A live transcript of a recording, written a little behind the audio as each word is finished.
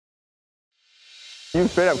You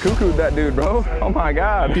straight up cuckooed that dude, bro. Oh my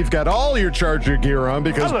God. You've got all your Charger gear on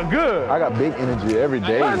because I look good. I got big energy every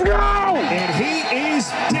day. Let's go! And he is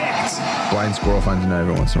dicked. Blind squirrel finds a nut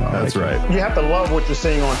every once in a while. That's right. You have to love what you're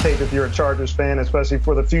seeing on tape if you're a Chargers fan, especially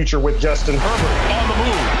for the future with Justin Herbert. On the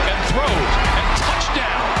move and throws and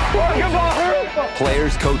touchdown. Come on, Herb.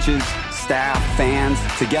 Players, coaches, staff, fans,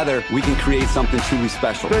 together we can create something truly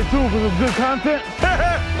special. Stay tuned for some good content.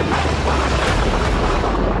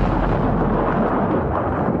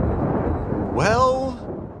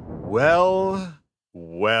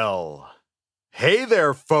 Well. Hey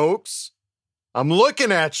there, folks. I'm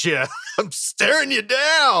looking at you. I'm staring you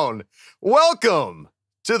down. Welcome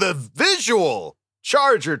to the Visual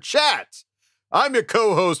Charger Chat. I'm your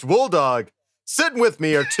co-host, Wolldog. Sitting with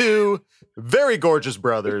me are two very gorgeous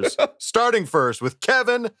brothers, starting first with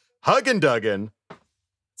Kevin Huggin Duggan.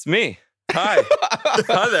 It's me. Hi.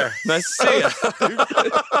 Hi there. Nice to see you.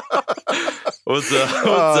 What's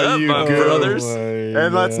up, my brothers?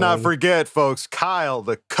 And let's not forget, folks, Kyle,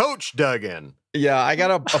 the coach Duggan. Yeah, I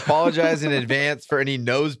gotta apologize in advance for any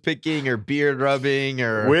nose picking or beard rubbing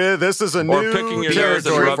or This is a new or picking your nose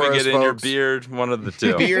and rubbing it in your folks. beard. One of the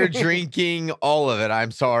two. beer drinking, all of it.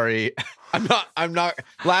 I'm sorry. I'm not.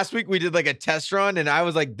 Last week we did like a test run and I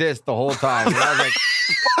was like this the whole time. And I was like,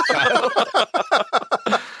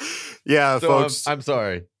 Yeah, so folks. I'm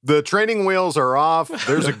sorry. The training wheels are off.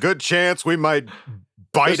 There's a good chance we might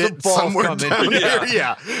bite There's some it balls somewhere coming. down here.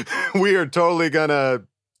 Yeah. We are totally gonna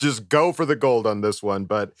just go for the gold on this one.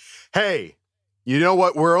 But hey, you know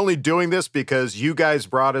what? We're only doing this because you guys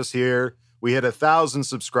brought us here. We hit 1,000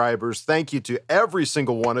 subscribers. Thank you to every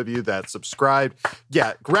single one of you that subscribed.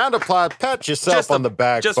 Yeah, round of applause. Pat yourself on the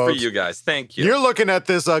back, just folks. for you guys. Thank you. You're looking at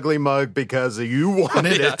this ugly mug because you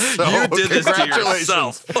wanted Yeah, it. So you did this to congratulations.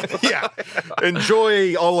 yourself. Yeah.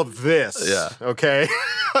 Enjoy all of this. Yeah. Okay.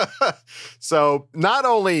 So not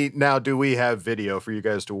only now do we have video for you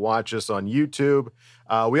guys to watch us on YouTube,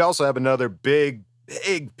 we also have another big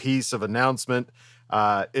piece of announcement.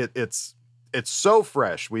 It's so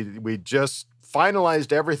fresh. We just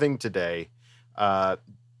finalized everything today.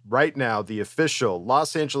 Right now, the official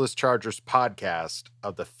Los Angeles Chargers podcast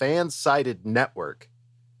of the Fansided Network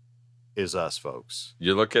is us, folks.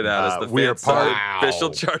 You're looking at us, the we are part official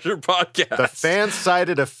Charger podcast. the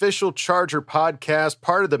Fansided official Charger podcast,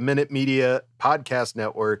 part of the Minute Media podcast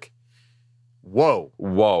network. Whoa.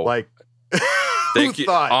 Like, Thank who you.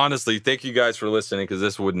 thought? Honestly, thank you guys for listening because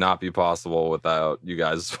this would not be possible without you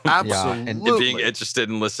guys Absolutely. and being interested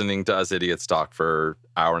in listening to us idiots talk for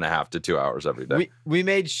 1.5 to 2 hours every day. We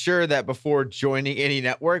made sure that before joining any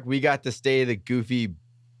network, we got to stay the goofy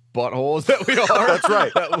buttholes that we are. That's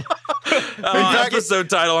right. Episode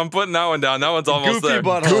title, I'm putting that one down. That one's almost Goofy there.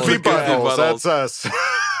 buttholes. Goofy Goofy buttholes. That's us.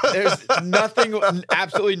 There's nothing,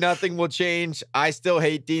 absolutely nothing will change. I still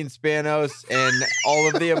hate Dean Spanos and all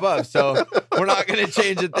of the above. So we're not going to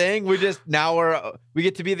change a thing. We just, now we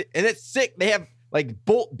get to be, and it's sick. They have like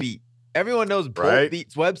Bolt Beat. Everyone knows Bolt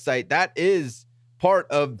Beat's website. That is part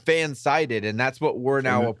of Fansided, and that's what we're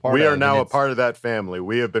now a part of. We are now and a part of that family.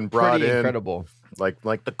 We have been brought pretty in. incredible.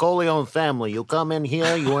 Like the Corleone family. You come in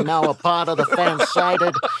here, you are now a part of the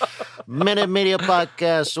Fansided Minute Media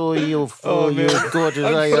Podcast. Oh, you fool, you gorgeous.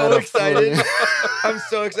 I'm so excited. I'm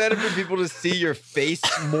so excited for people to see your face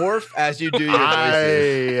morph as you do your voices. I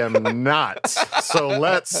am not. So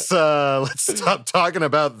let's stop talking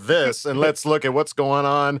about this and let's look at what's going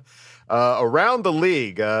on around the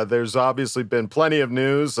league. There's obviously been plenty of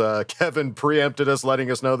news. Kevin preempted us,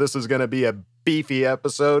 letting us know this is going to be a beefy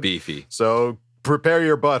episode. Beefy. So prepare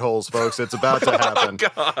your buttholes, folks. It's about to happen.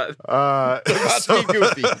 Oh, God. It's about to be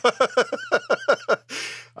goofy.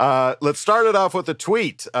 Let's start it off with a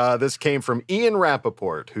tweet. This came from Ian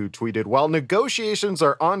Rappaport, who tweeted, while negotiations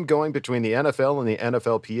are ongoing between the NFL and the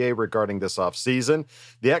NFLPA regarding this offseason,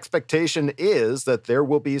 the expectation is that there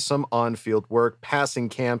will be some on-field work, passing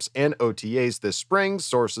camps, and OTAs this spring.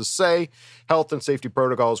 Sources say health and safety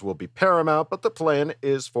protocols will be paramount, but the plan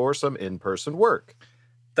is for some in-person work.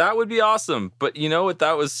 That would be awesome. But you know what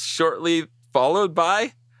that was shortly followed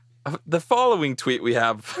by? The following tweet we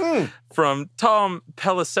have from Tom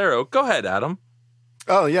Pelissero. Go ahead, Adam.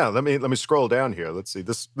 Oh, yeah. Let me scroll down here. Let's see.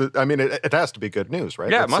 I mean, it has to be good news, right?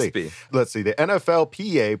 Yeah, it must be. Let's see. The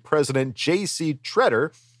NFLPA president, J.C.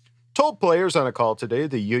 Treader, told players on a call today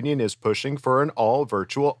the union is pushing for an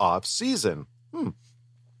all-virtual off-season.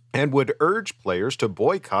 And would urge players to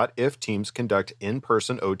boycott if teams conduct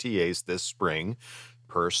in-person OTAs this spring,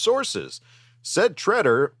 per sources. Said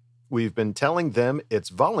Treader, we've been telling them it's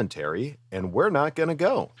voluntary and we're not going to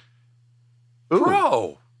go. Ooh.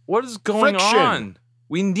 Bro, what is going Friction. on?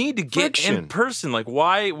 We need to get Friction. in person. Like,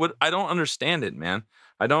 why would I don't understand it, man.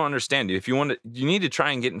 I don't understand you. If you want to, you need to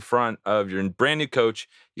try and get in front of your brand new coach.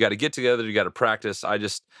 You got to get together. You got to practice. I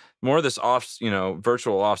just more of this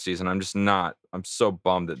virtual off season. I'm just not. I'm so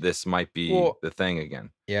bummed that this might be the thing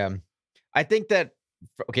again. Yeah, I think that.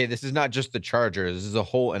 Okay, this is not just the Chargers. This is a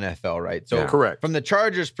whole NFL, right? So correct. From the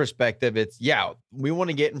Chargers' perspective, it's, we want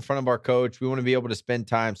to get in front of our coach. We want to be able to spend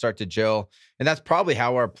time, start to gel. And that's probably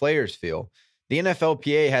how our players feel. The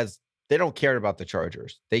NFLPA they don't care about the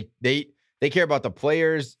Chargers. They care about the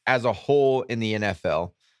players as a whole in the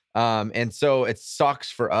NFL. And so it sucks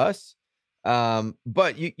for us.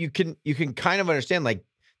 But you can kind of understand, like,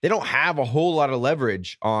 they don't have a whole lot of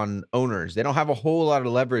leverage on owners. They don't have a whole lot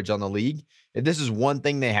of leverage on the league. If this is one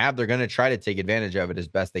thing they have, they're going to try to take advantage of it as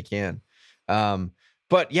best they can.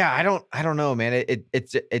 But yeah, I don't know, man.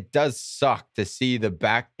 It does suck to see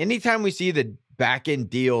anytime we see the back end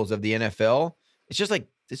deals of the NFL, it's just like,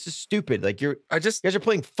 this is stupid. Like you guys are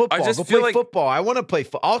playing football. I just Go feel play like football. I want to play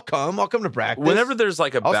I'll come to practice. Whenever there's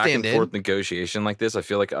like a I'll back and stand forth in. negotiation like this, I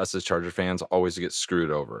feel like us as Charger fans always get screwed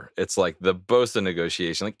over. It's like the Bosa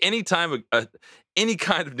negotiation. Like anytime any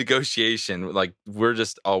kind of negotiation, like we're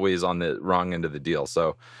just always on the wrong end of the deal.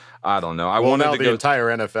 So I don't know. I wanted now to the go. entire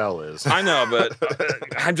NFL is. I know, but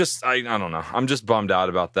I don't know. I'm just bummed out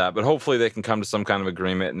about that. But hopefully they can come to some kind of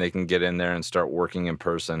agreement and they can get in there and start working in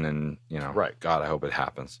person. And right. God, I hope it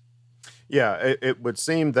happens. Yeah, it would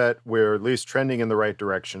seem that we're at least trending in the right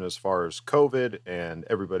direction as far as COVID, and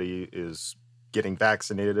everybody is getting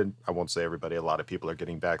vaccinated. And I won't say everybody, a lot of people are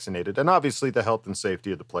getting vaccinated. And obviously the health and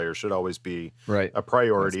safety of the players should always be a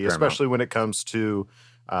priority, especially when it comes to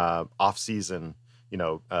off-season,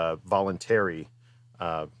 voluntary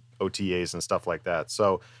OTAs and stuff like that.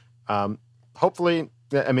 So hopefully,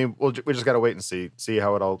 I mean, we just got to wait and see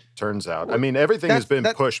how it all turns out. I mean, everything has been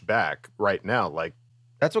pushed back right now. Like,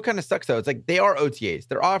 that's what kind of sucks, though. It's like they are OTAs.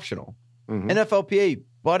 They're optional. Mhm. NFLPA,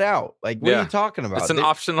 butt out. Like, what are you talking about? It's an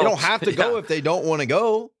optional. They don't have to go if they don't want to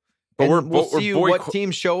go. But we'll see what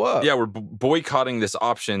teams show up. Yeah, we're boycotting this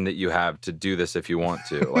option that you have to do this if you want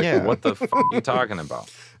to. Like, what the fuck are you talking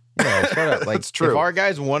about? Yeah, shut up. Like, It's true. if our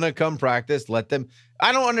guys want to come practice, let them.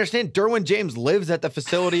 I don't understand. Derwin James lives at the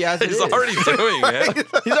facility as He's it is. already doing it.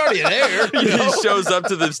 He's already there. He shows up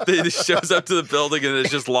to the building and it's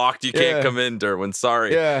just locked. You can't come in, Derwin.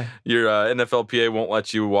 Sorry. Yeah. Your NFLPA won't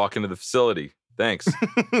let you walk into the facility. Thanks.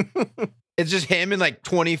 It's just him and like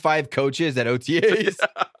 25 coaches at OTAs.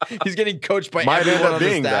 He's getting coached by Might end everyone up on the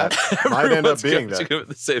being staff. that. Might end up Everyone's being coaching that. him at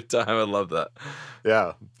the same time. I love that.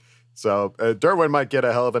 Yeah. So Derwin might get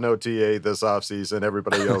a hell of an OTA this offseason.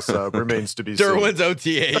 Everybody else remains to be seen. Derwin's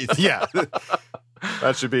OTAs. Yeah.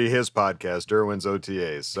 That should be his podcast, Derwin's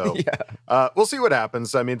OTAs. So we'll see what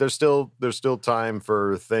happens. I mean, there's still time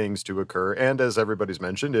for things to occur. And as everybody's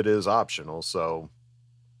mentioned, it is optional. So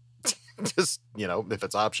just, if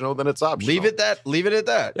it's optional, then it's optional. Leave it at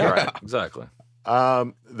that. Yeah, right. Exactly.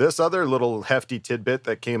 This other little hefty tidbit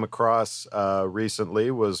that came across recently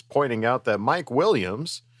was pointing out that Mike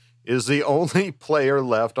Williams is the only player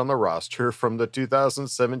left on the roster from the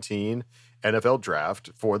 2017 NFL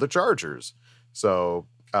draft for the Chargers. So,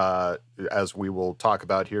 as we will talk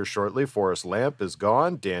about here shortly, Forrest Lamp is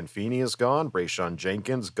gone, Dan Feeney is gone, Brayshawn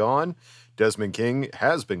Jenkins gone, Desmond King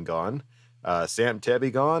has been gone, Sam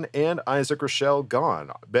Tebby gone, and Isaac Rochelle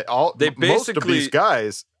gone. Most of these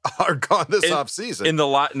guys are gone this offseason. In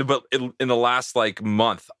the last like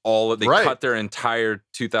month, they cut their entire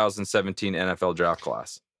 2017 NFL draft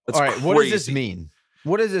class. That's all right, crazy. what does this mean?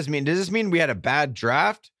 What does this mean? Does this mean we had a bad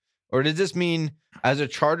draft? Or does this mean, as a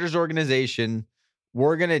Chargers organization,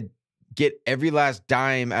 we're going to get every last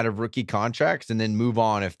dime out of rookie contracts and then move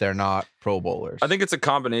on if they're not Pro Bowlers? I think it's a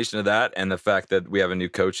combination of that and the fact that we have a new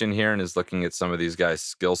coach in here and is looking at some of these guys'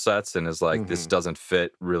 skill sets and is like, this doesn't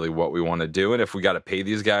fit really what we want to do. And if we got to pay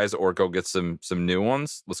these guys or go get some new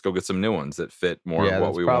ones, let's go get some new ones that fit more of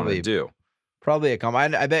what we want to do. Probably a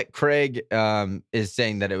comment. I bet Craig is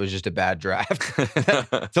saying that it was just a bad draft.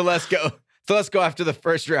 So let's go after the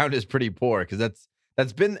first round is pretty poor, because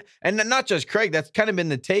that's been, and not just Craig, that's kind of been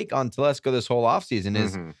the take on Telesco this whole offseason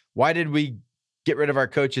is why did we get rid of our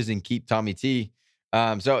coaches and keep Tommy T?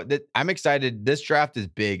 So I'm excited. This draft is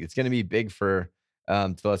big. It's going to be big for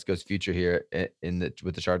Telesco's future here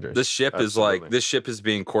with the Chargers. This ship is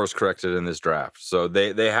being course corrected in this draft. So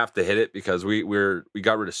they have to hit it because we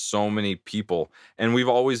got rid of so many people, and we've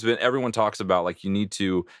always been, everyone talks about like you need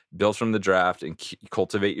to build from the draft and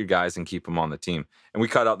cultivate your guys and keep them on the team. And we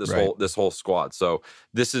cut out this whole squad. So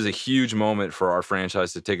this is a huge moment for our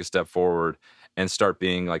franchise to take a step forward and start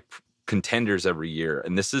being like contenders every year.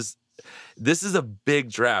 And this is this is a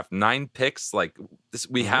big draft. 9 picks, like this,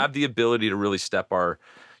 we have the ability to really step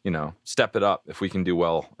it up if we can do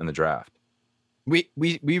well in the draft. We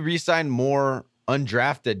re-signed more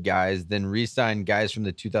undrafted guys than re-signed guys from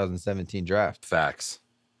the 2017 draft. Facts.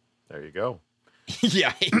 There you go.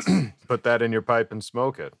 Yeah. Put that in your pipe and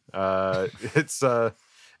smoke it. It's a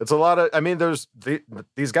lot of. I mean,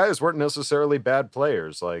 these guys weren't necessarily bad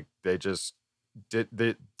players. Like they just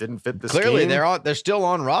didn't fit the Clearly, scheme. they're still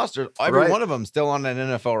on roster. Every one of them still on an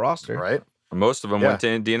NFL roster. Right. Most of them went to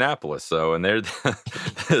Indianapolis, so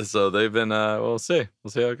they've been. We'll see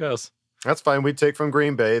how it goes. That's fine. We take from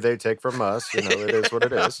Green Bay. They take from us. You know, it is what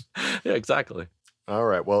it is. Yeah, exactly. All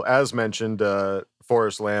right. Well, as mentioned,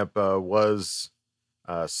 Forrest Lamp was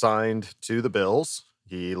signed to the Bills.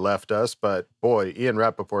 He left us, but boy, Ian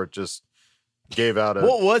Rappaport just gave out a.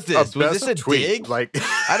 What was this? Was this a tweet. dig? Like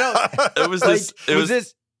I don't. It was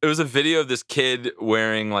It was a video of this kid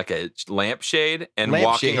wearing like a lampshade and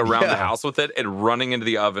walking around the house with it and running into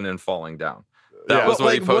the oven and falling down. That was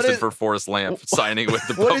what he posted for Forrest Lamp signing with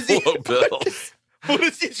the Buffalo Bills. What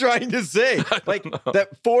is he trying to say? Like that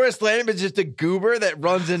Forrest Lamp is just a goober that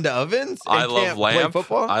runs into ovens? I love Lamp.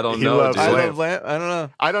 Football? I don't know. I love Lamp. I don't know.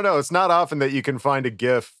 I don't know. It's not often that you can find a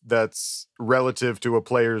GIF that's relative to a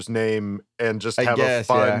player's name and just have a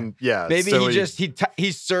fun. Yeah. Maybe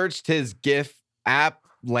he searched his GIF app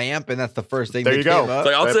Lamp, and that's the first thing there that you came go. up.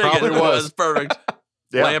 Like, I'll take it. It was perfect.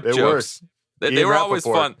 Yeah, Lamp it jokes. They were always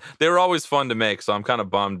Rappaport. fun. They were always fun to make. So I'm kind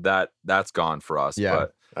of bummed that that's gone for us. Yeah,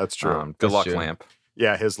 but that's true. Good luck, Lamp.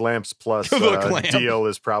 Yeah, his Lamps Plus deal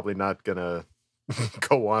is probably not going to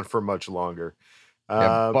go on for much longer.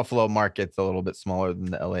 Buffalo market's a little bit smaller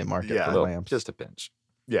than the LA market for Lamps. Just a pinch.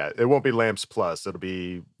 Yeah, it won't be Lamps Plus. It'll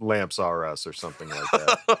be Lamps R Us or something like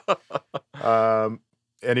that.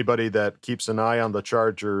 Anybody that keeps an eye on the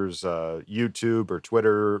Chargers YouTube or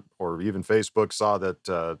Twitter or even Facebook saw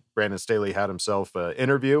that Brandon Staley had himself an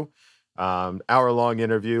interview, hour-long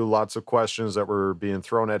interview, lots of questions that were being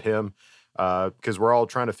thrown at him because we're all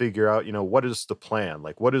trying to figure out, what is the plan?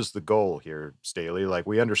 Like, what is the goal here, Staley? Like,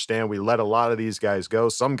 we understand we let a lot of these guys go,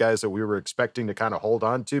 some guys that we were expecting to kind of hold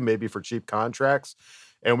on to, maybe for cheap contracts,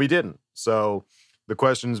 and we didn't. So the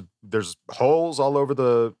questions, there's holes all over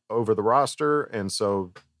the roster, and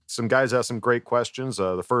so some guys have some great questions.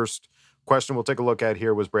 The first question we'll take a look at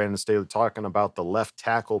here was Brandon Staley talking about the left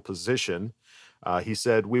tackle position. He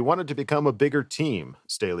said, "We wanted to become a bigger team,"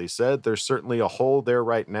 Staley said. "There's certainly a hole there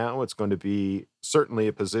right now. It's going to be certainly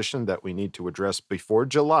a position that we need to address before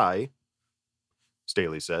July,"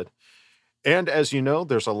 Staley said. "And as you know,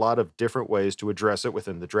 there's a lot of different ways to address it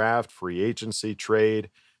within the draft, free agency, trade.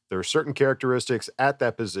 There are certain characteristics at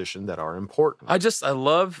that position that are important." I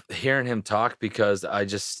love hearing him talk because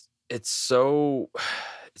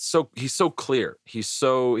he's so clear.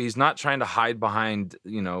 He's not trying to hide behind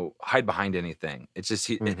anything. It's just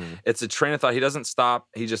it's a train of thought. He doesn't stop.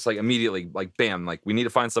 He just like immediately like bam, like we need to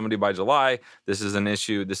find somebody by July. This is an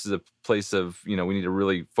issue. This is a place of, we need to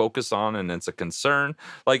really focus on, and it's a concern.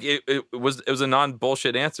 Like it was a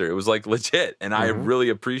non-bullshit answer. It was like legit, and I really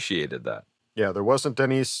appreciated that. Yeah, there wasn't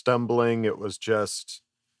any stumbling. It was just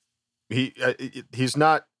he's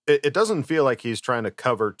not. It doesn't feel like he's trying to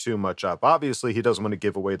cover too much up. Obviously, he doesn't want to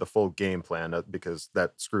give away the full game plan because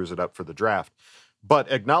that screws it up for the draft.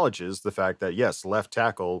 But acknowledges the fact that yes, left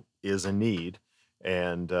tackle is a need,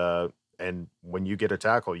 and when you get a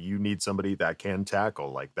tackle, you need somebody that can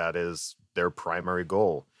tackle. Like that is their primary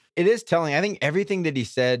goal. It is telling. I think everything that he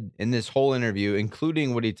said in this whole interview,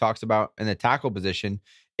 including what he talks about in the tackle position,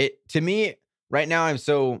 to me right now,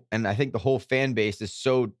 and I think the whole fan base is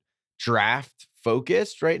so draft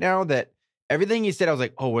focused right now that everything he said, I was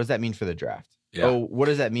like, oh, what does that mean for the draft? Yeah. Oh, what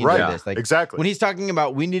does that mean for this? Like exactly. When he's talking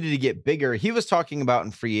about we needed to get bigger, he was talking about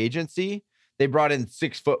in free agency, they brought in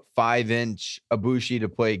 6'5" Ibushi to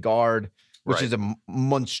play guard, which is a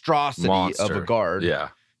monstrosity of a guard. Yeah.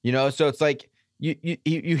 So it's like you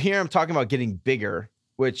hear him talking about getting bigger,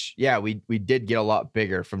 which we did get a lot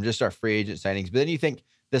bigger from just our free agent signings. But then you think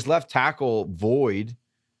this left tackle void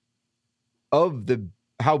of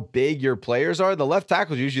how big your players are, the left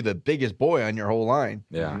tackle is usually the biggest boy on your whole line.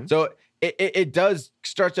 Yeah. So it does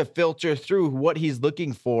start to filter through what he's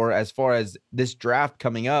looking for as far as this draft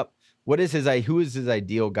coming up. Who is his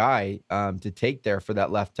ideal guy to take there for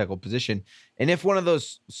that left tackle position? And if one of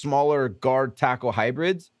those smaller guard tackle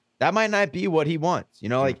hybrids, that might not be what he wants.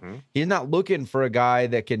 He's not looking for a guy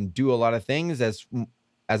that can do a lot of things as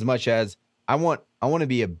much as I want to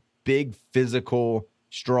be a big physical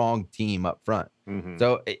strong team up front.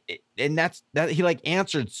 So, and that he like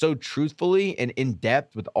answered so truthfully and in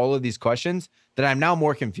depth with all of these questions that I'm now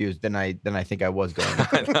more confused than I think I was going.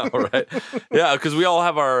 I know, right? Yeah, because we all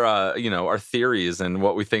have our our theories and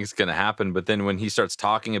what we think is going to happen, but then when he starts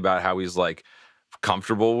talking about how he's like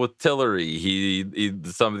comfortable with Tillery, he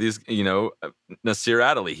some of these Nasir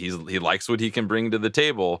Adderley, he likes what he can bring to the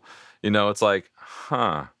table. It's like,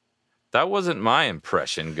 that wasn't my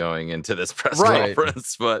impression going into this press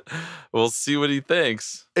conference, but we'll see what he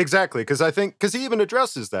thinks. Exactly, because he even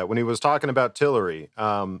addresses that when he was talking about Tillery.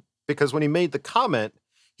 Because when he made the comment,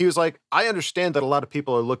 he was like, I understand that a lot of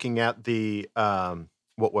people are looking at the,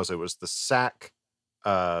 what was it? It was the sack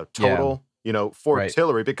total, for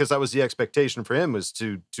Tillery, because that was the expectation for him, was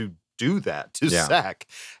to do that, to sack.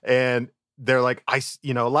 And they're like, a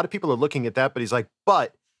lot of people are looking at that, but he's like,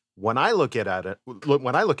 but when I look at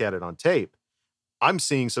it on tape, I'm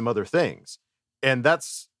seeing some other things. And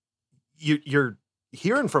that's, you're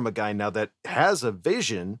hearing from a guy now that has a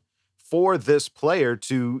vision for this player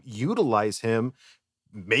to utilize him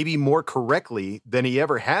maybe more correctly than he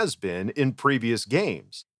ever has been in previous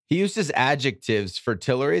games. He uses adjectives for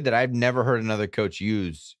Tillery that I've never heard another coach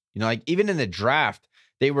use. Like even in the draft,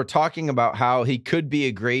 they were talking about how he could be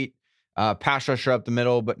a great pass rusher up the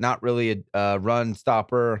middle, but not really a run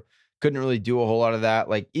stopper. Couldn't really do a whole lot of that.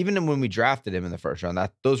 Like even when we drafted him in the first round,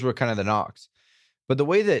 those were kind of the knocks. But the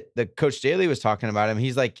way that the Coach Staley was talking about him,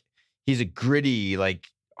 he's a gritty, like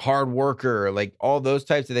hard worker, like all those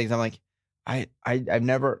types of things. I'm like, I've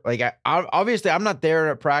never, like, obviously I'm not there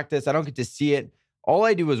at practice. I don't get to see it. All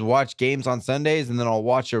I do is watch games on Sundays, and then I'll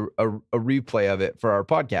watch a replay of it for our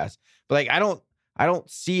podcast. But like, I don't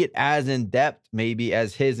see it as in depth maybe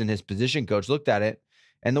as his and his position coach looked at it.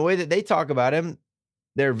 And the way that they talk about him,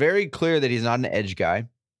 they're very clear that he's not an edge guy.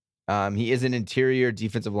 He is an interior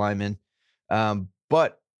defensive lineman.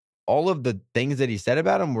 But all of the things that he said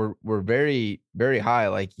about him were very, very high.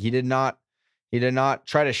 Like he did not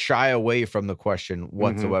try to shy away from the question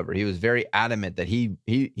whatsoever. He was very adamant that he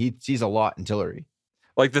sees a lot in Tillery.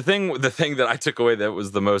 Like the thing that I took away that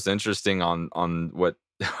was the most interesting on what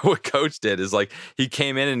Coach did is like he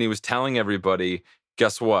came in and he was telling everybody,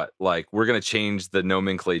 guess what? Like we're gonna change the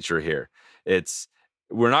nomenclature here.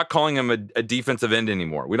 We're not calling him a defensive end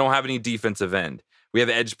anymore. We don't have any defensive end. We have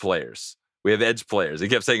edge players. We have edge players. He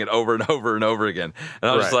kept saying it over and over and over again.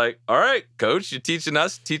 And I was just like, all right, Coach, you're teaching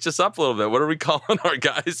us. Teach us up a little bit. What are we calling our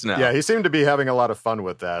guys now? Yeah, he seemed to be having a lot of fun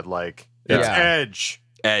with that. Like, it's edge.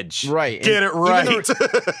 Edge. Right. Get it right.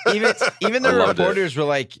 Even the reporters were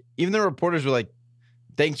like,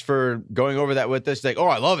 thanks for going over that with us. Like, oh,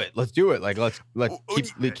 I love it. Let's do it. Like, let's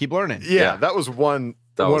keep learning. Yeah, that was one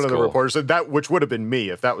of the reporters, which would have been me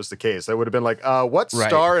if that was the case. I would have been like, what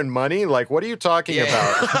star and money? Like, what are you talking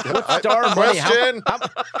about? What star and money?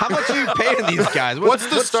 How much are you paying these guys? What's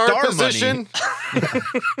the star position?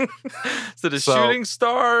 Is it a shooting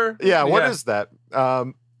star? Yeah, what is that?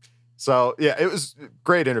 So yeah, it was a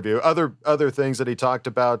great interview. Other things that he talked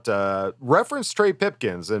about, referenced Trey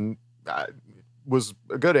Pipkins, and was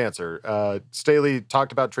a good answer. Staley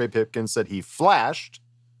talked about Trey Pipkins, said he flashed.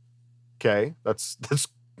 Okay, that's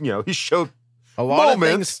he showed a lot of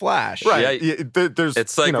things flash, right? Yeah, there's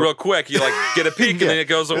it's like real quick. You like get a peek and then it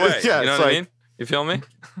goes away. Yeah, you know what I mean? You feel me?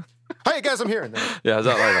 Hey guys, I'm here. Yeah, is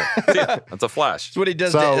that like that? Yeah, that's a flash. That's what he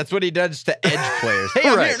does. That's what he does to edge players. Hey,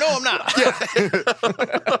 I'm here. No, I'm not.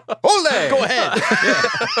 Ole! Go ahead.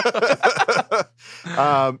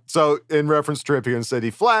 So in reference to Trippier said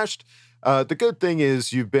he flashed. The good thing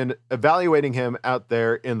is you've been evaluating him out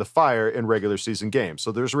there in the fire in regular season games.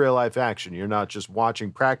 So there's real life action. You're not just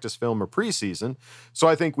watching practice film or preseason. So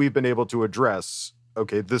I think we've been able to address,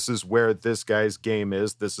 okay, this is where this guy's game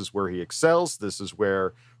is. This is where he excels. This is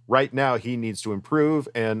where right now he needs to improve.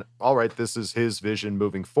 And all right, this is his vision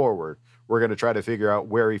moving forward. We're going to try to figure out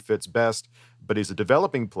where he fits best. But he's a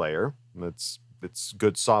developing player. It's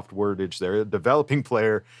good soft wordage there. A developing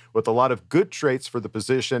player with a lot of good traits for the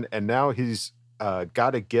position, and now he's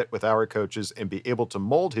got to get with our coaches and be able to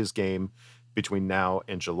mold his game between now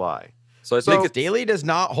and July. So I think Staley does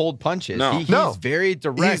not hold punches. No. He's very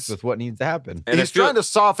direct with what needs to happen. And he's trying to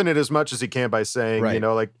soften it as much as he can by saying,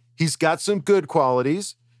 like he's got some good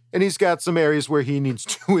qualities and he's got some areas where he needs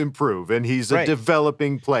to improve, and he's a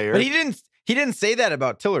developing player. But he didn't say that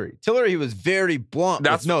about Tillery. Tillery was very blunt.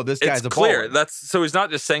 This guy's a clear. baller. So he's not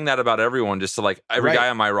just saying that about everyone, just to like every guy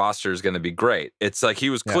on my roster is going to be great. It's like he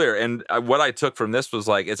was clear. And what I took from this was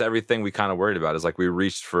like, it's everything we kind of worried about. Is like we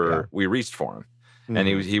reached for him. And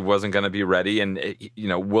he wasn't going to be ready. And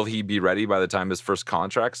will he be ready by the time his first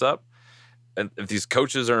contract's up? and if these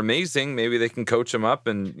coaches are amazing, maybe they can coach him up,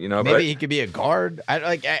 and maybe he could be a guard.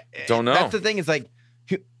 I don't know. That's the thing. It's like,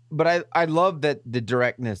 but I love that the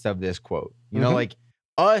directness of this quote. Like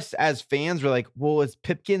us as fans, we're like, well, is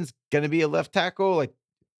Pipkins gonna be a left tackle? Like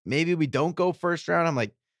maybe we don't go first round. I'm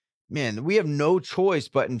like, man, we have no choice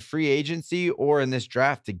but in free agency or in this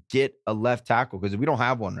draft to get a left tackle because we don't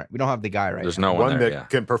have one. Right, we don't have the guy right. There's now. no one there, that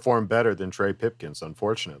can perform better than Trey Pipkins,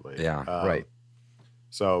 unfortunately. Yeah, right.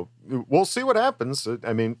 So we'll see what happens.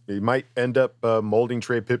 I mean, he might end up molding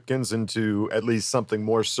Trey Pipkins into at least something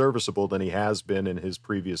more serviceable than he has been in his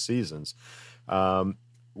previous seasons.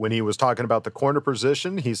 When he was talking about the corner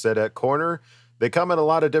position, he said at corner, they come in a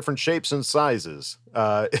lot of different shapes and sizes.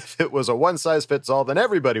 If it was a one-size-fits-all, then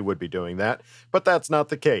everybody would be doing that, but that's not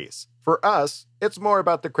the case. For us, it's more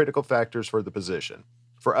about the critical factors for the position.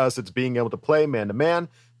 For us, it's being able to play man-to-man.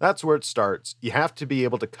 That's where it starts. You have to be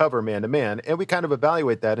able to cover man-to-man, and we kind of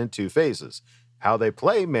evaluate that in two phases. How they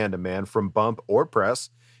play man-to-man from bump or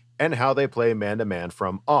press, and how they play man-to-man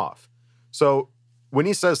from off. So when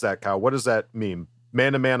he says that, Kyle, what does that mean?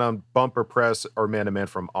 Man-to-man on bump or press, or man-to-man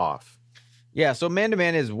from off? Yeah, so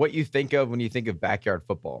man-to-man is what you think of when you think of backyard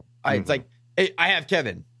football. It's like, hey, I have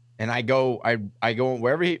Kevin, and I go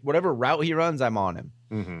whatever route he runs, I'm on him.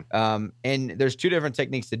 And there's two different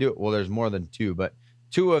techniques to do it. Well, there's more than two, but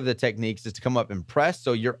two of the techniques is to come up and press,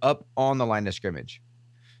 so you're up on the line of scrimmage.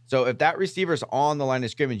 So if that receiver's on the line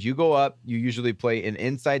of scrimmage, you go up, you usually play an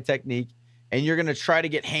inside technique, and you're going to try to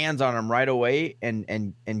get hands on them right away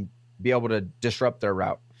and be able to disrupt their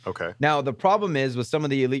route. Okay. Now, the problem is with some of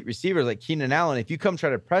the elite receivers like Keenan Allen, if you come try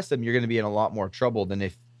to press them, you're going to be in a lot more trouble than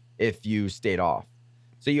if you stayed off.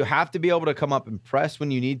 So you have to be able to come up and press when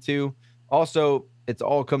you need to. Also, it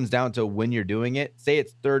all comes down to when you're doing it. Say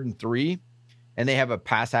it's 3rd and 3 and they have a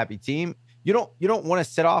pass-happy team. You don't want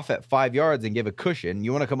to sit off at 5 yards and give a cushion.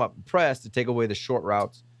 You want to come up and press to take away the short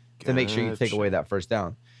routes to make sure you take away that first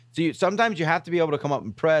down. So sometimes you have to be able to come up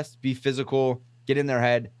and press, be physical, get in their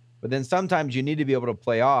head. But then sometimes you need to be able to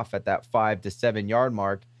play off at that 5 to 7 yard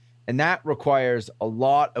mark, and that requires a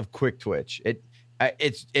lot of quick twitch.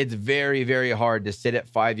 It's very, very hard to sit at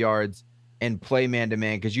 5 yards and play man to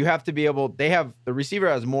man because you have to be able. The receiver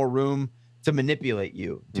has more room to manipulate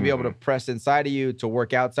you, to be able to press inside of you, to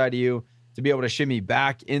work outside of you, to be able to shimmy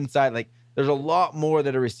back inside. Like there's a lot more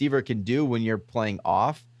that a receiver can do when you're playing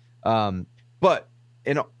off. But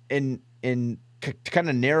to kind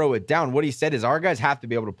of narrow it down, what he said is our guys have to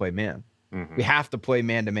be able to play man. We have to play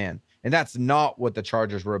man to man. And that's not what the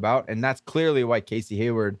Chargers were about. And that's clearly why Casey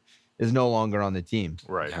Hayward is no longer on the team.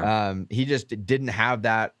 Right. He just didn't have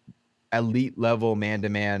that elite level man to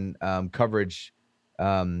man coverage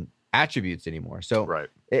attributes anymore. So right.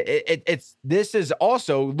 This is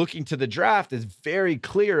also looking to the draft is very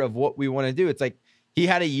clear of what we want to do. It's like he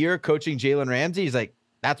had a year coaching Jalen Ramsey. He's like,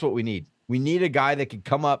 that's what we need. We need a guy that can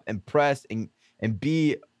come up and press and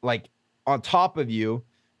be like on top of you.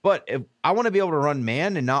 But if I want to be able to run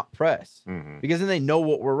man and not press because then they know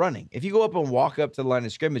what we're running. If you go up and walk up to the line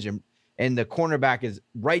of scrimmage and the cornerback is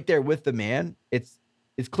right there with the man, it's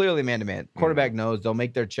clearly man to man. Quarterback knows they'll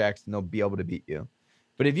make their checks and they'll be able to beat you.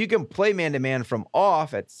 But if you can play man to man from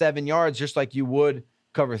off at 7 yards, just like you would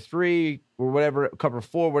cover 3 or whatever, cover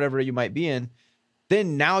 4, whatever you might be in,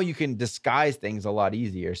 then now you can disguise things a lot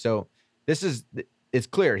easier. So it's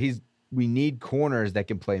clear we need corners that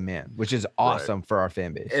can play man, which is awesome for our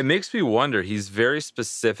fan base. It makes me wonder. He's very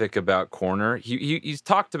specific about corner. He's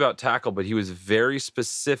talked about tackle, but he was very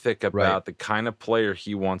specific about the kind of player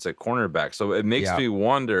he wants at cornerback. So it makes me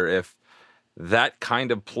wonder if that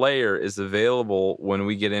kind of player is available when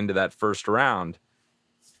we get into that first round.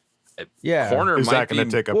 Corner is might that going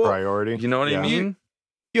to take a priority? You know what I mean?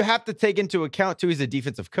 You have to take into account, too, he's a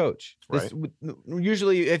defensive coach. Right.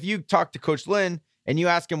 Usually, if you talk to Coach Lynn and you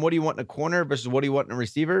ask him what do you want in a corner versus what do you want in a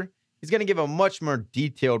receiver, he's going to give a much more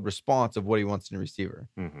detailed response of what he wants in a receiver.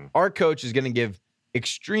 Our coach is going to give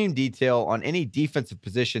extreme detail on any defensive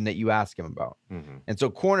position that you ask him about. And so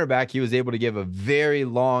cornerback, he was able to give a very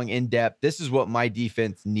long, in-depth, this is what my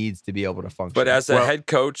defense needs to be able to function. But as a head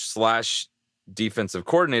coach / defensive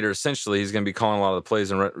coordinator, essentially, he's going to be calling a lot of the plays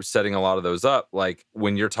and setting a lot of those up. Like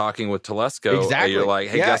when you're talking with Telesco, you're like,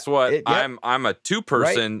 hey, guess what? I'm a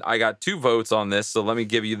 2-person. I got 2 votes on this, so let me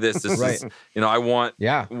give you this. This is, I want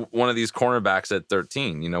one of these cornerbacks at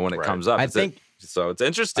 13, when it comes up. So it's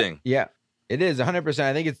interesting. It is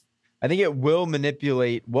 100%. I think it will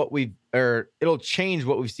manipulate it'll change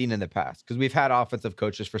what we've seen in the past because we've had offensive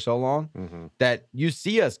coaches for so long that you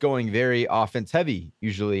see us going very offense heavy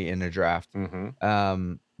usually in a draft.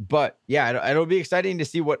 But yeah, it'll be exciting to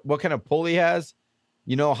see what kind of pull he has.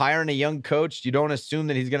 hiring a young coach, you don't assume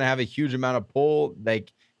that he's going to have a huge amount of pull.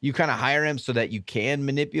 Like, you kind of hire him so that you can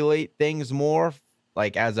manipulate things more,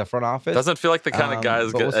 like as a front office. Doesn't feel like the kind of guy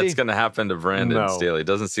that's going to happen to Brandon Staley.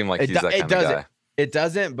 Doesn't seem like he's that kind of guy. It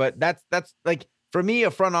doesn't, but that's like, for me,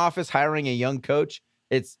 a front office hiring a young coach,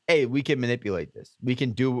 it's, hey, we can manipulate this. We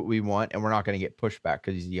can do what we want, and we're not going to get pushback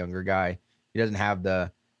because he's a younger guy. He doesn't have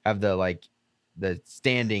the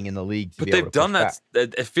standing in the league. But they've done that.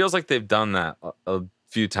 It feels like they've done that a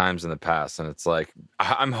few times in the past, and it's like,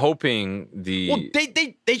 I'm hoping they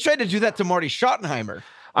tried to do that to Marty Schottenheimer.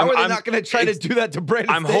 How are they not going to try to do that to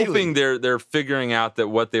Brandon Staley? I'm hoping they're figuring out that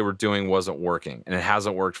what they were doing wasn't working, and it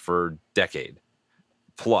hasn't worked for a decade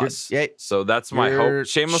plus. So that's my hope.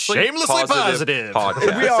 Shamelessly positive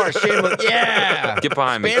podcast. We are shameless. Yeah. Get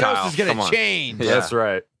behind me, Spanos Kyle. is going to change. Yeah. That's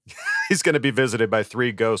right. He's going to be visited by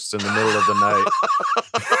 3 ghosts in the middle of the night,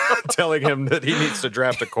 telling him that he needs to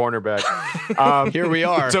draft a cornerback. Here we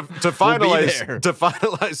are. To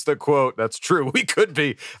finalize the quote, that's true. We could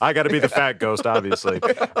be. I got to be the fat ghost, obviously.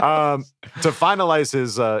 To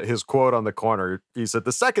finalize his quote on the corner, he said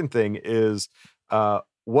the second thing is,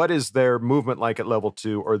 what is their movement like at level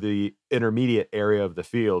 2 or the intermediate area of the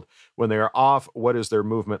field? When they are off, what is their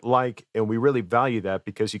movement like? And we really value that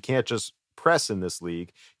because you can't just press in this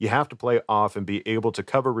league. You have to play off and be able to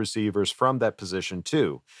cover receivers from that position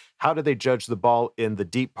too. How do they judge the ball in the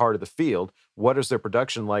deep part of the field? What is their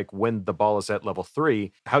production like when the ball is at level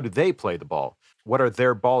 3? How do they play the ball? What are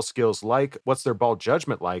their ball skills like? What's their ball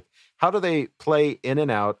judgment like? How do they play in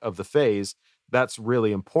and out of the phase? That's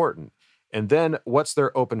really important. And then what's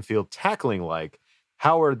their open field tackling like?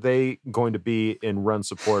 How are they going to be in run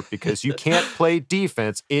support? Because you can't play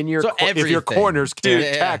defense in your if your corners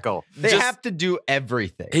can't tackle. They have to do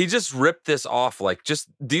everything. He just ripped this off. Like,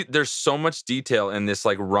 there's so much detail in this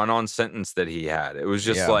like run-on sentence that he had. It was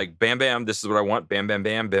just like, bam, bam, this is what I want. Bam, bam,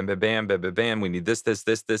 bam, bam, bam, bam, bam, bam, bam. We need this,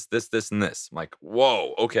 and this. I'm like,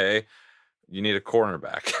 whoa, okay. You need a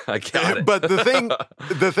cornerback. I got it. But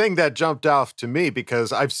the thing that jumped off to me,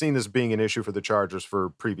 because I've seen this being an issue for the Chargers for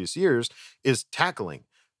previous years, is tackling.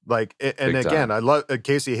 Like, and again, I love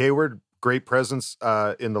Casey Hayward, great presence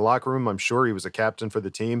in the locker room. I'm sure he was a captain for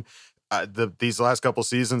the team. These last couple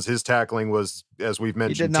seasons, his tackling was, as we've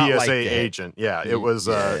mentioned, TSA agent. Yeah, it was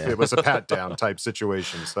it was a pat down type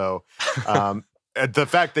situation. So the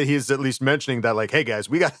fact that he's at least mentioning that, like, hey guys,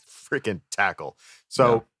 we got to freaking tackle.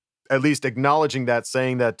 So. At least acknowledging that,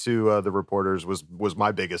 saying that to the reporters was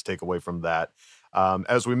my biggest takeaway from that.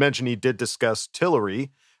 As we mentioned, he did discuss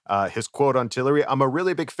Tillery. His quote on Tillery: "I'm a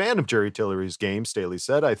really big fan of Jerry Tillery's game," Staley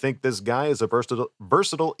said. "I think this guy is a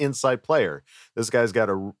versatile inside player. This guy's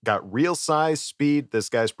got real size, speed. This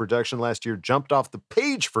guy's production last year jumped off the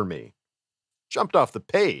page for me. Jumped off the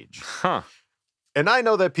page." Huh. And I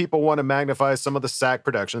know that people want to magnify some of the sack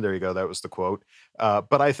production. There you go. That was the quote.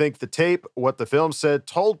 But I think the tape, what the film said,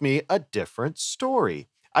 told me a different story.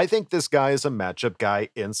 I think this guy is a matchup guy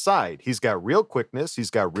inside. He's got real quickness. He's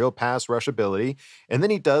got real pass rush ability. And then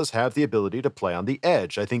he does have the ability to play on the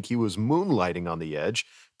edge. I think he was moonlighting on the edge,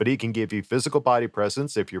 but he can give you physical body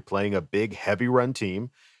presence if you're playing a big, heavy run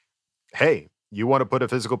team. Hey, you want to put a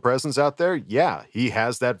physical presence out there? Yeah, he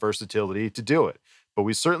has that versatility to do it. But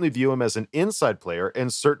we certainly view him as an inside player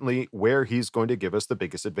and certainly where he's going to give us the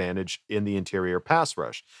biggest advantage in the interior pass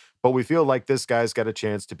rush. But we feel like this guy's got a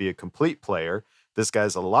chance to be a complete player. This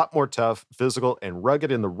guy's a lot more tough, physical, and rugged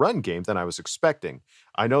in the run game than I was expecting.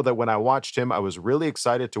 I know that when I watched him, I was really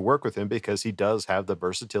excited to work with him because he does have the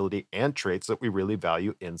versatility and traits that we really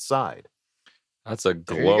value inside. That's a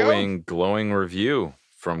glowing review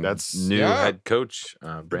from head coach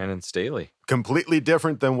Brandon Staley. Completely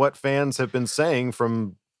different than what fans have been saying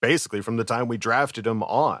from the time we drafted him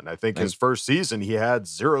on. I think his first season, he had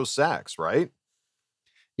 0 sacks, right?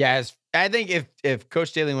 Yeah, I think if Coach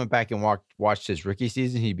Staley went back and watched his rookie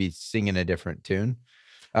season, he'd be singing a different tune.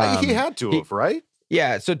 He had to have, right?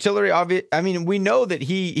 Yeah, so Tillery, I mean, we know that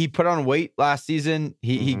he put on weight last season.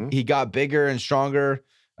 He got bigger and stronger.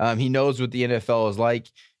 He knows what the NFL is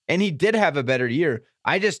like, and he did have a better year.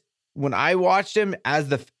 When I watched him as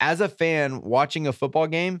a fan watching a football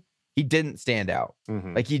game, he didn't stand out.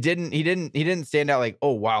 Mm-hmm. Like he didn't stand out like,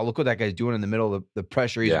 oh wow, look what that guy's doing in the middle of the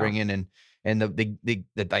pressure he's bringing and the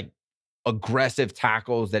like aggressive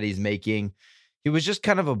tackles that he's making. He was just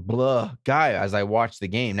kind of a blah guy as I watched the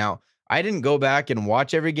game. Now, I didn't go back and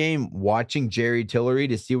watch every game watching Jerry Tillery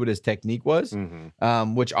to see what his technique was,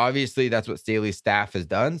 which obviously that's what Staley's staff has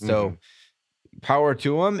done. So power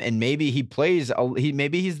to him, and maybe he plays.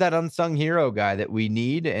 Maybe he's that unsung hero guy that we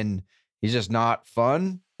need, and he's just not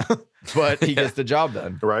fun, but he gets the job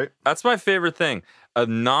done. Right. That's my favorite thing. a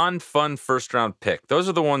non-fun first-round pick. Those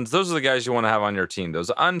are the ones. Those are the guys you want to have on your team. Those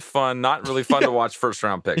unfun, not really fun to watch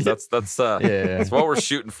first-round picks. That's that's what we're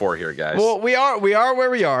shooting for here, guys. Well, we are where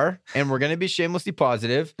we are, and we're going to be shamelessly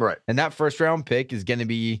positive. Right. And that first-round pick is going to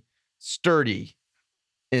be sturdy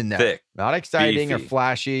in there. Thick, not exciting beefy. or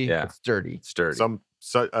flashy. Yeah. But sturdy.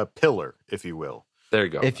 A pillar, if you will. There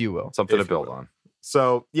you go. If you will. Something to build on.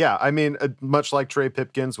 So, yeah, I mean, much like Trey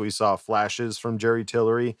Pipkins, we saw flashes from Jerry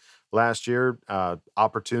Tillery last year,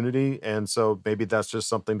 opportunity. And so maybe that's just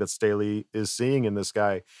something that Staley is seeing in this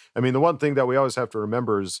guy. I mean, the one thing that we always have to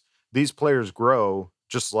remember is these players grow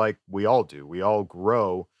just like we all do. We all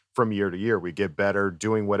grow from year to year. We get better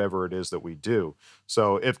doing whatever it is that we do.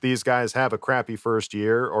 So if these guys have a crappy first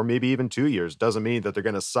year or maybe even 2 years, doesn't mean that they're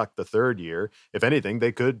going to suck the third year. If anything,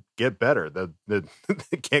 they could get better. They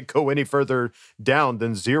can't go any further down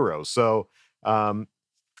than zero. So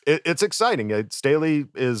it's exciting. Staley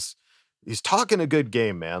he's talking a good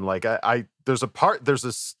game, man. Like there's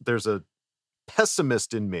a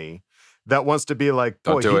pessimist in me that wants to be like,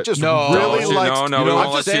 boy, he just really likes. No, we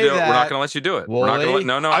won't let you do it. We're not going to let you do it. We're not going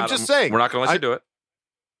to. I'm just saying. We're not going to let you do it.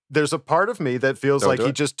 There's a part of me that feels like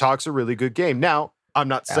he just talks a really good game. Now, I'm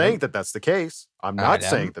not saying that that's the case. I'm not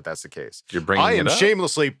saying that that's the case. You're bringing I it am up.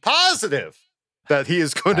 shamelessly positive that he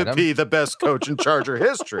is going to be the best coach in Charger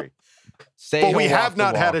history. But we have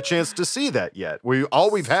not had a chance to see that yet.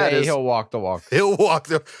 All we've had is he'll walk the walk. He'll walk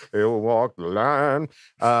the line.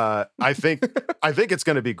 I think it's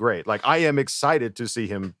going to be great. Like, I am excited to see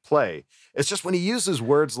him play. It's just when he uses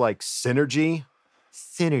words like synergy,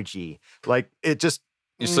 like it just.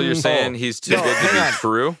 So you're saying he's too good to be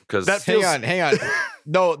true? Because hang on.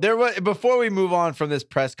 No, there was, before we move on from this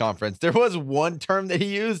press conference, there was one term that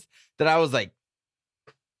he used that I was like,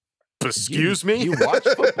 excuse me? You watch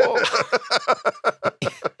football?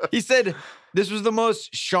 He said this was the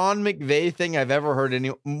most Sean McVay thing I've ever heard.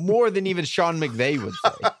 More than even Sean McVay would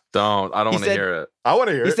say. I don't want to hear it. I want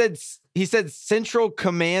to hear it. He said Central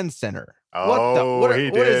Command Center. Oh, what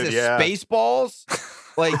is this? Yeah. Spaceballs?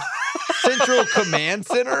 Like Central Command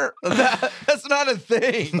Center? That's not a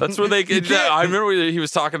thing. That's where they get. I remember he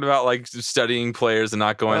was talking about like studying players and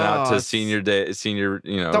not going out to senior day. Don't senior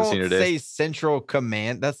days. say Central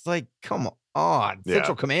Command. That's like, come on,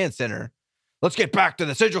 Central Command Center. Let's get back to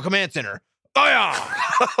the Central Command Center. Oh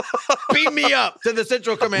yeah, beam me up to the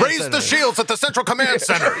Central Command Center. Raise the shields at the Central Command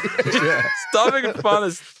Center. Stop making fun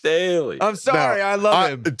of Staley. I'm sorry, I love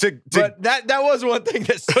him, but that was one thing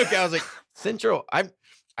that stuck out. I was like, Central.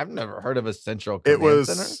 I've never heard of a Central Command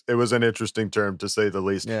Center. It was an interesting term, to say the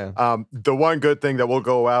least. Yeah. The one good thing that will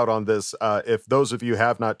go out on this, if those of you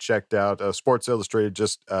have not checked out, Sports Illustrated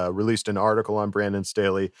just released an article on Brandon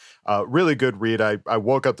Staley. Really good read. I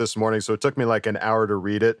woke up this morning, so it took me like an hour to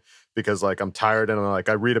read it because like I'm tired and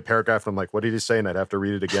I read a paragraph and I'm like, what did he say? And I'd have to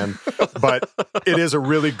read it again. But it is a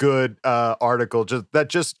really good article that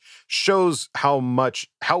just shows how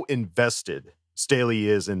invested Staley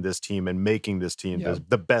is in this team and making this team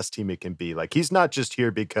the best team it can be. Like, he's not just here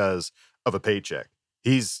because of a paycheck.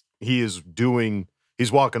 He's walking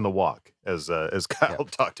the walk, as Kyle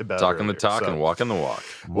talked about. Talking earlier. the talk and walking the walk.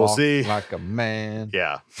 We'll see. Like a man.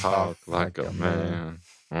 Yeah. Talk like a man.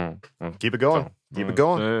 Keep it going. Keep it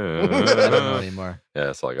going. I don't know anymore. Yeah,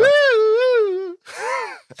 that's all I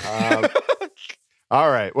got. All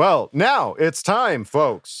right. Well, now it's time,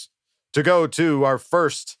 folks, to go to our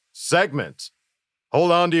first segment.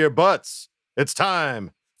 Hold on to your butts. It's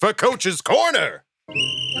time for Coach's Corner.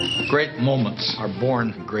 Great moments are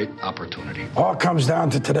born from great opportunity. All comes down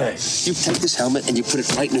to today. You take this helmet and you put it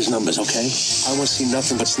right in his numbers, okay? I want to see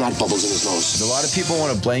nothing but snot bubbles in his nose. A lot of people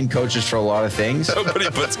want to blame coaches for a lot of things. Nobody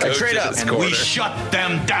puts coaches straight up. And we shut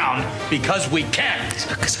them down because we can't.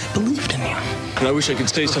 Because I believed in you. And I wish I could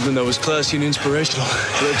say something that was classy and inspirational,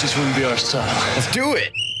 but that just wouldn't be our style. Let's do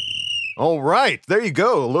it. All right, there you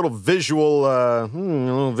go. A little visual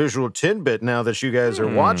tidbit now that you guys are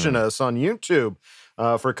watching us on YouTube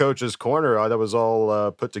for Coach's Corner. That was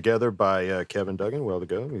all put together by Kevin Duggan. Well to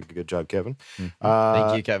go. Good job, Kevin.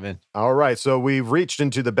 Thank you, Kevin. All right, so we've reached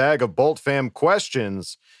into the bag of Bolt Fam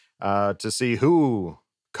questions to see who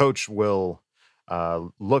Coach will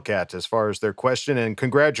look at as far as their question. And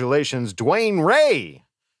congratulations, Dwayne Ray,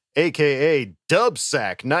 a.k.a.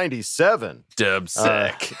 Dubsack97.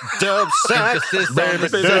 Dubsack. Dubsack. Baby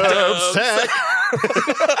Dubsack.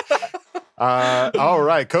 All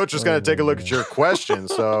right. Coach is going to take a look at your question.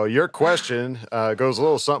 So your question goes a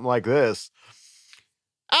little something like this.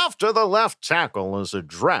 After the left tackle is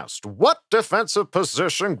addressed, what defensive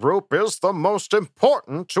position group is the most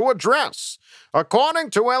important to address?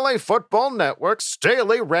 According to LA Football Network,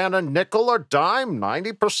 Staley ran a nickel or dime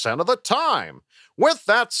 90% of the time. With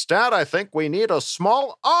that stat, I think we need a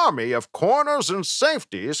small army of corners and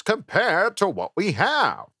safeties compared to what we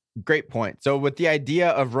have. Great point. So with the idea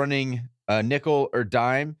of running a nickel or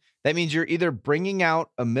dime, that means you're either bringing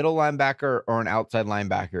out a middle linebacker or an outside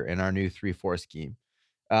linebacker in our new 3-4 scheme.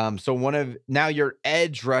 So now your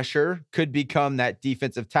edge rusher could become that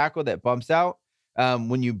defensive tackle that bumps out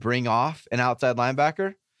when you bring off an outside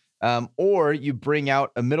linebacker, or you bring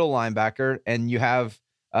out a middle linebacker and you have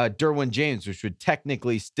Derwin James, which would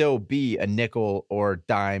technically still be a nickel or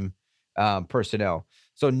dime personnel.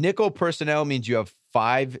 So nickel personnel means you have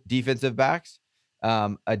 5 defensive backs.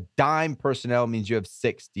 A dime personnel means you have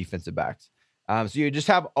 6 defensive backs. So you just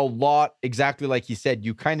have a lot, exactly like he said,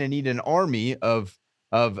 you kind of need an army of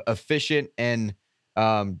efficient and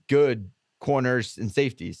good corners and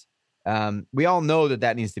safeties. We all know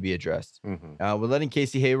that needs to be addressed. We're letting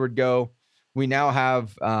Casey Hayward go. We now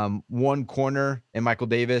have 1 corner in Michael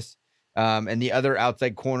Davis and the other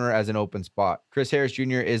outside corner as an open spot. Chris Harris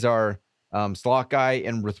Jr. is our slot guy,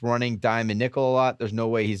 and with running dime and nickel a lot, there's no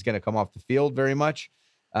way he's going to come off the field very much.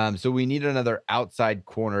 So we need another outside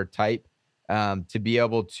corner type to be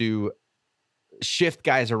able to shift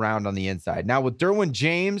guys around on the inside. Now with Derwin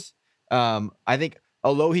James, I think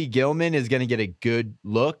Alohi Gilman is going to get a good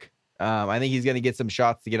look. I think he's going to get some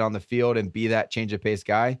shots to get on the field and be that change of pace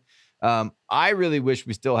guy. I really wish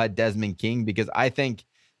we still had Desmond King, because I think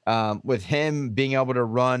with him being able to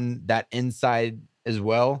run that inside as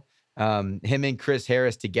well, him and Chris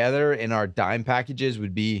Harris together in our dime packages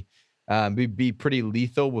would be pretty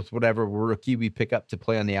lethal with whatever rookie we pick up to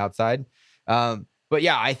play on the outside. But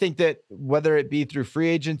yeah, I think that whether it be through free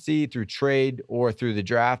agency, through trade, or through the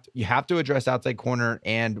draft, you have to address outside corner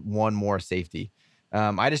and 1 more safety.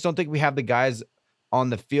 I just don't think we have the guys on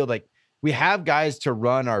the field. Like, we have guys to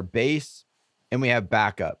run our base and we have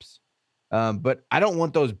backups. But I don't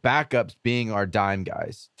want those backups being our dime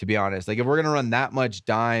guys, to be honest. Like, if we're going to run that much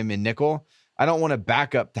dime and nickel, I don't want a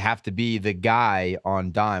backup to have to be the guy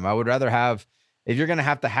on dime. I would rather have, if you're going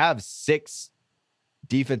to have 6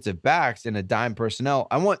 defensive backs in a dime personnel,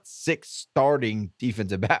 I want 6 starting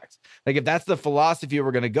defensive backs. Like, if that's the philosophy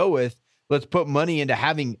we're going to go with, let's put money into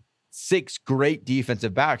having 6 great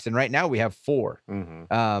defensive backs. And right now we have 4. We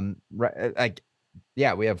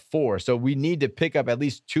have 4. So we need to pick up at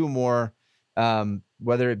least 2 more,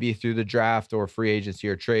 whether it be through the draft or free agency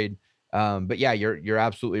or trade. But yeah, you're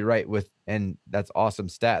absolutely right and that's awesome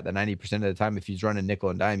stat that 90% of the time, if he's running nickel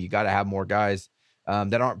and dime, you got to have more guys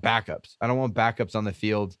that aren't backups. I don't want backups on the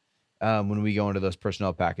field when we go into those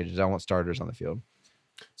personnel packages. I want starters on the field.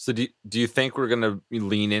 So do you think we're going to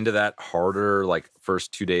lean into that harder, like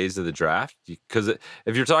first 2 days of the draft? Because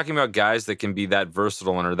if you're talking about guys that can be that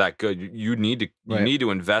versatile and are that good, you need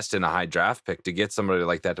to invest in a high draft pick to get somebody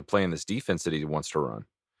like that to play in this defense that he wants to run.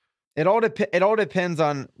 It all depends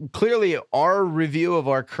on, clearly our review of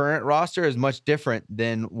our current roster is much different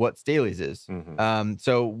than what Staley's is.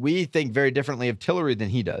 So we think very differently of Tillery than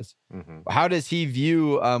he does. How does he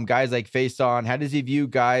view guys like Faison? How does he view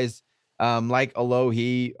guys like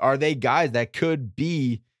Alohi? Are they guys that could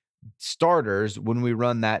be starters when we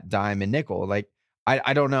run that dime and nickel? Like,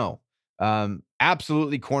 I don't know.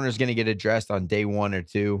 Absolutely, corner is going to get addressed on day 1 or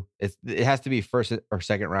 2. It has to be first or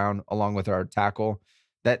second round along with our tackle.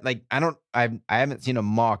 That, like, I haven't seen a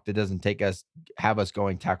mock that doesn't have us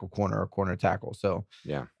going tackle corner or corner tackle. So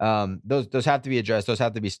yeah, those have to be addressed. Those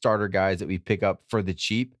have to be starter guys that we pick up for the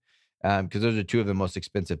cheap, because those are 2 of the most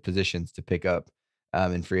expensive positions to pick up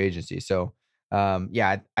in free agency. So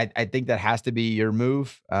yeah, I think that has to be your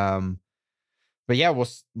move. But yeah, we'll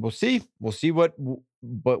see. We'll see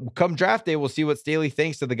but come draft day, we'll see what Staley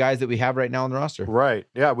thinks of the guys that we have right now on the roster. Right.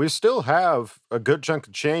 Yeah, we still have a good chunk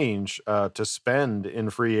of change to spend in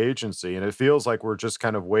free agency, and it feels like we're just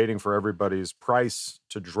kind of waiting for everybody's price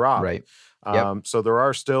to drop. Right. So there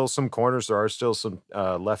are still some corners, there are still some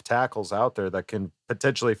left tackles out there that can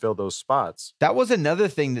potentially fill those spots. That was another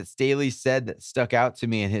thing that Staley said that stuck out to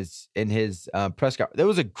me in his press conference. That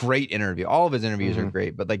was a great interview. All of his interviews are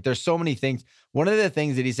great, but like, there's so many things. One of the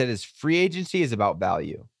things that he said is free agency is about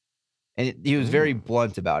value, and he was very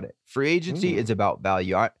blunt about it. Free agency is about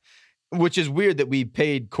value, which is weird that we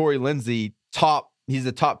paid Corey Lindsey top. He's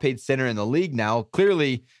the top paid center in the league now.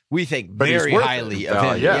 Clearly, we think very highly of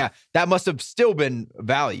him. Yeah, that must have still been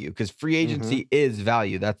value, because free agency is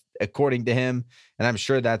value. That's according to him, and I'm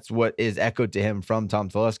sure that's what is echoed to him from Tom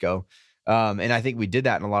Telesco. And I think we did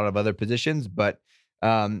that in a lot of other positions, but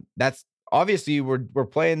that's obviously we're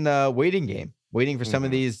playing the waiting game, waiting for some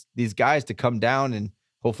of these guys to come down, and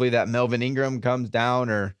hopefully that Melvin Ingram comes down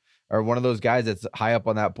or one of those guys that's high up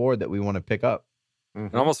on that board that we want to pick up.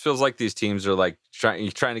 It almost feels like these teams are like trying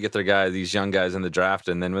to get these young guys in the draft,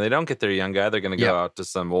 and then when they don't get their young guy, they're going to go out to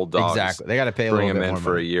some old dogs. Exactly, they got to pay a bring little them bit in more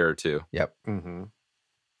for money. a year or two. Yep.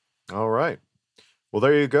 All right. Well,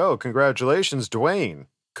 there you go. Congratulations, Dwayne.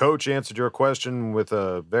 Coach answered your question with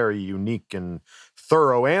a very unique and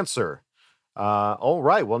thorough answer. All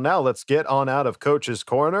right. Well, now let's get on out of Coach's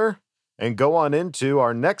Corner and go on into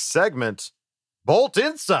our next segment, Bolt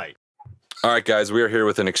Insight. All right, guys, we are here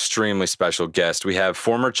with an extremely special guest. We have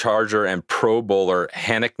former Charger and Pro Bowler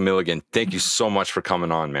Hanik Milligan. Thank you so much for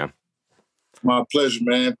coming on, man. My pleasure,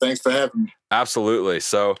 man. Thanks for having me. Absolutely.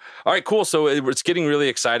 So, all right, cool. So it's getting really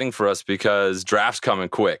exciting for us because draft's coming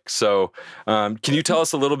quick. So can you tell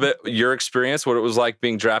us a little bit your experience, what it was like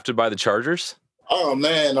being drafted by the Chargers? Oh,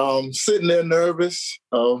 man, sitting there nervous,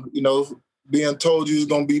 being told you was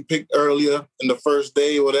going to be picked earlier in the first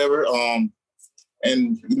day or whatever.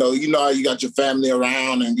 And, you know how you got your family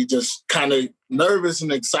around and you just kind of nervous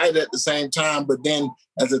and excited at the same time. But then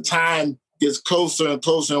as the time gets closer and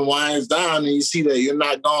closer and winds down and you see that you're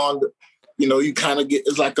not gone, you kind of get,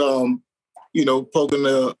 it's like, poking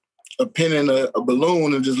a pin in a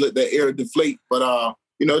balloon and just let that air deflate. But,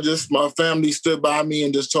 just my family stood by me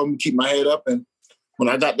and just told me to keep my head up. And when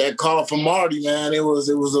I got that call from Marty, man, it was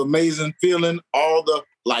an amazing feeling. All the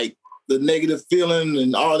negative feeling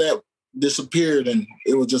and all that disappeared, and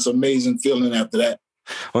it was just amazing feeling after that.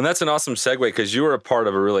 Well, that's an awesome segue because you were a part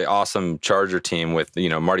of a really awesome Charger team with,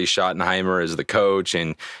 Marty Schottenheimer as the coach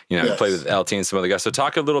and, Yes. played with LT and some other guys. So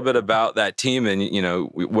talk a little bit about that team and,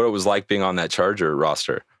 what it was like being on that Charger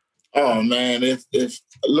roster. Oh, man, if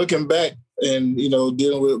looking back and,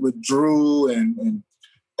 dealing with Drew and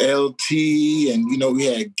LT and, we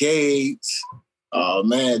had Gates,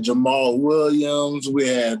 Jamal Williams, we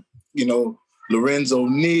had, Lorenzo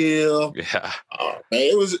Neal. Yeah. Man,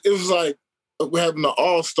 it was like we're having an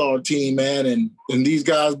all-star team, man, and these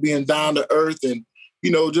guys being down to earth and,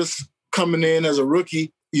 just coming in as a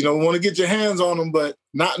rookie, want to get your hands on them, but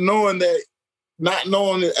not knowing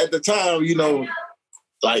it at the time,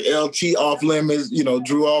 like LT off limits,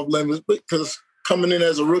 Drew off limits, because coming in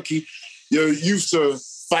as a rookie, you're used to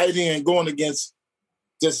fighting and going against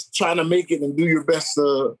just trying to make it and do your best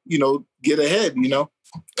to, get ahead,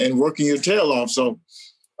 and working your tail off. So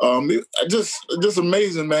just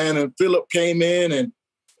amazing, man. And Phillip came in and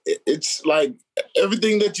it's like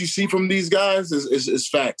everything that you see from these guys is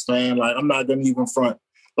facts, man. Like, I'm not going to even front.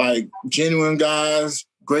 Like, genuine guys,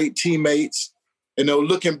 great teammates.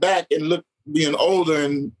 Looking back and being older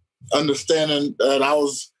and understanding that I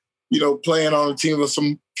was, playing on a team with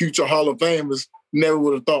some future Hall of Famers, never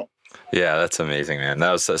would have thought. Yeah, that's amazing, man.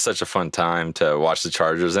 That was such a fun time to watch the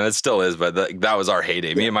Chargers, and it still is, but that was our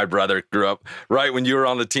heyday. Me and my brother grew up right when you were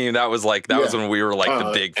on the team. That was was when we were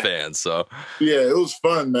the big fans. So yeah, it was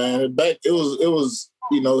fun, man. It was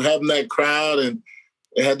having that crowd, and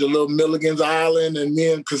it had the little Milligan's Island and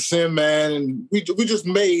me and Kasim, man, and we just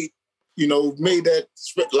made that,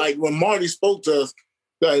 like when Marty spoke to us,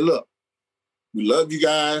 like, look, we love you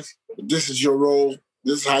guys. This is your role.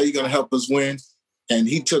 This is how you're gonna help us win. And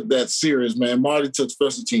he took that serious, man. Marty took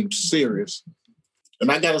special teams serious. And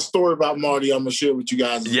I got a story about Marty I'm going to share with you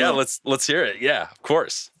guys. Yeah, well. let's hear it. Yeah, of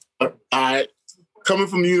course. All right. Coming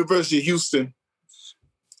from the University of Houston,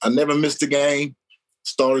 I never missed a game.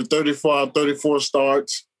 Started 34 out of 34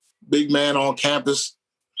 starts. Big man on campus.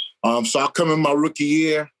 So I come in my rookie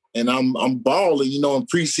year, and I'm balling, in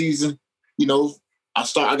preseason.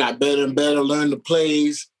 I got better and better, learned the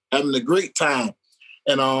plays, having a great time.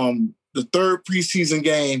 And the third preseason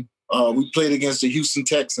game, we played against the Houston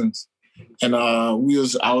Texans, and I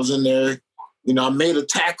was in there. I made a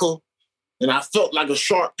tackle, and I felt like a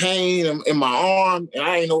sharp pain in my arm, and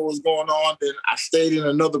I didn't know what was going on. Then I stayed in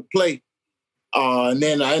another play, and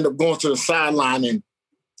then I ended up going to the sideline and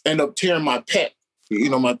ended up tearing my pec,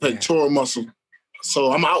 my pectoral muscle.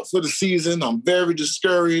 So I'm out for the season. I'm very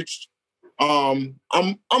discouraged. I'm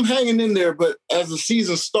hanging in there, but as the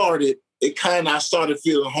season started, I started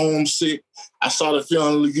feeling homesick. I started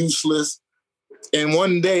feeling useless. And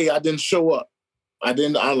one day I didn't show up.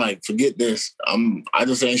 Forget this. I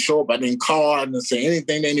just ain't show up. I didn't call. I didn't say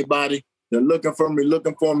anything to anybody. They're looking for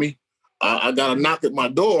me. I got a knock at my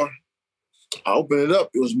door. I opened it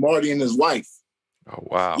up. It was Marty and his wife. Oh,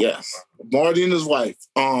 wow. Yes. Marty and his wife.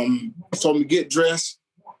 Told me to get dressed.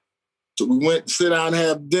 So we went to sit down and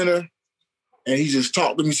have dinner. And he just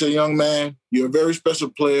talked to me, said, young man, you're a very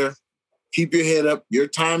special player. Keep your head up. Your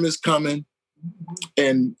time is coming.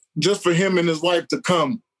 And just for him and his wife to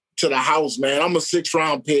come to the house, man. I'm a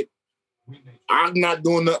 6th-round pick. I'm not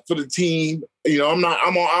doing nothing for the team. I'm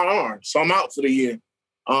on IR, so I'm out for the year.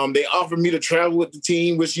 They offered me to travel with the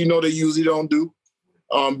team, which they usually don't do,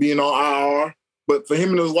 being on IR. But for him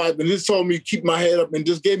and his wife, and he told me to keep my head up and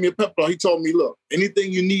just gave me a pep talk. He told me, look,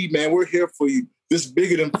 anything you need, man, we're here for you. This is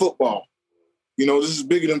bigger than football. This is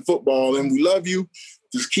bigger than football, and we love you.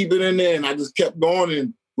 Just keep it in there. And I just kept going,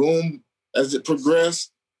 and boom, as it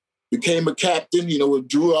progressed, became a captain,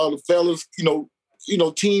 withdrew all the fellas,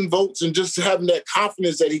 team votes, and just having that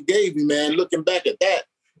confidence that he gave me, man. Looking back at that,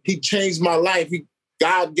 he changed my life.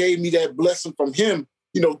 God gave me that blessing from him.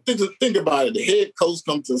 Think about it. The head coach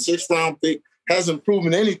comes to a 6th-round pick, hasn't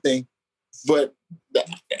proven anything. But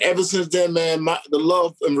ever since then, man, the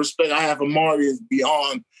love and respect I have for Marty is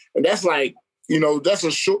beyond. And that's like, that's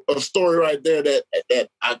a story right there that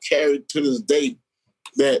I carry to this day.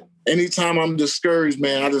 That anytime I'm discouraged,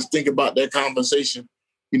 man, I just think about that conversation.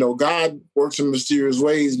 God works in mysterious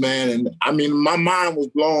ways, man. And I mean, my mind was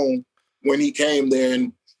blown when he came there,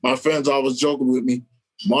 and my friends always joking with me.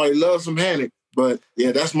 Marty loves some Hanik. But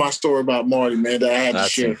yeah, that's my story about Marty, man, that I had to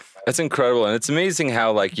share. That's incredible. And it's amazing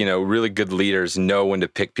how, really good leaders know when to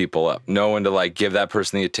pick people up, know when to, give that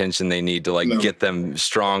person the attention they need to, get them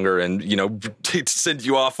stronger and, to send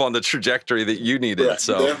you off on the trajectory that you needed. Right.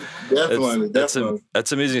 So definitely.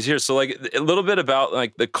 That's amazing to hear. So, a little bit about,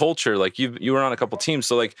 the culture. You were on a couple teams.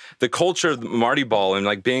 So, the culture of Marty Ball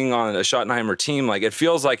and, being on a Schottenheimer team, it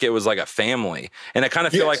feels like it was like a family. And I kind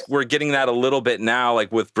of feel like we're getting that a little bit now,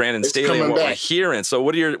 with Brandon Staley and what we're hearing. So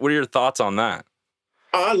what are your thoughts on that?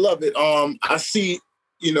 I love it. I see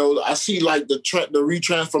the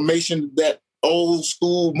retransformation, that old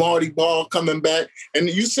school Marty Ball coming back. And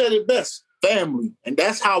you said it best, family. And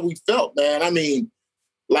that's how we felt, man. I mean,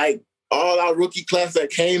 all our rookie class that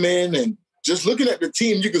came in, and just looking at the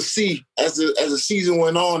team, you could see as the season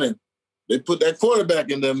went on, and they put that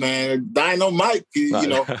quarterback in there, man. Dynamite,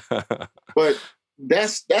 But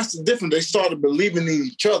that's the difference. They started believing in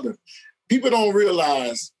each other. People don't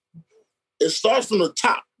realize it starts from the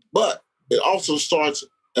top, but it also starts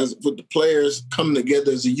with the players coming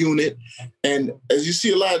together as a unit. And as you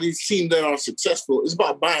see a lot of these teams that are successful, it's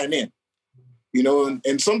about buying in,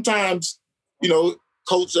 and sometimes,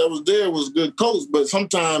 coach that was there was a good coach, but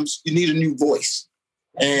sometimes you need a new voice.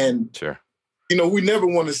 And, sure, we never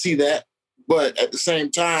want to see that. But at the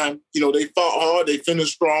same time, they fought hard, they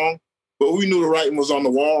finished strong, but we knew the writing was on the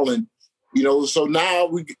wall. And, so now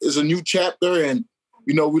it's a new chapter, and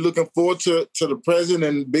we're looking forward to the present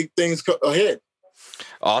and big things ahead.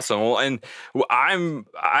 Awesome. Well, and I'm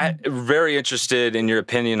very interested in your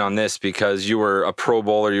opinion on this, because you were a Pro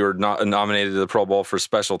Bowler. You were not nominated to the Pro Bowl for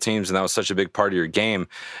special teams, and that was such a big part of your game.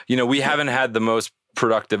 We haven't had the most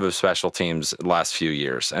productive of special teams the last few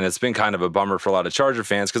years, and it's been kind of a bummer for a lot of Charger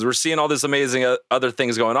fans, because we're seeing all this amazing other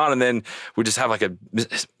things going on, and then we just have a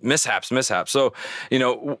mishap. So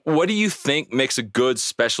what do you think makes a good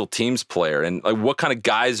special teams player, and what kind of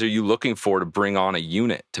guys are you looking for to bring on a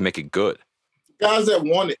unit to make it good? Guys that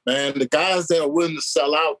want it, man. The guys that are willing to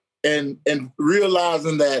sell out, and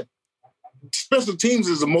realizing that special teams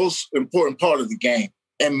is the most important part of the game.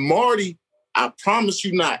 And Marty, I promise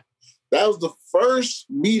you not, that was the first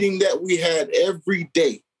meeting that we had every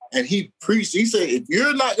day. And he preached. He said, if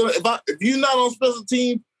you're not on special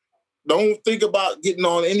team, don't think about getting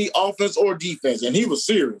on any offense or defense. And he was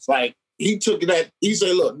serious. He took that. He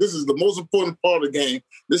said, look, this is the most important part of the game.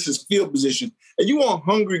 This is field position. And you want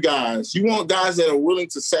hungry guys. You want guys that are willing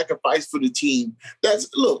to sacrifice for the team.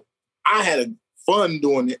 I had fun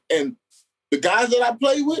doing it. And the guys that I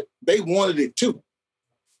played with, they wanted it too.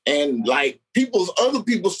 And other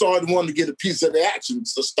people started wanting to get a piece of the action.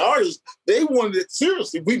 The starters, they wanted it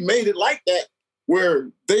seriously. We made it like that, where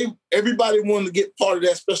everybody wanted to get part of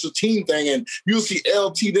that special team thing. And you'll see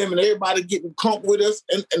LT them and everybody getting crunk with us.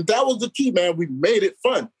 And that was the key, man. We made it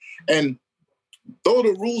fun. And though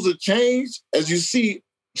the rules have changed, as you see,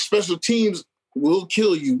 special teams will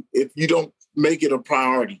kill you if you don't make it a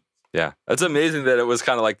priority. Yeah, that's amazing that it was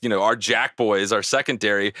kind of our Jack boys, our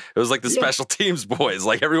secondary. It was the special teams boys.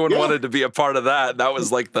 Everyone wanted to be a part of that. That was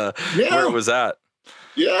where it was at.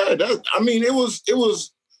 Yeah, it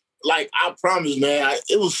was I promise, man.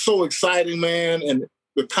 It was so exciting, man, and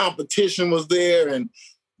the competition was there, and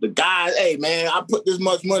the guys, hey, man, I put this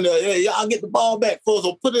much money. Hey, y'all get the ball back for us,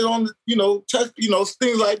 or put it on, touch,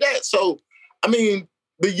 things like that. So,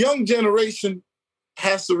 the young generation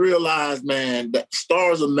has to realize, man, that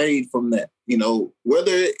stars are made from that.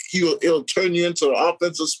 Whether it'll turn you into an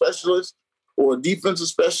offensive specialist or a defensive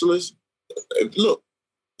specialist. Look,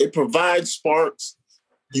 it provides sparks.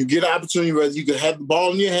 you get an opportunity where you can have the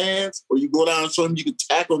ball in your hands or you go down and show them you can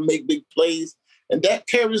tackle and make big plays. And that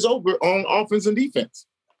carries over on offense and defense.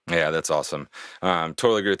 Yeah, that's awesome.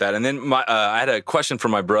 Totally agree with that. And then I had a question for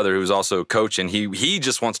my brother who's also a coach, and he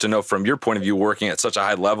just wants to know from your point of view, working at such a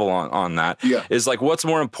high level on that, is like, what's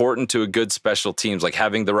more important to a good special teams, like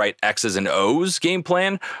having the right X's and O's game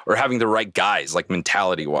plan or having the right guys, like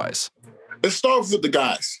mentality-wise? It starts with the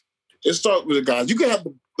guys. You can have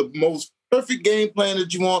the most perfect game plan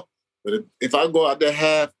that you want, but if I go out there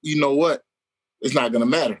half, you know what? It's not going to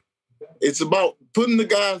matter. It's about putting the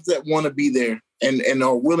guys that want to be there and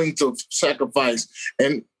are willing to sacrifice.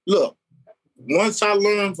 And look, once I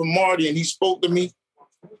learned from Marty and he spoke to me,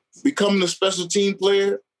 becoming a special team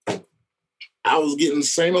player, I was getting the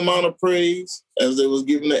same amount of praise as they was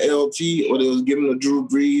giving the LT or they was giving the Drew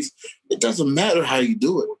Brees. It doesn't matter how you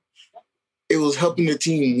do it. It was helping the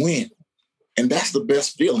team win. And that's the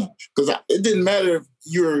best feeling. Because it didn't matter if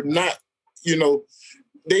you're not,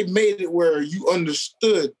 they made it where you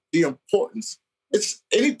understood the importance. It's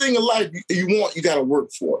anything in life you want, you got to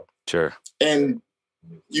work for it. Sure. And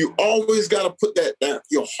you always got to put that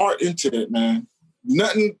your heart into it, man.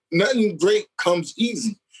 Nothing great comes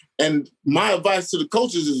easy. And my advice to the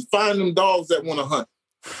coaches is find them dogs that want to hunt.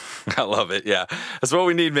 I love it. Yeah, that's what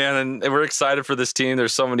we need, man. And we're excited for this team.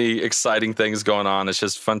 There's so many exciting things going on. It's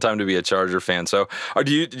just a fun time to be a Charger fan. So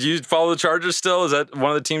do you follow the Chargers still? Is that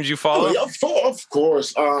one of the teams you follow? Oh, yeah, of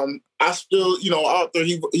course. I still, Arthur,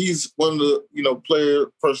 he's one of the, player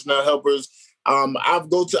personnel helpers. I've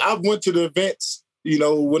went to the events,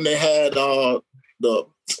 when they had what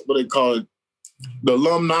they call it, the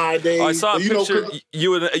alumni day. Oh, I saw a picture,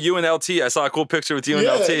 you and LT. I saw a cool picture with you and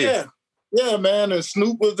LT. Yeah, man, and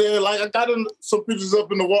Snoop was there. Like, I got some pictures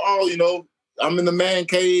up in the wall, I'm in the man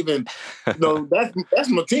cave, and, that's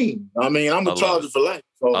my team. I mean, I'm a Charger for life.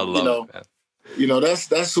 So, I love it, man.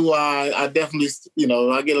 That's who I definitely,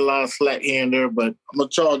 I get a lot of slack here and there, but I'm a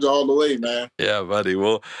Charger all the way, man. Yeah, buddy.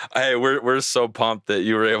 Well, hey, we're so pumped that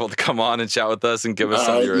you were able to come on and chat with us and give us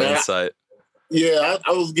some of your insight. Yeah,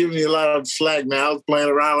 I was giving you a lot of slack, man. I was playing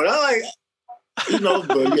around with it.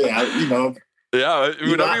 But yeah, Yeah,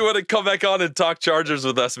 whenever you want to come back on and talk Chargers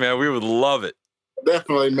with us, man, we would love it.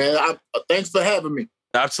 Definitely, man. Thanks for having me.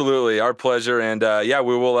 Absolutely, our pleasure. And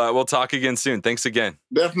we will we'll talk again soon. Thanks again.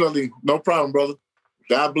 Definitely, no problem, brother.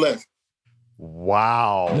 God bless.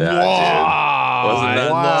 Wow. Yeah, dude. Wasn't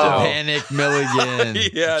that Hanik Milligan.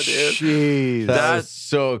 Yeah, dude. Jeez. That's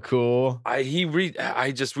so cool. We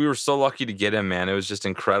were so lucky to get him, man. It was just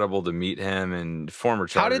incredible to meet him and former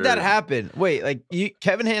Charger. How did that happen? Wait,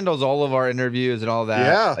 Kevin handles all of our interviews and all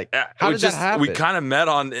that. Yeah. How did that happen? We kind of met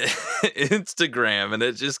on Instagram, and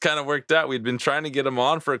it just kind of worked out. We'd been trying to get him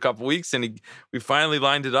on for a couple weeks, and we finally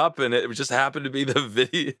lined it up, and it just happened to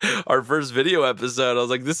be our first video episode. I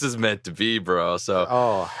was like, this is meant to be, bro.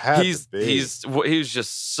 So he's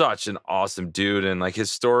just such an awesome dude, and like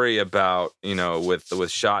his story about with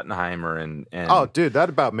Schottenheimer and oh, dude, that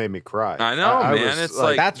about made me cry. I know, man. It's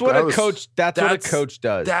like that's what a coach. That's what a coach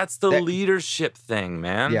does. That's the leadership thing,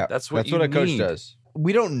 man. Yeah, that's what a coach does.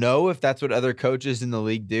 We don't know if that's what other coaches in the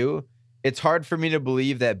league do. It's hard for me to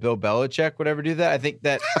believe that Bill Belichick would ever do that. I think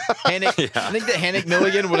that Hanik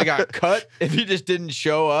Milligan would have got cut if he just didn't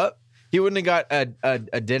show up. He wouldn't have got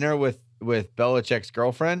a dinner with Belichick's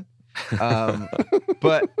girlfriend.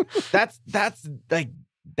 But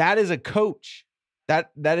that is a coach.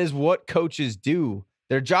 That is what coaches do.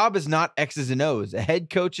 Their job is not X's and O's. A head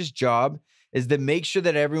coach's job is to make sure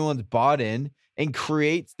that everyone's bought in and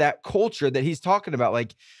creates that culture that he's talking about.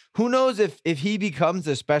 Like, who knows if he becomes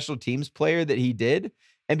a special teams player that he did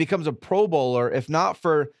and becomes a Pro Bowler, if not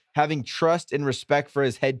for having trust and respect for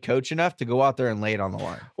his head coach enough to go out there and lay it on the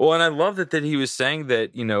line. Well, and I love that he was saying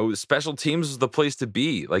that, special teams was the place to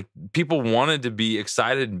be. Like, people wanted to be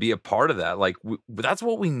excited and be a part of that. Like, that's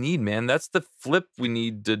what we need, man. That's the flip we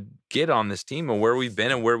need to get on this team and where we've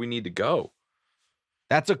been and where we need to go.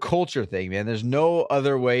 That's a culture thing, man. There's no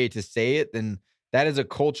other way to say it than that is a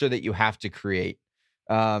culture that you have to create.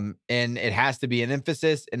 And it has to be an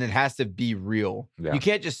emphasis and it has to be real. Yeah. You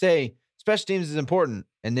can't just say special teams is important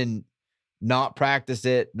and then not practice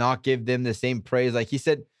it, not give them the same praise. Like he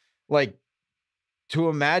said, like, to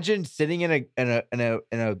imagine sitting in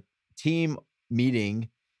a team meeting,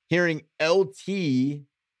 hearing LT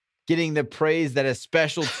getting the praise that a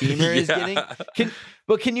special teamer is getting.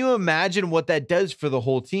 Can you imagine what that does for the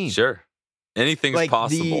whole team? Sure. Anything's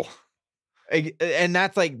possible. And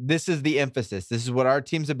that's this is the emphasis. This is what our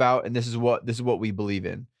team's about, and this is what we believe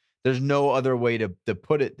in. There's no other way to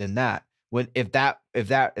put it than that. If that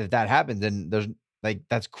happens, then there's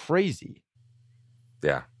that's crazy.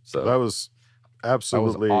 Yeah. So that was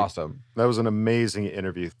Absolutely. That was awesome. That was an amazing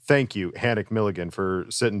interview. Thank you, Hanik Milligan, for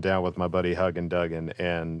sitting down with my buddy Huggin Duggan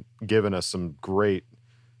and giving us some great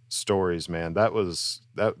stories, man. That.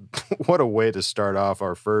 What a way to start off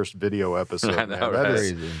our first video episode, I know, man.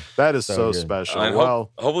 right? That is so special.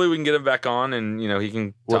 Well, hopefully we can get him back on, and he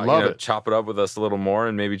can chop it up with us a little more,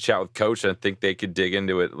 and maybe chat with Coach. I think they could dig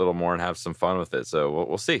into it a little more and have some fun with it. So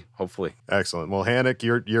we'll see. Hopefully, excellent. Well, Hanik,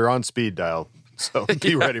 you're on speed dial, so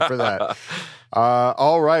be ready for that.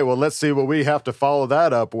 All right. Well, let's see what we have to follow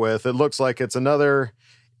that up with. It looks like it's another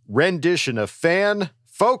rendition of Fan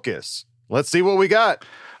Focus. Let's see what we got.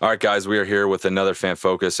 All right, guys, we are here with another Fan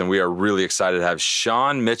Focus, and we are really excited to have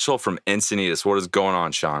Sean Mitchell from Encinitas. What is going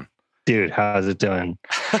on, Sean? Dude, how's it doing?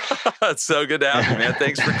 It's so good to have you, man.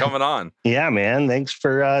 Thanks for coming on. Yeah, man. Thanks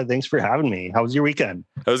for having me. How was your weekend?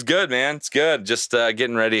 It was good, man. It's good. Just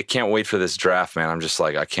getting ready. I can't wait for this draft, man. I'm just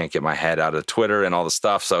like, I can't get my head out of Twitter and all the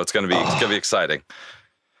stuff. So it's gonna be exciting.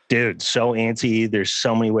 Dude, so antsy. There's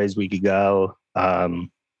so many ways we could go.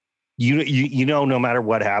 You know, no matter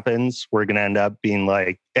what happens, we're gonna end up being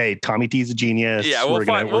like, "Hey, Tommy T's a genius." Yeah, we're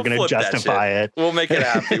gonna justify it. We'll make it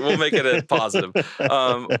happy. We'll make it a positive.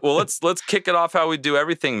 Well, let's kick it off how we do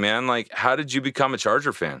everything, man. Like, how did you become a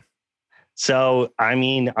Charger fan? So, I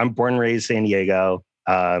mean, I'm born and raised San Diego.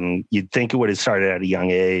 You'd think it would have started at a young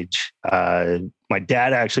age. My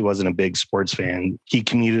dad actually wasn't a big sports fan. He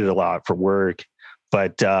commuted a lot for work.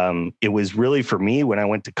 But it was really for me when I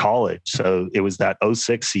went to college. So it was that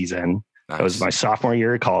 06 season. Nice. It was my sophomore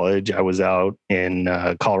year of college. I was out in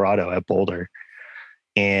Colorado at Boulder.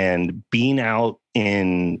 And being out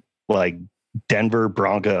in like Denver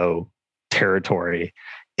Bronco territory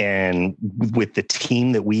and with the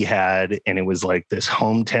team that we had, and it was like this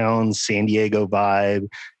hometown San Diego vibe,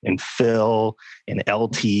 and Phil and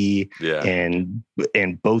LT and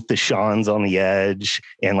both the Seans on the edge,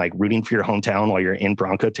 and like rooting for your hometown while you're in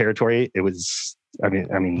Bronco territory. It was, I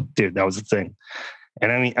mean, dude, that was the thing.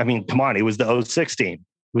 And I mean, come on, it was the 06 team.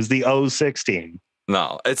 It was the 06 team.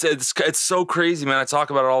 No, it's so crazy, man. I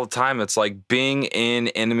talk about it all the time. It's like being in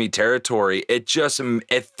enemy territory. It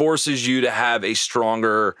forces you to have a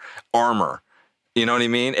stronger armor. You know what I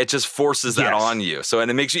mean? It just forces that on you. So,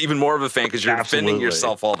 and it makes you even more of a fan because you're defending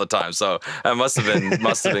yourself all the time. So that must have been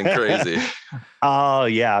crazy. Oh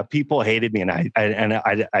yeah, people hated me, and I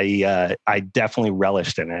definitely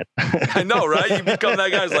relished in it. I know, right? You become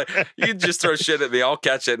that guy who's like, you can just throw shit at me, I'll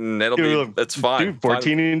catch it, and it's fine. Dude,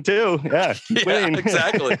 14-2, yeah, keep winning.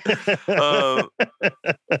 Exactly.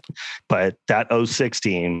 But that 06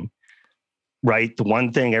 team. Right. The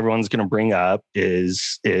one thing everyone's going to bring up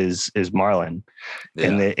is Marlon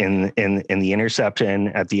and the interception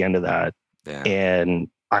at the end of that. Yeah. And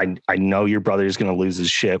I know your brother's going to lose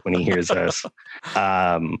his shit when he hears this.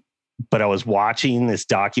 But I was watching this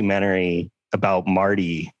documentary about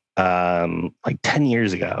Marty like 10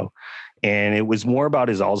 years ago, and it was more about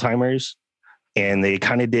his Alzheimer's. And they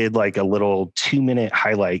kind of did like a little 2-minute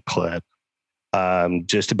highlight clip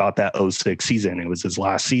just about that 06 season. It was his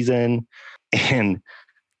last season. And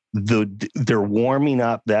they're warming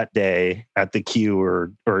up that day at the Q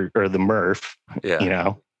or the Murph, you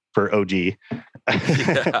know, for OG.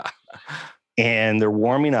 Yeah. And they're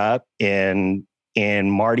warming up, and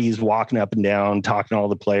Marty's walking up and down, talking to all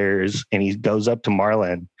the players, and he goes up to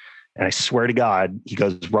Marlon, and I swear to God, he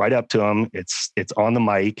goes right up to him. It's on the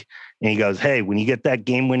mic, and he goes, "Hey, when you get that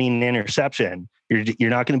game-winning interception, you're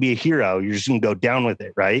not going to be a hero. You're just going to go down with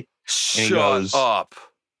it, right?" And Shut up.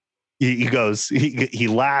 He goes, he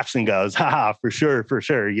laughs and goes, "Haha, for sure.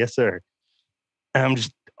 Yes, sir." And I'm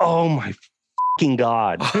just, oh my fucking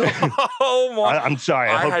God. Oh my. I'm sorry.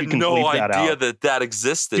 I hope you can bleep that out. I had no idea that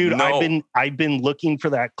existed. Dude, no. I've been looking for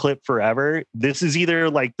that clip forever. This is either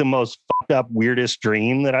like the most fucked up, weirdest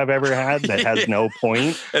dream that I've ever had that has no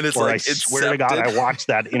point. And it's or like, I swear to God, I watched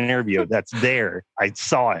that interview. That's there. I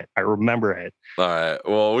saw it. I remember it. All right.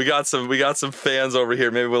 Well, we got some fans over here.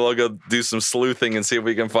 Maybe we'll all go do some sleuthing and see if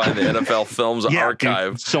we can find the NFL Films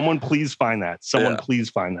archive. Dude, someone please find that. Please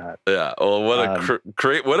find that. Yeah. Well,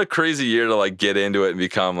 what a crazy year to like get into it and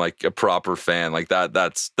become like a proper fan. Like that.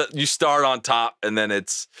 You start on top and then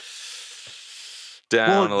it's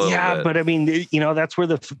down a little bit. Yeah, but I mean, you know, that's where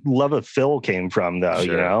the love of Phil came from, though. Sure.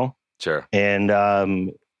 You know. Sure. And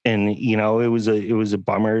you know, it was a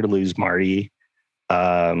bummer to lose Marty.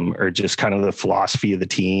 Or just kind of the philosophy of the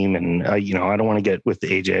team. And, you know, I don't want to get with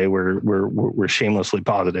AJ. We're shamelessly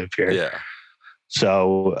positive here. Yeah.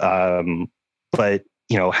 So, but,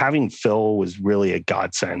 you know, having Phil was really a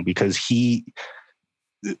godsend because I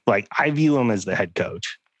view him as the head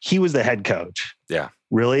coach. He was the head coach. Yeah.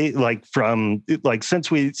 Really? Like since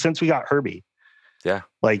we got Herbie. Yeah.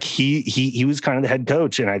 Like he was kind of the head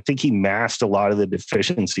coach, and I think he masked a lot of the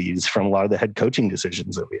deficiencies from a lot of the head coaching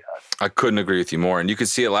decisions that we had. I couldn't agree with you more. And you could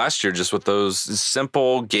see it last year just with those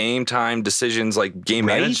simple game time decisions, like game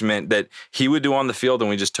management that he would do on the field and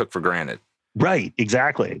we just took for granted. Right,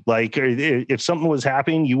 exactly. Like if something was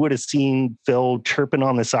happening, you would have seen Phil chirping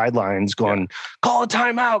on the sidelines going, call a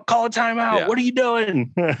timeout, call a timeout. Yeah. What are you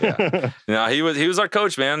doing? No, he was our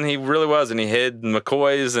coach, man. He really was. And he hid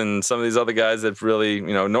McCoy's and some of these other guys that really,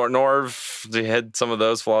 you know, Norv, he had some of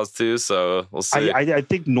those flaws too. So we'll see. I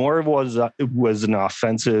think Norv was an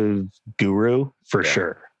offensive guru for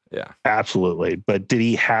sure. Yeah, absolutely. But did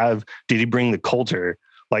he bring the culture?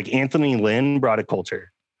 Like Anthony Lynn brought a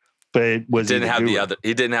culture. But he didn't have the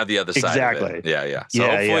other side. Exactly. Of it. Yeah. So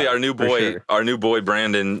hopefully our new boy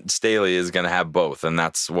Brandon Staley is going to have both, and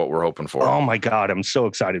that's what we're hoping for. Oh my God, I'm so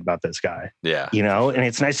excited about this guy. Yeah. You know, and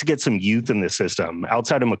it's nice to get some youth in the system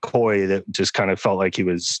outside of McCoy that just kind of felt like he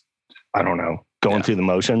was, I don't know, going through the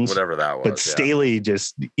motions. Whatever that was. But Staley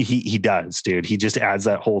just he does, dude. He just adds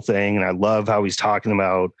that whole thing, and I love how he's talking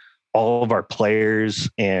about all of our players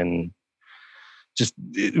and just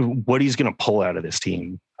what he's going to pull out of this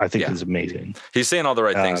team. I think is amazing. He's saying all the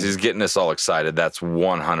right things. He's getting us all excited. That's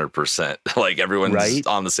 100%. Like everyone's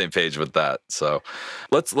on the same page with that. So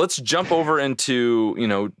let's jump over into, you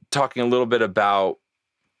know, talking a little bit about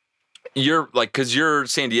because you're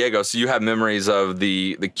San Diego, so you have memories of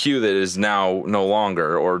the Q that is now no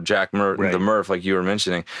longer, or Jack the Murph, like you were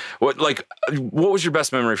mentioning. What was your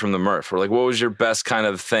best memory from the Murph, or like what was your best kind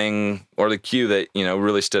of thing, or the Q that, you know,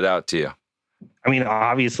 really stood out to you? I mean,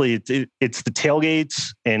 obviously it's the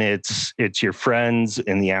tailgates and it's your friends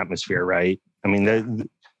and the atmosphere, right? I mean,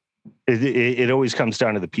 it always comes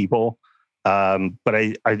down to the people. But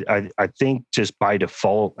I think just by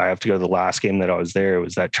default, I have to go to the last game that I was there. It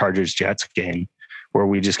was that Chargers Jets game where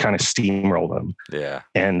we just kind of steamrolled them. Yeah.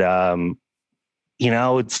 And, you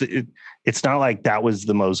know, it's not like that was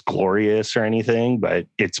the most glorious or anything, but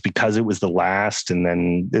it's because it was the last. And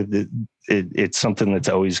then it's something that's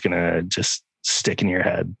always going to just stick in your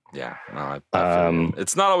head. Yeah. No,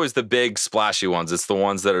 it's not always the big splashy ones. It's the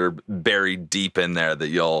ones that are buried deep in there that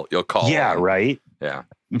you'll call. Yeah. on. Right. Yeah.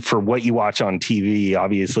 For what you watch on TV,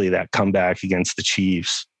 obviously that comeback against the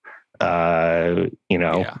Chiefs, you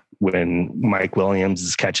know, when Mike Williams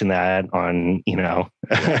is catching that on, you know,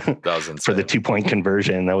 that was insane. For the 2-point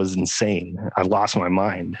conversion, that was insane. I lost my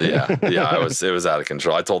mind. Yeah. It was out of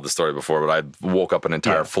control. I told the story before, but I woke up an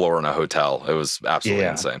entire floor in a hotel. It was absolutely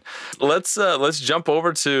insane. Let's jump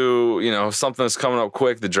over to, you know, something that's coming up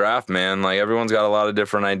quick, the draft, man. Like everyone's got a lot of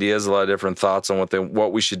different ideas, a lot of different thoughts on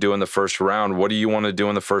what we should do in the first round. What do you want to do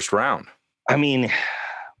in the first round? I mean,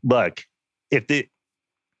 look,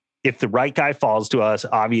 if the right guy falls to us,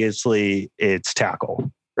 obviously it's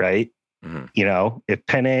tackle, right? Mm-hmm. You know, if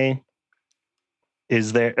Penne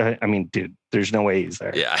is there, I mean, dude, there's no way he's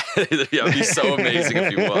there. Yeah. It'd be so amazing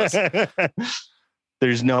if he was.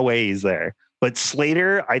 There's no way he's there. But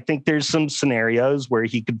Slater, I think there's some scenarios where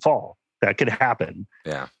he could fall. That could happen.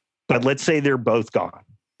 Yeah. But let's say they're both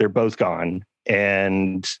gone.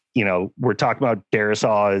 And, you know, we're talking about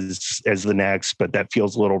Darisaw as the next, but that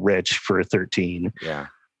feels a little rich for a 13. Yeah.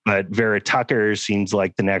 But Vera Tucker seems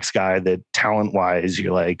like the next guy that talent-wise,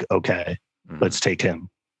 you're like, okay, let's take him.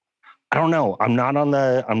 I don't know. I'm not on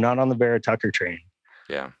the Vera Tucker train.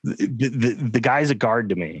 Yeah. The guy's a guard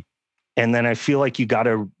to me. And then I feel like you got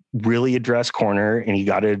to really address corner and you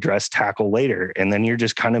got to address tackle later. And then you're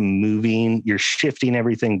just kind of you're shifting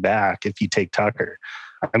everything back if you take Tucker.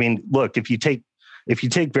 I mean, look, if you take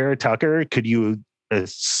Vera Tucker, could you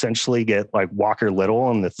essentially get like Walker Little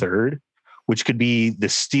in the third? Which could be the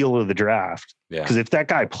steal of the draft. Yeah. Because if that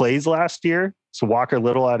guy plays last year, so Walker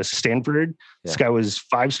Little out of Stanford, this guy was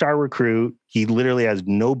 5-star recruit. He literally has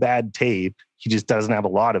no bad tape. He just doesn't have a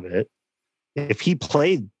lot of it. If he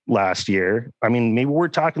played last year, I mean, maybe we're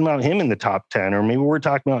talking about him in the top 10, or maybe we're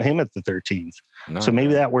talking about him at the 13th. So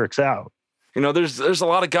maybe that works out. You know, there's a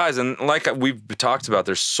lot of guys, and like we've talked about,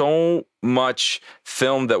 there's so much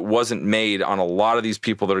film that wasn't made on a lot of these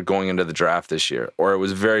people that are going into the draft this year, or it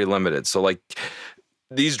was very limited. So like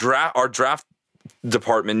our draft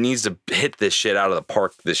department needs to hit this shit out of the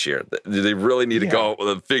park this year. They really need to go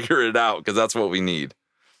and figure it out, because that's what we need.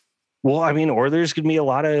 Well, I mean, or there's going to be a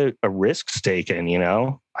lot of risks taken, you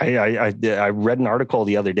know. I read an article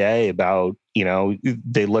the other day about, you know,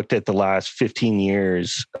 they looked at the last 15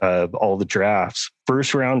 years of all the drafts.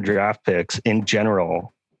 First round draft picks in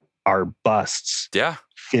general are busts. Yeah.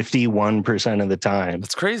 51% of the time.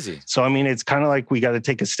 That's crazy. So, I mean, it's kind of like we got to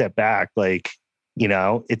take a step back. Like, you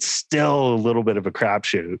know, it's still a little bit of a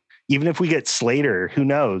crapshoot. even if we get Slater, who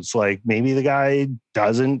knows? Like maybe the guy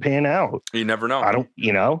doesn't pan out. You never know. I don't,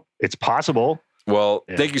 it's possible. Well,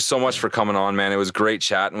 thank you so much for coming on, man. It was great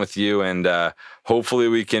chatting with you, and hopefully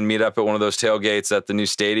we can meet up at one of those tailgates at the new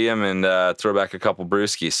stadium and throw back a couple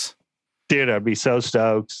brewskis. Dude, I'd be so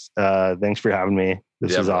stoked. Thanks for having me.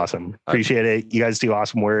 This is awesome. Appreciate it. You guys do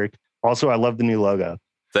awesome work. Also, I love the new logo.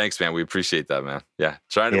 Thanks, man. We appreciate that, man. Yeah,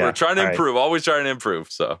 we're trying to improve. Always trying to improve.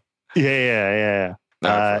 So yeah.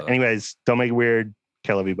 Anyways, don't make it weird.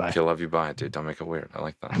 Okay, love you. Bye. Okay, love you. Bye, dude. Don't make it weird. I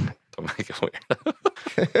like that. Don't make it weird.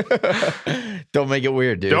 Don't make it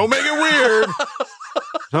weird, dude. Don't make it weird.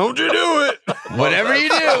 Don't you do it. Whatever you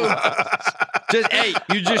do.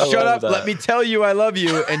 You just shut up. Let me tell you I love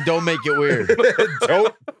you, and don't make it weird.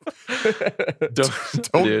 Don't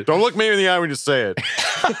look me in the eye when you say it.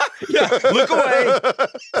 Look away.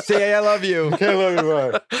 Say I love you. Okay, love you.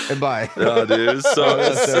 Bye. And bye. Oh, dude,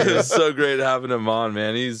 it's so great having him on,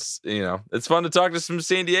 man. He's, it's fun to talk to some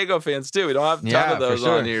San Diego fans too. We don't have a ton of those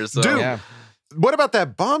on here. So. Dude, what about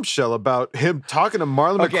that bombshell about him talking to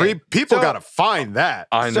Marlon McCree? People got to find that.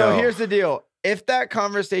 I know. So here's the deal. If that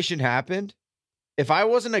conversation happened, if I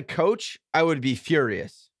wasn't a coach, I would be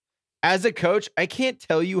furious. As a coach, I can't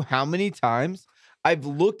tell you how many times I've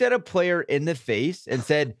looked at a player in the face and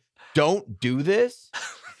said, don't do this.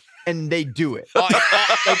 And they do it. Like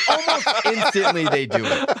almost instantly they do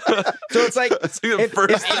it. So it's like the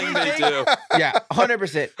first thing they do. Yeah,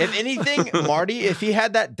 100%. If anything, Marty, if he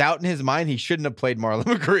had that doubt in his mind, he shouldn't have played Marlon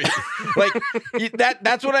McCree. Like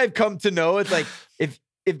that's what I've come to know. It's like if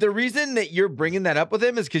the reason that you're bringing that up with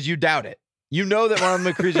him is because you doubt it. You know that Marlon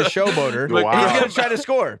McCree's a showboater. Wow. And he's going to try to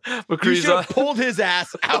score. You should have pulled his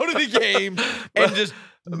ass out of the game and just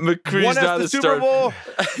McCree's won us not the a Super Bowl.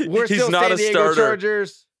 We're He's still not San a Diego starter.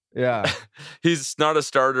 Chargers. Yeah. He's not a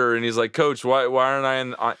starter, and he's like, Coach, why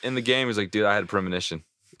aren't I in the game? He's like, dude, I had a premonition.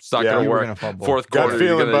 It's not going to work. Fourth quarter,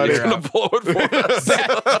 you're going to blow it for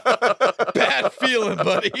us. Bad feeling,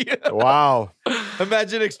 buddy. Wow.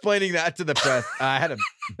 Imagine explaining that to the press. I had a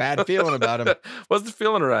bad feeling about him. Wasn't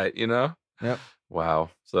feeling right, Yep. Wow.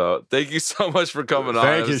 So thank you so much for coming on.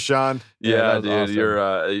 Thank you, Sean. Yeah, dude. Awesome.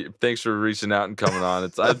 You're thanks for reaching out and coming on.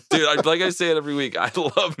 It's like I say it every week. I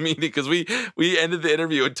love meeting because we ended the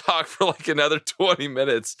interview and talked for like another 20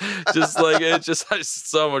 minutes. Just like it's just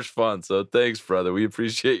so much fun. So thanks, brother. We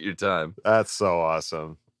appreciate your time. That's so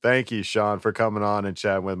awesome. Thank you, Sean, for coming on and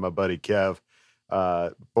chatting with my buddy Kev.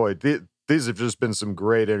 Boy, these have just been some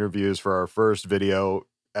great interviews for our first video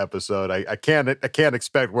episode. I can't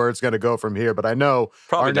expect where it's going to go from here, but I know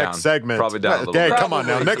our next segment. Probably down a little bit. bit. Come on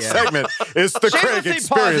now. Next segment is the Craig experience.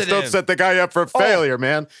 Positive. Don't set the guy up for failure,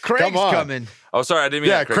 man. Craig's coming. Oh, sorry. I didn't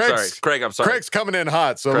mean that, Craig. Sorry. Craig, I'm sorry. Craig's coming in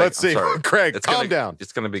hot, so let's see. Craig, calm down.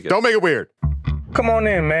 It's going to be good. Don't make it weird. Come on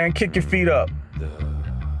in, man. Kick your feet up.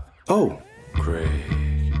 Craig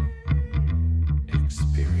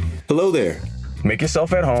experience. Hello there. Make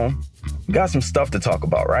yourself at home. We got some stuff to talk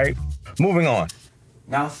about, right? Moving on.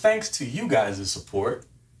 Now, thanks to you guys' support,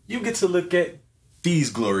 you get to look at these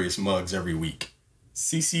glorious mugs every week.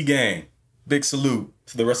 CC gang, big salute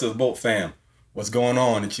to the rest of the Bolt fam. What's going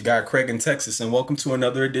on? It's your guy Craig in Texas, and welcome to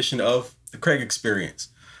another edition of the Craig Experience.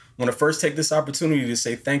 I want to first take this opportunity to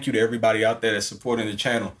say thank you to everybody out there that's supporting the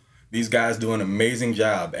channel. These guys do an amazing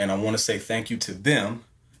job, and I want to say thank you to them,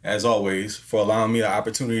 as always, for allowing me the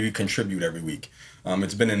opportunity to contribute every week.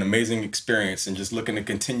 It's been an amazing experience, and just looking to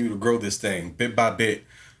continue to grow this thing bit by bit.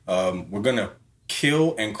 We're going to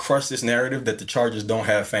kill and crush this narrative that the Chargers don't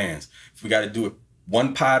have fans. If we got to do it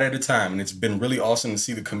one pod at a time, and it's been really awesome to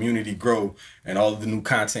see the community grow and all of the new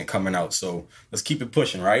content coming out. So let's keep it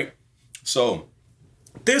pushing, right? So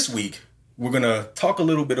this week, we're going to talk a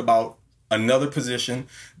little bit about another position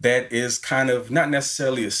that is kind of not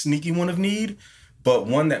necessarily a sneaky one of need, but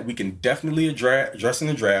one that we can definitely address in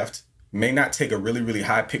the draft. May not take a really, really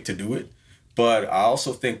high pick to do it, but I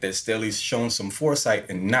also think that Staley's shown some foresight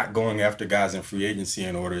in not going after guys in free agency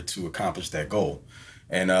in order to accomplish that goal.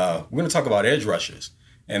 And we're going to talk about edge rushers.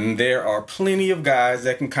 And there are plenty of guys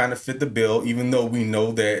that can kind of fit the bill, even though we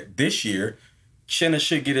know that this year, Chenna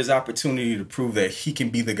should get his opportunity to prove that he can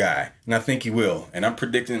be the guy. And I think he will. And I'm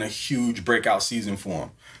predicting a huge breakout season for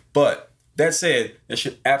him. But that said, there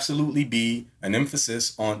should absolutely be an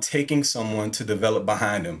emphasis on taking someone to develop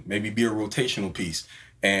behind him, maybe be a rotational piece.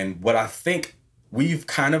 And what I think we've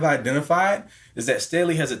kind of identified is that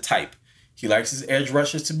Staley has a type. He likes his edge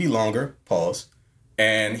rushers to be longer,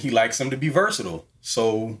 and he likes them to be versatile.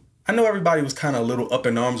 So I know everybody was kind of a little up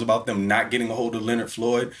in arms about them not getting a hold of Leonard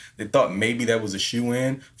Floyd. They thought maybe that was a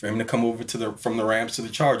shoe-in for him to come over from the Rams to the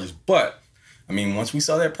Chargers. But, I mean, once we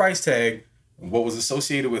saw that price tag, what was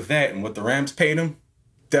associated with that and what the Rams paid him,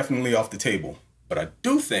 definitely off the table. But I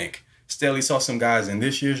do think Staley saw some guys in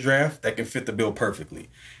this year's draft that can fit the bill perfectly.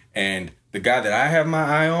 And the guy that I have my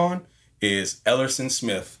eye on is Ellerson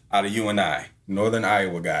Smith out of UNI, Northern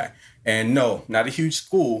Iowa guy. And no, not a huge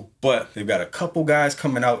school, but they've got a couple guys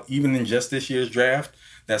coming out even in just this year's draft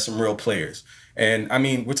that's some real players. And I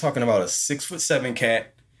mean, we're talking about a 6'7"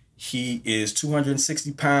 cat. He is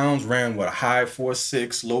 260 pounds, ran with a high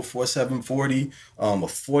 4.6, low 4.7 40, a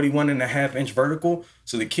 41.5-inch vertical.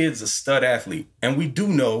 So the kid's a stud athlete. And we do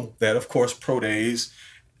know that, of course, pro days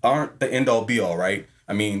aren't the end-all be-all, right?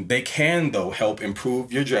 I mean, they can, though, help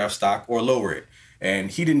improve your draft stock or lower it.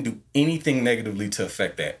 And he didn't do anything negatively to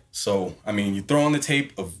affect that. So, I mean, you throw on the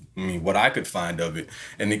tape of, what I could find of it,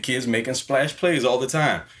 and the kid's making splash plays all the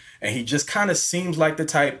time. And he just kind of seems like the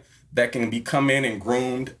type that can be come in and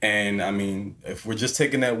groomed. And, I mean, if we're just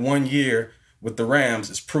taking that 1 year with the Rams,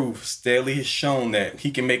 it's proof. Staley has shown that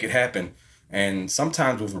he can make it happen, and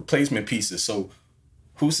sometimes with replacement pieces. So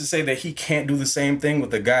who's to say that he can't do the same thing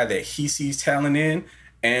with a guy that he sees talent in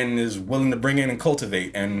and is willing to bring in and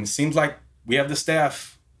cultivate? And it seems like we have the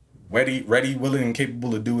staff ready, willing, and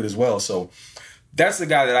capable to do it as well. So that's the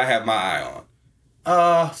guy that I have my eye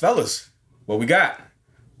on. Fellas, what we got?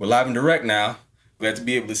 We're live and direct now. Glad to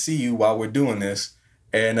be able to see you while we're doing this.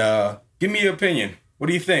 And give me your opinion. What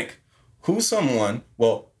do you think? Who's someone,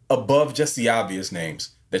 well, above just the obvious names,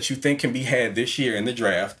 that you think can be had this year in the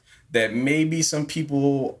draft that maybe some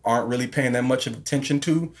people aren't really paying that much of attention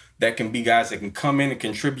to, that can be guys that can come in and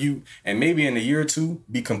contribute and maybe in a year or two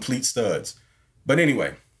be complete studs? But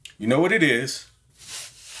anyway, you know what it is.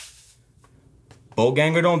 Bow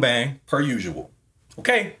gang or don't bang, per usual.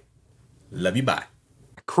 Okay, love you, bye.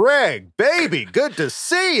 Craig, baby, good to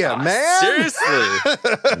see you, man. Seriously.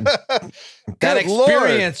 That Good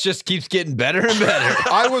experience Lord. just keeps getting better and better.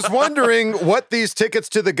 I was wondering what these tickets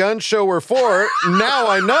to the gun show were for. Now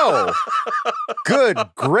I know. Good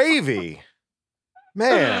gravy.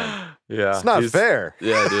 Man. Yeah. It's not fair.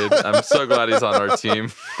 Yeah, dude. I'm so glad he's on our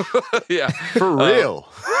team. Yeah. For real.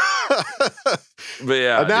 But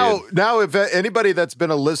yeah. Now, if anybody that's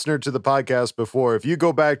been a listener to the podcast before, if you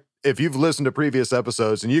go back, if you've listened to previous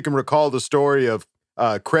episodes and you can recall the story of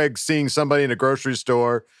Craig seeing somebody in a grocery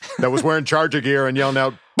store that was wearing Charger gear and yelling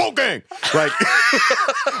out, "Bolt gang!" Like,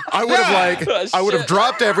 I would have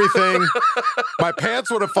dropped everything. My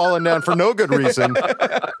pants would have fallen down for no good reason,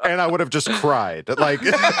 and I would have just cried. Like,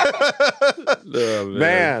 oh,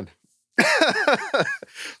 man.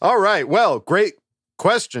 All right. Well, great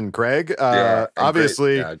question, Craig.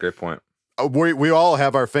 Obviously, great point. We all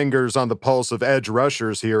have our fingers on the pulse of edge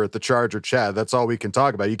rushers here at the Charger Chat. That's all we can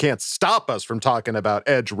talk about. You can't stop us from talking about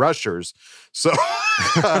edge rushers. So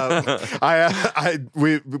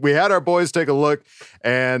we had our boys take a look,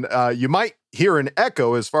 and you might hear an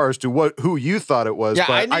echo as far as to who you thought it was. Yeah,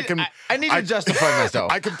 but I need to justify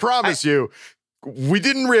myself. I can promise you, we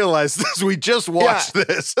didn't realize this. We just watched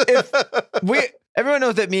this. Everyone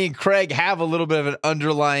knows that me and Craig have a little bit of an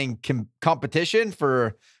underlying competition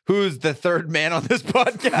for who's the third man on this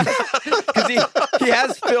podcast, because he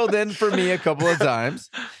has filled in for me a couple of times.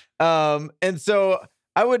 And so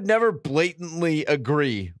I would never blatantly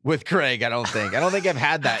agree with Craig. I don't think I've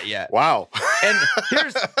had that yet. Wow. And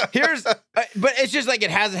here's but it's just like,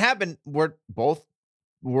 it hasn't happened. We're both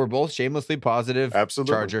shamelessly positive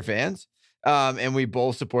Charger fans. And we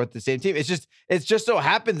both support the same team. It's just so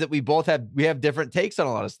happens that we have different takes on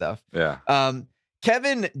a lot of stuff. Yeah.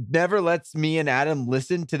 Kevin never lets me and Adam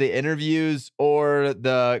listen to the interviews or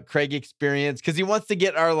the Craig experience because he wants to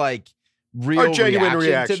get our real genuine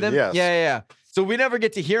reaction to them. Yes. Yeah. So we never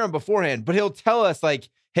get to hear him beforehand, but he'll tell us like,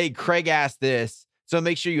 "Hey, Craig asked this, so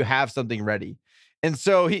make sure you have something ready." And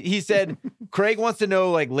so he said, Craig wants to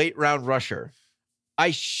know late round rusher.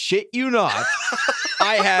 I shit you not.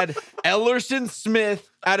 I had Ellerson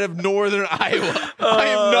Smith out of Northern Iowa. I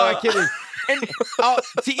am not kidding. And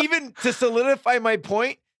to solidify my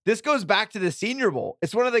point, this goes back to the Senior Bowl.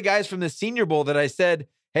 It's one of the guys from the Senior Bowl that I said,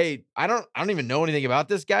 "Hey, I don't even know anything about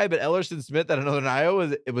this guy, but Ellerson Smith out of Northern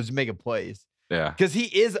Iowa, it was making plays." Yeah, because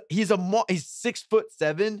he's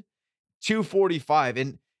 6'7", 245,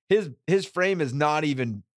 and his frame is not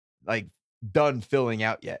even done filling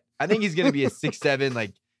out yet. I think he's going to be a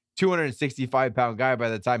 6'7", 265-pound guy by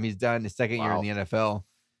the time he's done his second year in the NFL.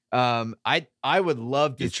 I would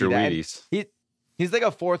love to see that. He's like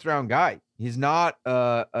a 4th round guy. He's not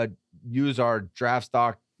use our draft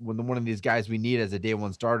stock one of these guys we need as a day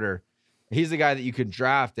one starter. He's the guy that you can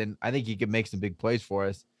draft, and I think he could make some big plays for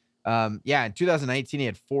us. In 2019 he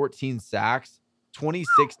had 14 sacks,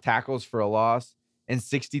 26 tackles for a loss, and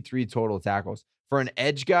 63 total tackles. For an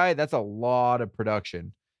edge guy, that's a lot of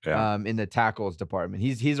production. in the tackles department.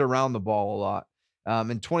 He's around the ball a lot.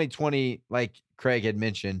 In 2020, like Craig had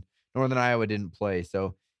mentioned, Northern Iowa didn't play,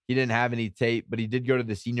 so he didn't have any tape, but he did go to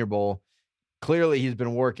the Senior Bowl. Clearly, he's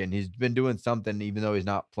been working. He's been doing something, even though he's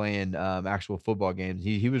not playing actual football games.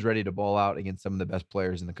 He was ready to ball out against some of the best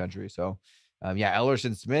players in the country. So,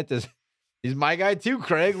 Ellerson Smith he's my guy too,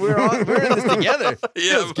 Craig. We're in this together.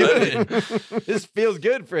 Yeah, this feels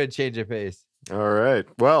good for a change of pace. All right.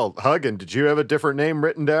 Well, Huggin, did you have a different name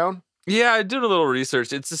written down? Yeah, I did a little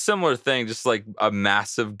research. It's a similar thing, just like a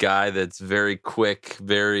massive guy that's very quick,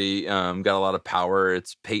 very got a lot of power.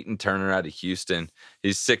 It's Peyton Turner out of Houston.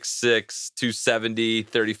 He's 6'6", 270,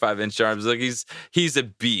 35-inch arms. Like he's a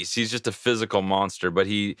beast. He's just a physical monster. But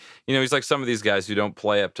he's like some of these guys who don't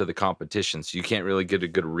play up to the competition, so you can't really get a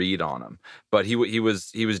good read on him. But he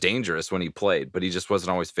was dangerous when he played, but he just wasn't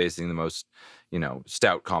always facing the most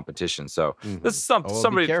stout competition. So this is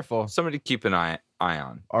somebody careful. Somebody to keep an eye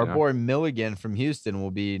on. Our boy Milligan from Houston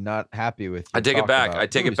will be not happy with you. I take it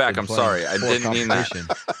back. I'm sorry. I didn't mean that.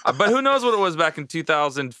 But who knows what it was back in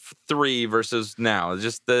 2003 versus now? It's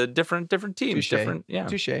just the different teams.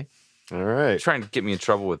 Touche. All right. Trying to get me in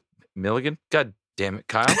trouble with Milligan. God damn it,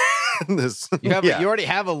 Kyle. You already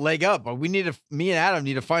have a leg up. But me and Adam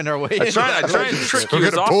need to find our way. I try and trick you. We're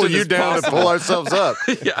gonna pull you down to pull ourselves up.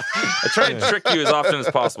 Yeah, I try and trick you as often as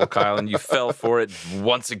possible, Kyle, and you fell for it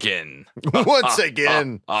once again. Once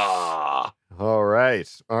again. All right.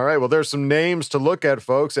 Well, there's some names to look at,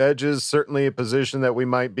 folks. Edge is certainly a position that we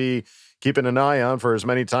might be keeping an eye on for as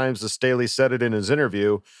many times as Staley said it in his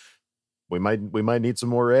interview. We might need some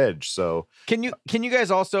more edge. So can you guys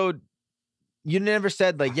also? You never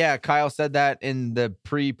said Kyle said that in the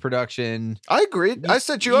pre-production. I agreed. I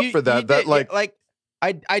set you up for that.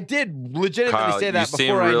 I did legitimately Kyle, say that you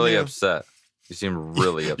before. Seem really upset. You seem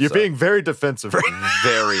really upset. You're being very defensive.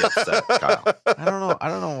 Very upset, Kyle. I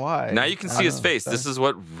don't know why. Now you can see his face. This is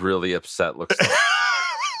what really upset looks like.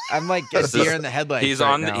 I'm like a deer in the headlights. He's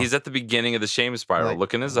He's at the beginning of the shame spiral.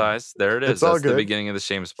 Look in his eyes. There it is. It's all That's good. the beginning of the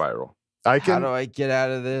shame spiral. How do I get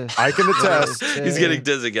out of this? I can attest. He's getting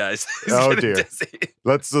dizzy, guys. Oh dear. Dizzy.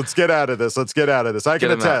 Let's get out of this. I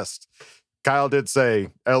can attest. Kyle did say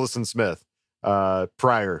Ellison Smith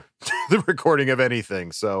prior to the recording of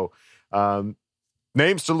anything. So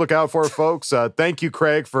names to look out for, folks. Thank you,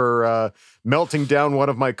 Craig, for melting down one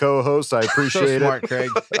of my co-hosts. I appreciate so smart, it.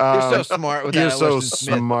 Craig. You're so smart with that. You're so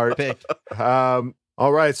Smith smart. Pick.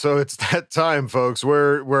 All right, so it's that time, folks.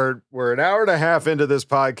 We're an hour and a half into this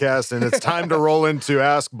podcast, and it's time to roll into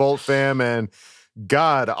Ask Boltfam. And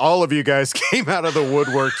God, all of you guys came out of the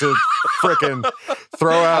woodwork to frickin'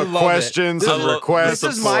 throw out questions and requests.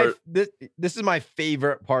 This is my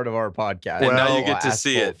favorite part of our podcast. And now you get to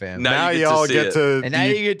see it. Now you all get to, and now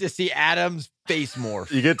you get to see Adam's face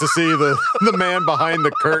morph. You get to see the man behind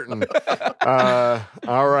the curtain.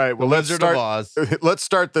 All right, well, let's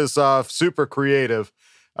start this off super creative.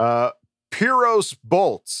 Pyros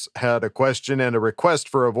Bolts had a question and a request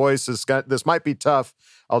for a voice. This might be tough.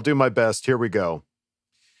 I'll do my best. Here we go.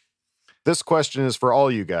 This question is for all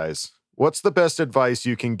you guys. What's the best advice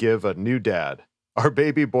you can give a new dad? Our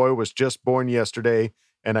baby boy was just born yesterday,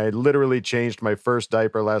 and I literally changed my first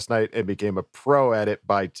diaper last night and became a pro at it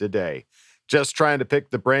by today. Just trying to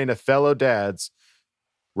pick the brain of fellow dads.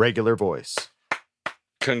 Regular voice.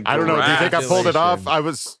 I don't know. Do you think I pulled it off? I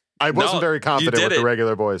wasn't very confident with the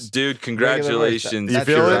regular voice. Dude, congratulations. You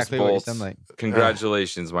feel exactly what you sound like.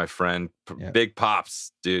 Congratulations, my friend. Yeah. Big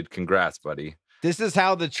pops, dude. Congrats, buddy. This is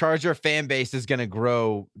how the Charger fan base is going to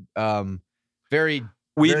grow.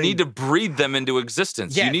 We need to breed them into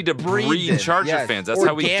existence. Yeah, you need to breed Charger fans. That's organic.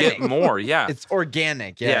 how we get more. Yeah. It's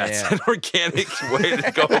organic. It's an organic way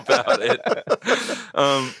to go about it.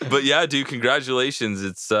 But yeah, dude, congratulations.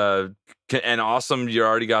 It's and awesome. You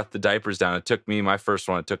already got the diapers down. My first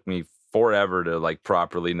one, it took me forever to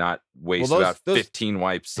properly not waste about 15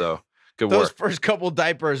 wipes. So good work. Those first couple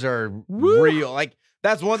diapers are real.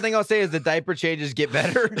 That's one thing I'll say is the diaper changes get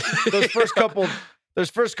better. Those first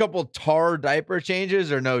couple tar diaper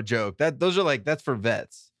changes are no joke. That's for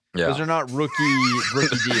vets. Yeah. Those are not rookie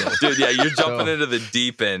deals. Dude, yeah, you're jumping into the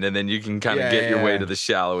deep end, and then you can kind of get your way to the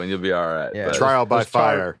shallow, and you'll be all right. Yeah, trial by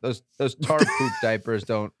fire. Those tar poop diapers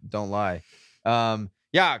don't lie. A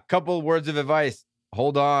couple words of advice.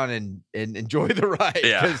 Hold on and enjoy the ride.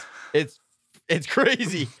 Yeah. Because it's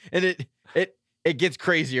crazy, and it gets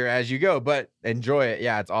crazier as you go, but enjoy it.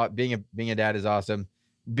 Yeah, it's being a dad is awesome.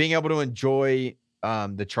 Being able to enjoy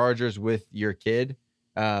the Chargers with your kid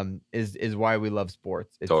is why we love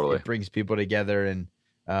sports. Totally. It brings people together, and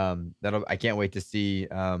I can't wait to see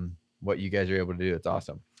what you guys are able to do. It's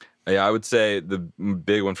awesome. Yeah, I would say the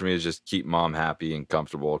big one for me is just keep mom happy and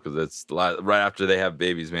comfortable, because it's right after they have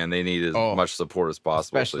babies, man. They need as much support as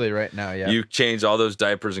possible. Especially right now, yeah. You change all those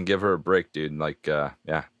diapers and give her a break, dude. Like,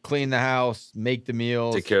 yeah. Clean the house, make the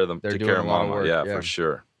meals. Take care of them. They're Take doing care of a lot of mama. work, Yeah, yeah. for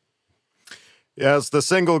sure. Yeah, as the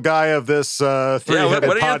single guy of this three-headed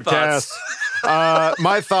what are your podcast,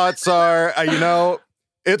 my thoughts are,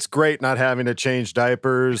 it's great not having to change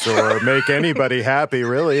diapers or make anybody happy,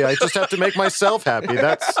 really. I just have to make myself happy.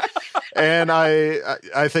 And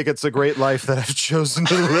I think it's a great life that I've chosen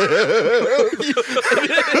to live.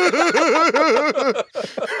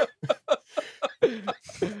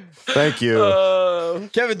 Thank you.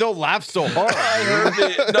 Kevin, don't laugh so hard. I heard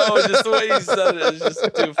it. No, just the way you said it is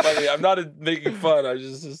just too funny. I'm not making fun.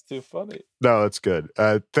 It's just too funny. No, it's good.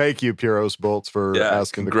 Thank you, Puros Bolts, for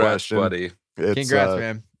asking the question. Buddy. Congrats,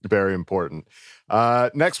 man. Very important.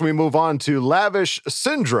 Next, we move on to Lavish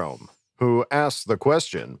Syndrome, who asks the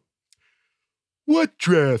question: what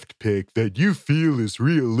draft pick that you feel is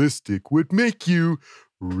realistic would make you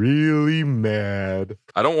really mad?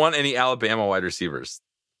 I don't want any Alabama wide receivers.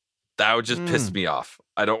 That would just piss me off.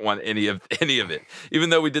 I don't want any of it. Even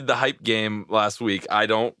though we did the hype game last week, I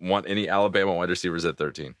don't want any Alabama wide receivers at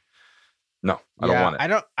 13. No, I don't want it.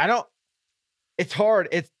 I don't. It's hard.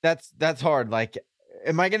 That's hard. Like,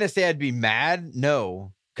 am I gonna say I'd be mad?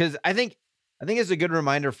 No, because I think it's a good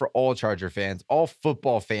reminder for all Charger fans, all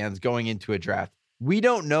football fans going into a draft. We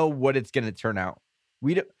don't know what it's gonna turn out.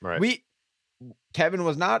 Kevin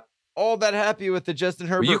was not all that happy with the Justin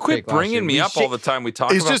Herbert. Will you quit bringing me up all the time we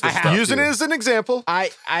talk He's about just this stuff, using it as an example.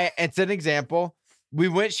 It's an example. We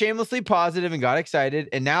went shamelessly positive and got excited,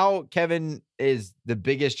 and now Kevin is the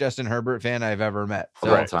biggest Justin Herbert fan I've ever met.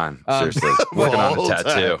 So, all time, seriously, working on a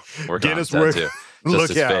tattoo. Working on a tattoo.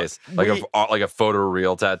 Just his face, like a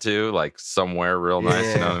photoreal tattoo, like somewhere real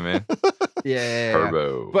nice. You know what I mean? Yeah.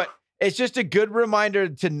 Herbo. But it's just a good reminder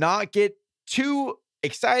to not get too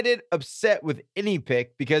excited, upset with any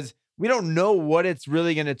pick, because we don't know what it's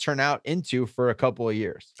really going to turn out into for a couple of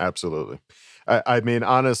years. Absolutely. I mean,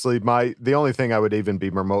 honestly, the only thing I would even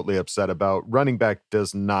be remotely upset about, running back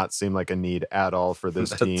does not seem like a need at all for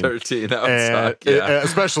this team. 13, that would suck, yeah.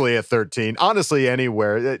 Especially at 13. Honestly,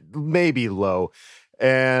 anywhere, maybe low.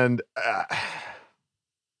 And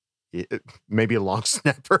maybe a long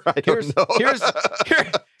snapper. I don't know.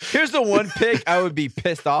 Here's the one pick I would be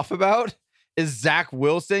pissed off about is Zach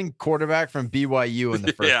Wilson, quarterback from BYU in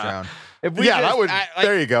the first round. If we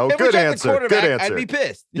there you go. Good answer. Good answer. I'd be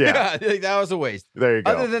pissed. Yeah. That was a waste. There you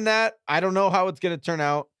go. Other than that, I don't know how it's going to turn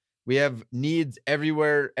out. We have needs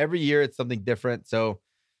everywhere. Every year it's something different. So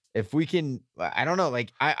if we can, I don't know.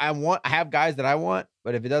 Like I have guys that I want,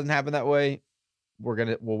 but if it doesn't happen that way,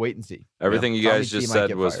 we'll wait and see. Everything you guys just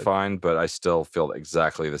said was fine, but I still feel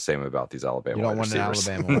exactly the same about these Alabama wide receivers.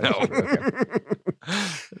 You don't want an Alabama wide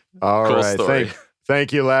receiver. All cool right. Story.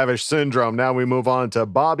 Thank you, Lavish Syndrome. Now we move on to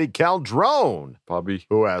Bobby Caldrone,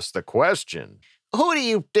 who asked the question: who do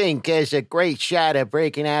you think has a great shot at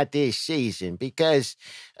breaking out this season? Because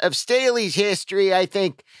of Staley's history, I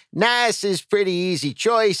think Nas is pretty easy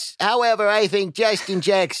choice. However, I think Justin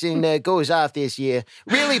Jackson goes off this year,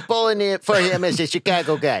 really pulling it for him as a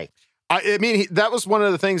Chicago guy. I mean, that was one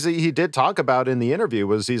of the things that he did talk about in the interview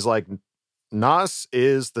was he's like, Nas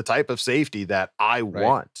is the type of safety that I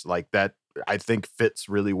want, like that I think fits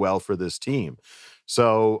really well for this team.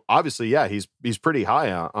 So obviously, yeah, he's pretty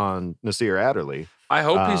high on Nasir Adderley. I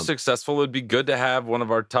hope he's successful. It'd be good to have one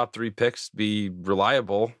of our top 3 picks be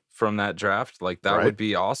reliable from that draft. Like that would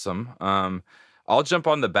be awesome. I'll jump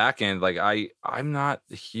on the back end. Like I'm not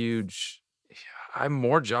huge. I'm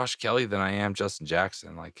more Josh Kelly than I am Justin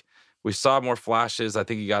Jackson. Like we saw more flashes. I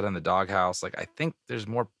think he got in the doghouse. Like I think there's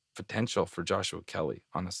more potential for Joshua Kelly,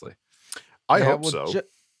 honestly. I hope so.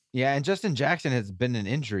 Yeah, and Justin Jackson has been an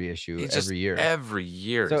injury issue every year. Every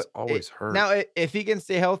year, so he's always hurt. Now, if he can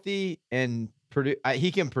stay healthy and produce,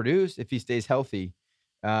 he can produce if he stays healthy.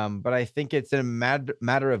 But I think it's a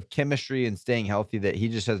matter of chemistry and staying healthy that he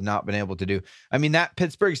just has not been able to do. I mean, that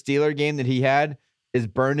Pittsburgh Steelers game that he had is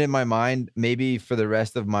burned in my mind, maybe for the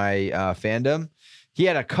rest of my fandom. He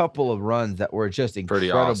had a couple of runs that were just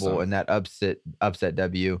incredible in that upset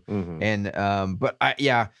W. Mm-hmm. And but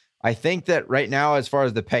I think that right now, as far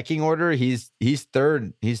as the pecking order, he's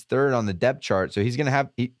third. He's third on the depth chart. So he's going to have.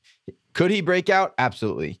 Could he break out?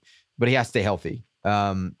 Absolutely, but he has to stay healthy.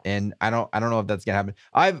 And I don't know if that's going to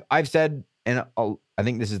happen. I've said, and I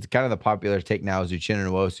think this is kind of the popular take now, is Uchenna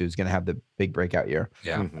Nwosu is going to have the big breakout year.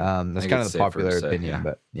 Yeah, that's kind of the popular opinion.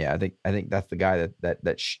 But yeah, I think that's the guy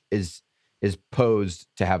that is posed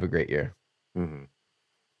to have a great year. Mm-hmm.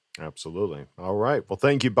 Absolutely. All right. Well,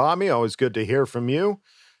 thank you, Bobby. Always good to hear from you.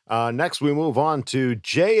 Next, we move on to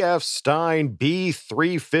JF Stein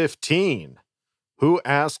B315, who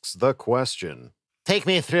asks the question. Take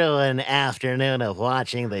me through an afternoon of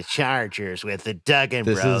watching the Chargers with the Duggan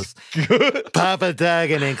bros. Papa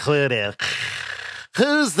Duggan included.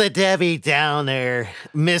 Who's the Debbie Downer,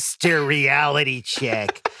 Mr. Reality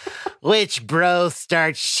Check? Which bro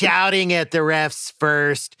starts shouting at the refs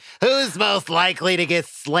first? Who's most likely to get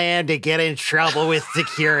slammed to get in trouble with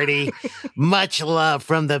security? Much love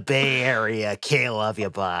from the Bay Area. K, love you,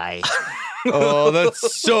 bye. Oh,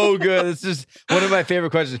 that's so good. This is one of my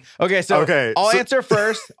favorite questions. Okay, so I'll answer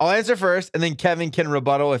first. I'll answer first, and then Kevin can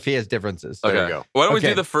rebuttal if he has differences. Okay. There you go. Why don't we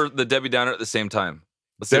do the Debbie Downer at the same time?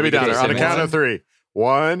 Debbie Downer on the count of 3.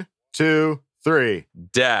 1, 2, 3.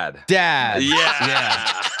 Dad. Yeah.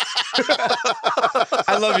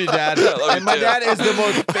 I love you, Dad. And my dad is the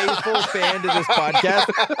most faithful fan to this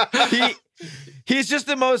podcast. He's just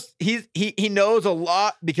the most. He knows a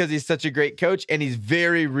lot because he's such a great coach, and he's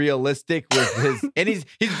very realistic with his. And he's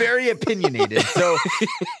very opinionated. So,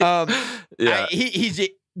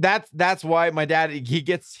 that's why my dad he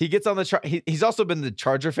gets on the. He's also been the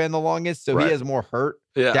Charger fan the longest, so he has more hurt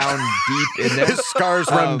down deep in there. His scars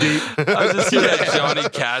run deep. I just hear that Johnny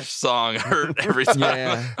Cash song "Hurt" every time.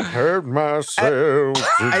 Yeah. Hurt myself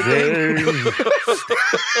today.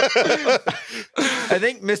 I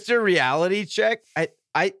think Mr. Reality Check.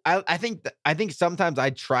 I think sometimes I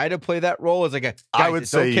try to play that role as like a. Guys, I would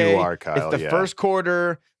say okay. You are, Kyle. It's the first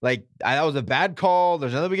quarter. Like that was a bad call.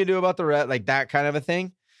 There's nothing we can do about the ref. Like that kind of a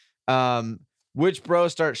thing. Which bro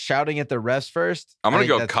starts shouting at the refs first? I'm gonna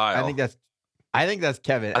go Kyle. I think that's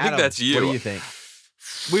Kevin. I think that's you. What do you think?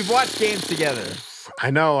 We've watched games together.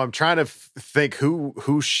 I know. I'm trying to think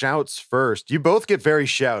who shouts first. You both get very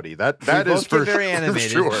shouty. That is for very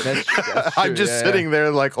animated. Sure. That's true. I'm just sitting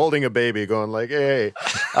there like holding a baby, going like, "Hey."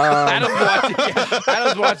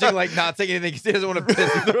 Adam's watching, like not saying anything because he doesn't want to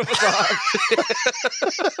piss either of us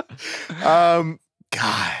off.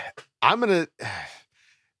 God, I'm gonna.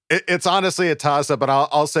 It's honestly a toss-up, but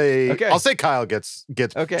I'll say Kyle gets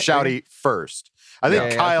shouty first. I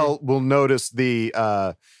think Kyle will notice the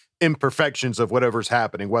imperfections of whatever's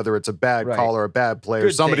happening, whether it's a bad call or a bad play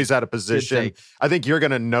or somebody's out of position. I think you're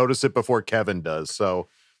going to notice it before Kevin does. So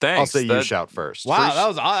I'll say you shout first.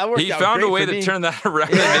 Wow, that worked He out found a great way for to me. turn that around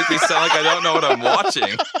and make me sound like I don't know what I'm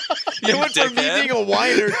watching. You went from me being a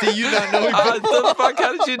whiner to you not knowing. The fuck?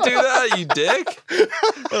 How did you do that, you dick?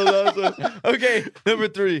 Okay, number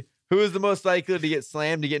 3. Who is the most likely to get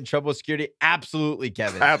slammed, to get in trouble with security? Absolutely,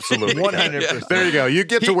 Kevin. Absolutely. 100%. There you go. You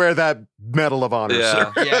get to wear that Medal of Honor,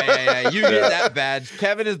 sir. Yeah. You get that badge.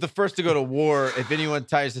 Kevin is the first to go to war if anyone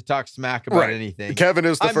tries to talk smack about anything. Kevin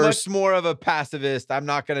is the I'm first. much more of a pacifist. I'm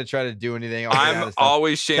not going to try to do anything. I'm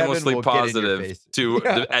always shamelessly positive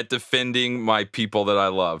at defending my people that I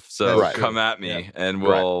love. So come at me and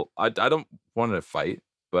we'll. I don't want to fight.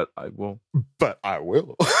 But I will.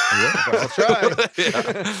 I'll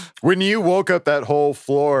try. When you woke up, that whole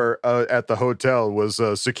floor at the hotel, was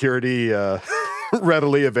security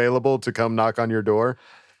readily available to come knock on your door?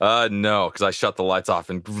 No, because I shut the lights off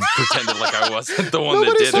and pretended like I wasn't the one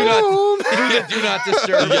that did it. Do not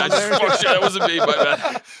disturb. Yeah, fuck shit, that wasn't me. My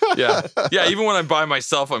bad. Yeah. Even when I'm by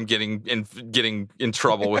myself, I'm getting in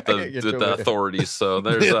trouble with the authorities. So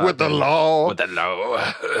there's with the law. With the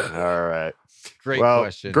law. All right. Great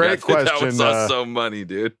question. Great question. That was so money,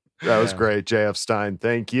 dude. That was great, JF Stein.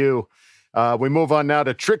 Thank you. We move on now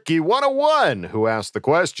to Tricky 101, who asked the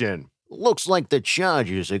question. Looks like the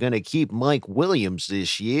Chargers are going to keep Mike Williams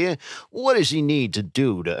this year. What does he need to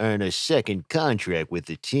do to earn a second contract with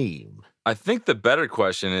the team? I think the better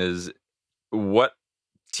question is what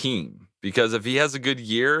team? Because if he has a good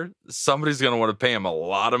year, somebody's going to want to pay him a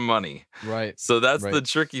lot of money. Right. So that's the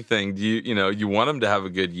tricky thing. You want him to have a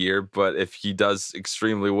good year, but if he does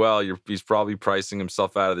extremely well, he's probably pricing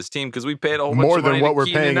himself out of this team because we paid a whole bunch of money more than what we're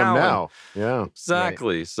Keenan paying him Allen. now. Yeah.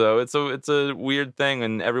 Exactly. Right. So it's a weird thing,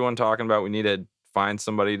 and everyone talking about we need to find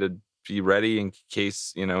somebody to be ready in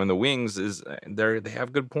case, in the wings is they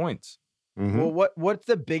have good points. Mm-hmm. Well, what's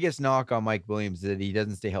the biggest knock on Mike Williams that he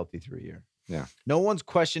doesn't stay healthy through a year? Yeah. No one's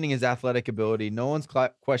questioning his athletic ability. No one's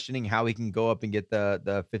questioning how he can go up and get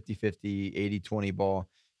the 50-50, 80-20 ball.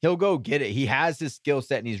 He'll go get it. He has his skill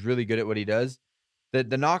set and he's really good at what he does.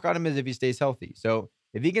 The knock on him is if he stays healthy. So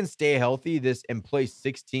if he can stay healthy and play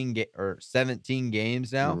 16 or 17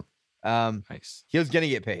 games now, nice. He's going to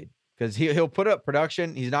get paid because he'll put up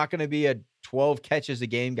production. He's not going to be a 12 catches a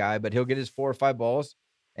game guy, but he'll get his 4 or 5 balls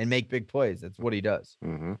and make big plays. That's what he does.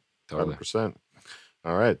 Mm-hmm. 100%.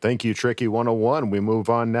 All right. Thank you, Tricky 101. We move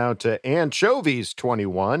on now to Anchovies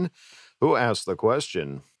 21, who asked the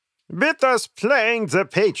question. With us playing the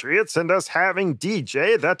Patriots and us having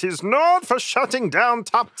DJ that is known for shutting down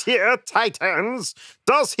top-tier Titans,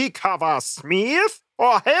 does he cover Smith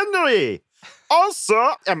or Henry?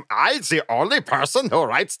 Also, am I the only person who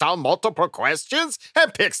writes down multiple questions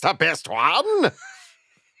and picks the best one?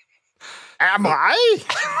 Am I?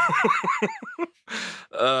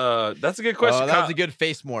 That's a good question. That was a good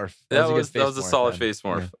face morph. That was a solid face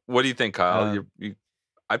morph. Yeah. What do you think, Kyle?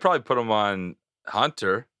 I'd probably put him on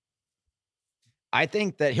Hunter. I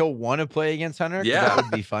think that he'll want to play against Hunter. Yeah, that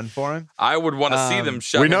would be fun for him. I would want to see them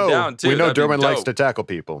shut him down too. We know Derwin likes to tackle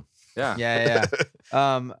people. Yeah.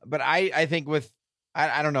 But I think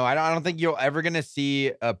I don't know. I don't think you're ever gonna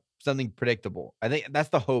see something predictable. I think that's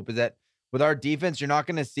the hope, is that with our defense, you're not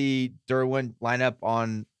gonna see Derwin line up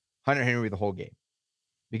on Hunter Henry the whole game,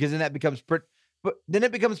 because then that becomes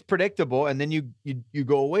predictable, and then you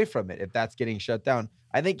go away from it if that's getting shut down.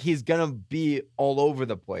 I think he's gonna be all over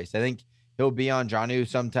the place. I think he'll be on Jonnu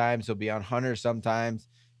sometimes. He'll be on Hunter sometimes.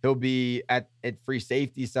 He'll be at free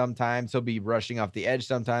safety sometimes. He'll be rushing off the edge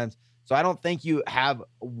sometimes. So I don't think you have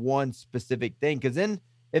one specific thing, because then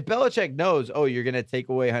if Belichick knows, oh, you're going to take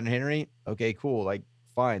away Hunter Henry, okay, cool, like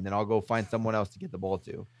fine, then I'll go find someone else to get the ball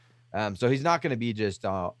to. So he's not going to be just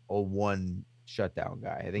a one shutdown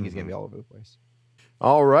guy. I think he's going to be all over the place.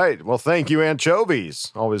 All right. Well, thank you,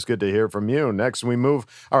 Anchovies. Always good to hear from you. Next we move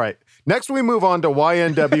on to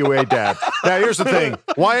YNWA Dad. Now, here's the thing.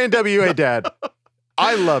 YNWA Dad,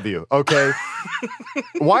 I love you, okay?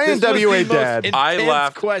 YNWA Dad. I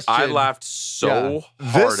laughed so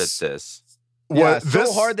hard at this.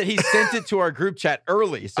 So hard that he sent it to our group chat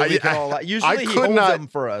early, so we can all. Usually he holds them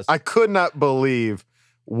for us. I could not believe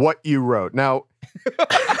what you wrote. Now,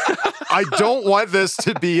 I don't want this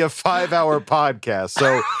to be a 5-hour podcast.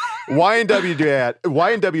 So,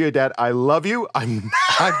 YNWA Dad, I love you. I'm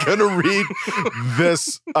not going to read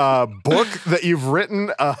this book that you've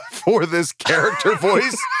written for this character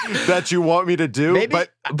voice that you want me to do. But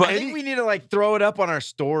I think we need to throw it up on our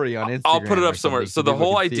story on Instagram. I'll put it up somewhere. So the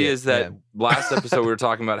whole idea is that last episode we were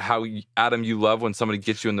talking about how, Adam, you love when somebody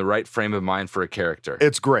gets you in the right frame of mind for a character.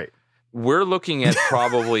 It's great. We're looking at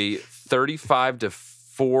probably 35 to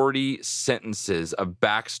 40 sentences of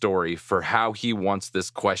backstory for how he wants this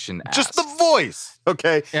question asked. Just the voice.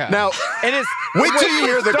 Okay. Yeah. Now, and wait till you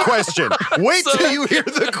hear the question. Wait till you hear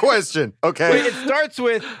the question. Okay. It starts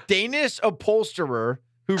with Danish upholsterer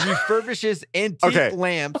who refurbishes antique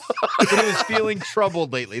lamps when he was feeling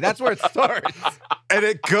troubled lately. That's where it starts. And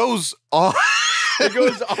it goes on. It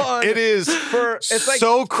goes on. It is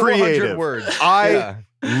so creative. Words. I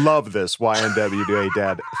love this, YNWA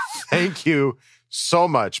Dad. Thank you so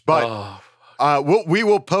much. But we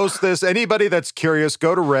will post this. Anybody that's curious,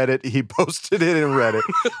 go to Reddit. He posted it in Reddit.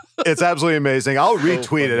 It's absolutely amazing. I'll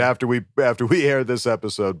retweet it after we air this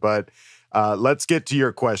episode. But let's get to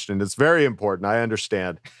your question. It's very important. I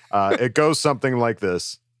understand. It goes something like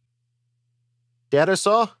this. Dad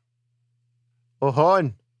saw?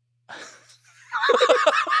 Hon.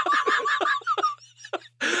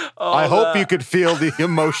 I hope you could feel the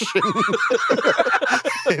emotion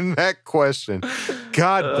in that question.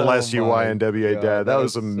 God bless you, YNWA Dad. That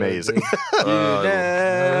was amazing. You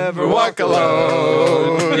never walk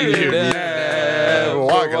alone. You never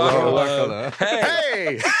walk alone.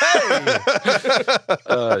 Hey!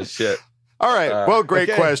 Oh, shit. All right. Well,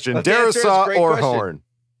 great question. Darisaw or Horn?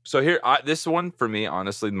 So here, this one for me,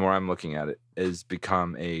 honestly, the more I'm looking at it, has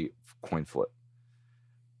become a coin flip.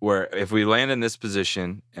 Where if we land in this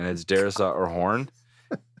position and it's Darisaw or Horn,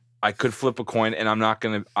 I could flip a coin, and I'm not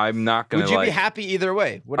gonna. Would you be happy either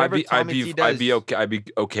way? Whatever Tommy T does, I'd be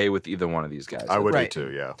okay with either one of these guys. I would be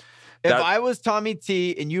too. Yeah. If I was Tommy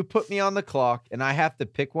T and you put me on the clock and I have to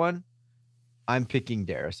pick one, I'm picking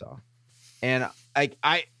Darisaw. And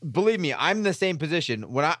I believe me, I'm in the same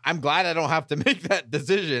position. When I'm glad I don't have to make that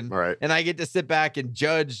decision, right? And I get to sit back and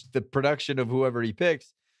judge the production of whoever he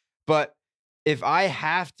picks. But if I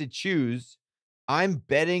have to choose, I'm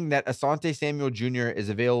betting that Asante Samuel Jr. is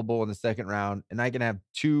available in the second round, and I can have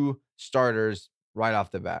 2 starters right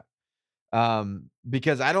off the bat.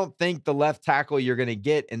 Because I don't think the left tackle you're going to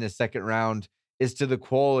get in the second round is to the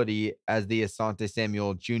quality as the Asante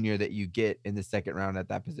Samuel Jr. that you get in the second round at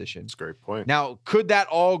that position. That's a great point. Now, could that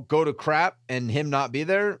all go to crap and him not be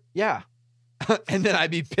there? Yeah. And then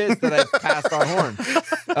I'd be pissed that I passed on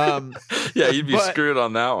Horn. Yeah, you'd be screwed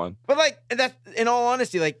on that one. But that's in all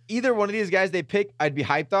honesty, either one of these guys they pick, I'd be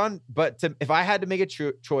hyped on. But if I had to make a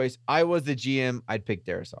choice, I was the GM, I'd pick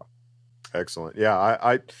Darisaw. Excellent. Yeah,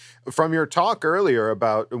 I from your talk earlier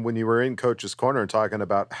about when you were in Coach's Corner and talking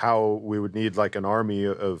about how we would need an army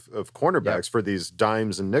of cornerbacks for these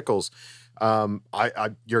dimes and nickels.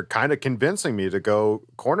 You're kind of convincing me to go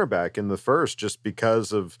cornerback in the first just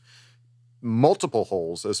because of multiple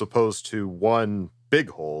holes as opposed to one big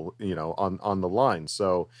hole, on the line.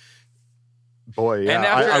 So, boy, yeah,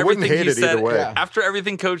 I wouldn't hate it either way. Yeah. After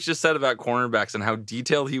everything Coach just said about cornerbacks and how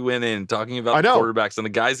detailed he went in talking about the quarterbacks and the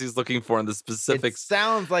guys he's looking for and the specifics. It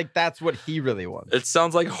sounds like that's what he really wants. It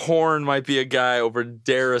sounds like Horn might be a guy over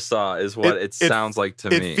Darisaw is what it sounds like to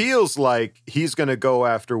me. It feels like he's going to go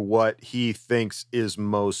after what he thinks is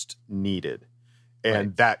most needed.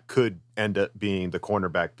 And that could end up being the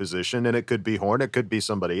cornerback position, and it could be Horn, it could be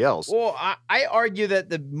somebody else. Well, I argue that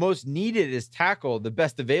the most needed is tackle. The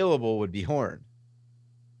best available would be Horn.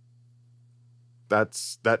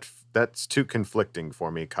 That's too conflicting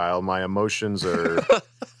for me, Kyle. My emotions are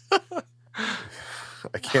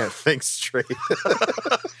I can't think straight.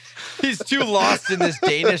 He's too lost in this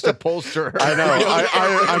Danish upholsterer. I know.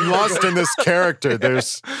 I'm lost in this character.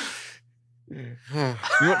 There's you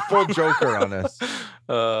went full Joker on us.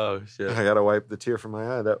 Oh shit! I gotta wipe the tear from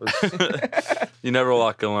my eye. That was. You never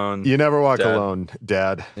walk alone. You never walk Dad. alone,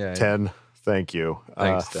 Dad. Yeah, 10. Thank you.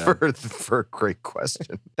 Thanks, Dad. For a great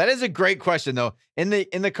question. That is a great question, though. In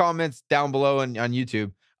the comments down below on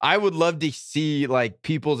YouTube, I would love to see like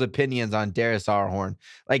people's opinions on Darisaw or Horn.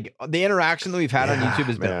 Like the interaction that we've had on YouTube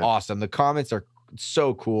has been awesome. The comments are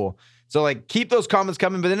so cool. So like keep those comments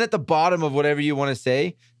coming, but then at the bottom of whatever you want to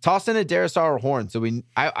say, toss in a Darisaw or Horn. So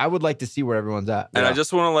I would like to see where everyone's at. And I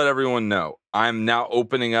just want to let everyone know, I'm now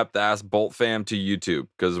opening up the Ask Bolt Fam to YouTube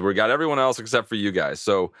because we got everyone else except for you guys.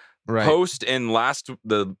 So post in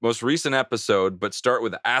the most recent episode, but start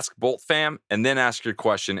with Ask Bolt Fam and then ask your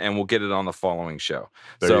question, and we'll get it on the following show.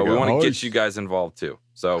 So we want to get you guys involved too.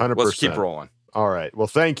 So 100%. Let's keep rolling. All right. Well,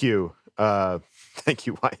 thank you. Thank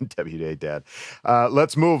you, YNWA Dad.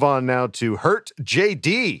 Let's move on now to Hurt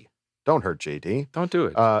JD. Don't hurt JD. Don't do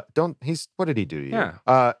it. What did he do to you?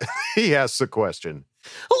 Yeah. He asks a question.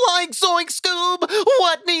 Like Zoink Scoob,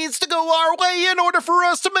 what needs to go our way in order for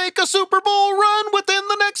us to make a Super Bowl run within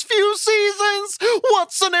the next few seasons?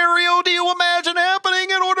 What scenario do you imagine happening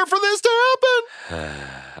in order for this to happen?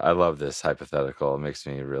 I love this hypothetical. It makes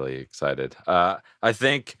me really excited. I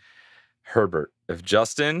think Herbert, if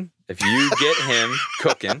you get him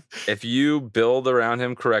cooking, if you build around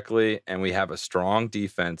him correctly, and we have a strong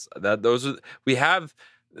defense, we have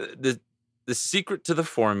the secret to the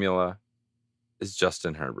formula is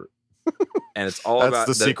Justin Herbert. And it's all about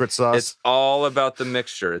the secret sauce. It's all about the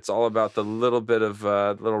mixture. It's all about the little bit of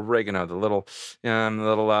little oregano, the little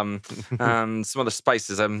some other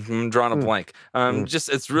spices. I'm drawing a blank.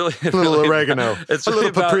 It's really a little oregano. It's a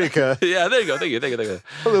little paprika. Yeah, there you go. Thank you. A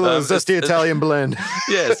little zesty Italian blend.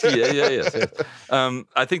 Yes.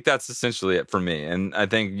 I think that's essentially it for me. And I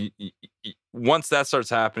think once that starts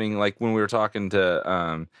happening, like when we were talking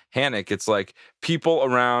to Hanik, it's like people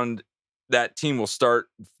around that team will start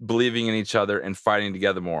believing in each other and fighting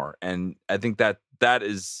together more. And I think that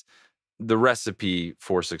is the recipe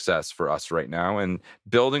for success for us right now, and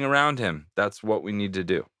building around him. That's what we need to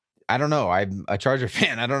do. I don't know. I'm a Charger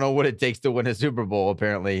fan. I don't know what it takes to win a Super Bowl,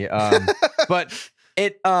 apparently. But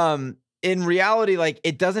it, in reality, like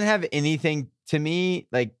it doesn't have anything to me.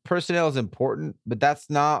 Like personnel is important, but that's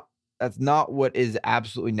not what is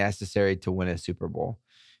absolutely necessary to win a Super Bowl.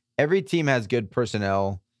 Every team has good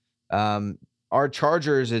personnel. Our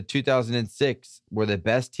Chargers in 2006 were the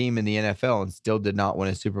best team in the NFL and still did not win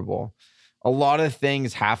a Super Bowl. A lot of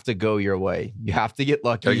things have to go your way. You have to get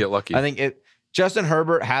lucky. I think Justin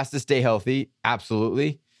Herbert has to stay healthy.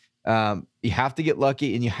 Absolutely. You have to get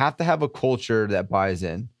lucky, and you have to have a culture that buys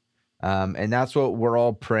in. And that's what we're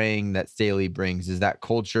all praying that Staley brings, is that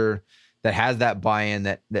culture that has that buy-in,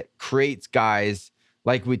 that creates guys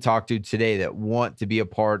like we talked to today that want to be a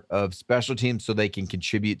part of special teams so they can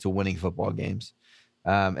contribute to winning football games.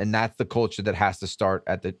 And that's the culture that has to start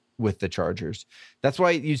with the Chargers. That's why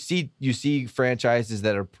you see franchises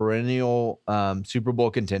that are perennial Super Bowl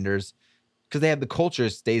contenders, because they have the culture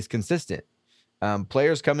stays consistent.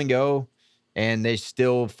 Players come and go, and they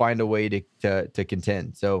still find a way to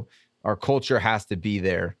contend. So our culture has to be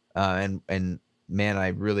there. And man, I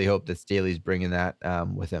really hope that Staley's bringing that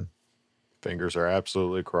with him. Fingers are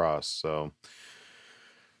absolutely crossed. So,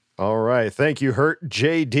 all right. Thank you, Hurt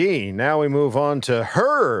JD. Now we move on to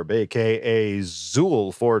Herb, a.k.a.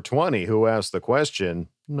 Zool420, who asked the question.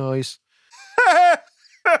 Nice. Do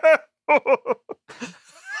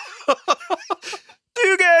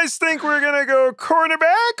you guys think we're going to go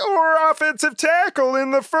cornerback or offensive tackle in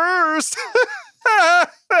the first?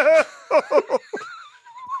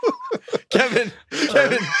 Kevin,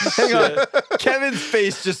 hang on. Kevin's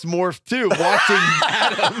face just morphed too, watching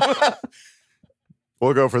Adam.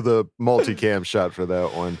 We'll go for the multicam shot for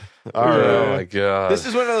that one. All right. Oh my god. This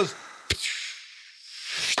is one of those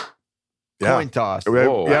coin toss. We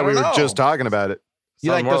were just talking about it.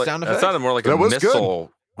 You like those sound effects? It sounded more like a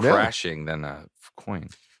missile crashing than a coin.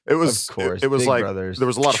 It was. Of course, it was Big like Brothers. there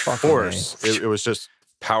was a lot of force. It was just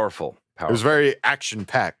powerful. It was very action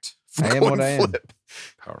packed. I am what I am.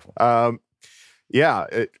 Powerful. Yeah.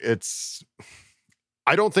 It's.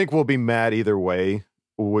 I don't think we'll be mad either way.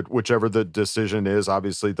 Whichever the decision is,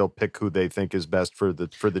 obviously they'll pick who they think is best for the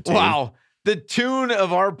team. Wow. The tune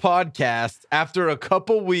of our podcast after a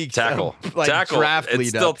couple weeks tackle. of like tackle. draft It's lead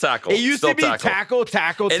still up. tackle. It used still to be tackle.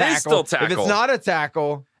 It is still tackle. If it's not a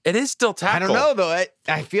tackle, it is still tackle. I don't know though.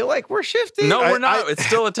 I feel like we're shifting. No, we're not. It's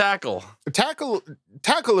still a tackle. Tackle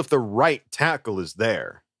if the right tackle is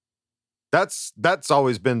there. That's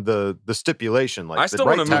always been the stipulation. Like I still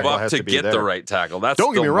want to move up to get the right tackle. That's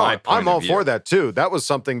don't get me wrong. I'm all for view. that too. That was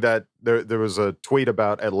something that there was a tweet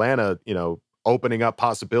about Atlanta, opening up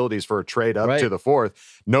possibilities for a trade up to the 4th.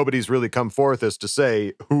 Nobody's really come forth as to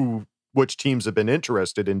say which teams have been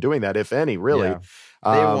interested in doing that, if any, really. Yeah.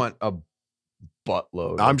 They want a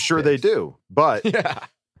buttload. I'm sure they do, but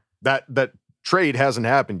that trade hasn't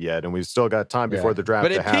happened yet, and we've still got time before the draft.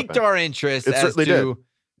 But it piqued our interest. It certainly did.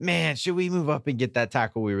 Man, should we move up and get that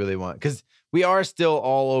tackle we really want? Because we are still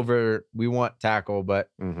all over. We want tackle, but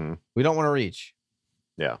we don't want to reach.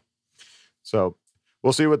 Yeah. So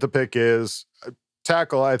we'll see what the pick is.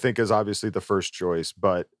 Tackle, I think, is obviously the first choice,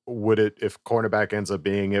 but if cornerback ends up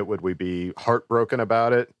being it, would we be heartbroken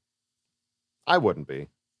about it? I wouldn't be.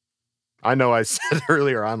 I know I said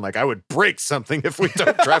earlier on, like, I would break something if we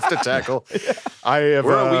don't draft a tackle. We're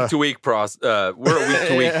a week-to-week podcast.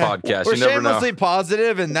 We're you never know. shamelessly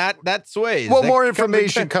positive, and that sways. Well, more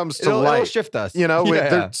information comes to light. It'll shift us.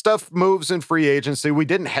 Stuff moves in free agency. We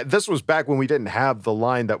didn't. This was back when we didn't have the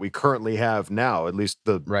line that we currently have now. At least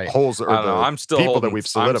the holes or I'm still people holding, that we've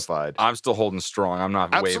solidified. I'm still holding strong. I'm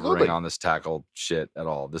not wavering on this tackle shit at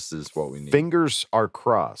all. This is what we need. Fingers are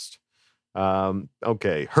crossed.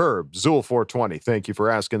 Okay, Herb Zool 420, thank you for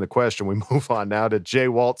asking the question. We move on now to J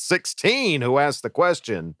Walt 16, who asked the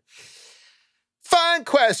question. Fun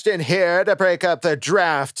question here to break up the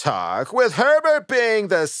draft talk. With Herbert being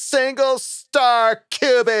the single star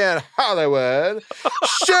QB in Hollywood,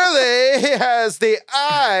 surely he has the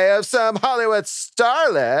eye of some Hollywood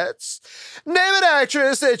starlets. Name an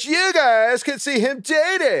actress that you guys could see him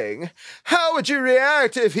dating. How would you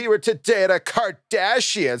react if he were to date a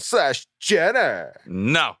Kardashian / Jenner?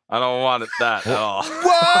 No, I don't want that at all.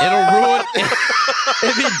 What? It'll ruin.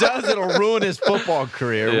 If he does, it'll ruin his football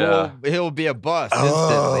career. Yeah. He'll be a bust instantly.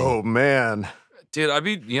 Oh man, dude, I'd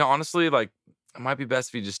be honestly like. It might be best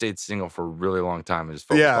if he just stayed single for a really long time and just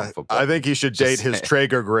focused on football. I think he should date his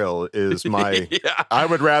Traeger grill is my I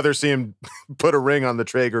would rather see him put a ring on the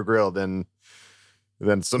Traeger grill than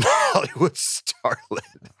some Hollywood starlet.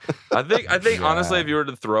 I think honestly, if you were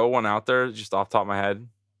to throw one out there just off the top of my head,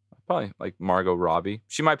 probably like Margot Robbie.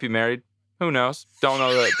 She might be married. Who knows? Don't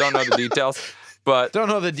know the details. But don't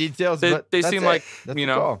know the details. They seem like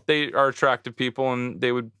they are attractive people, and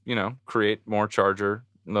they would create more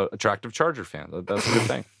attractive Charger fans. That's a good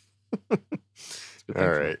thing. All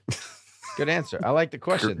right. Good answer. I like the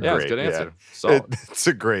question. Yeah, it's a good answer. Yeah.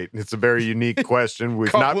 It's a very unique question.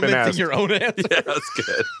 We've not been asked. Your own answer. Yeah, that's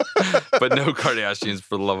good. But no Kardashians,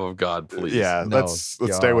 for the love of God, please. Yeah, let's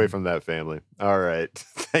stay away from that family. All right.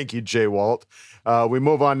 Thank you, Jay Walt. We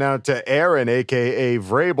move on now to Aaron, a.k.a.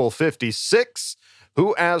 Vrabel56,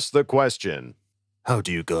 who asked the question, how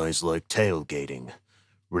do you guys like tailgating?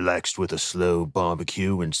 Relaxed with a slow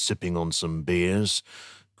barbecue and sipping on some beers?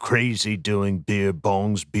 Crazy doing beer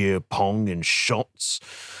bongs, beer pong, and shots?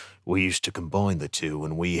 We used to combine the two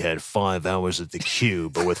when we had 5 hours at the queue,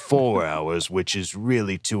 but with 4 hours, which is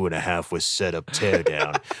really 2.5 with setup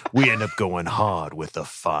teardown, we end up going hard with the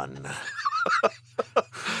fun.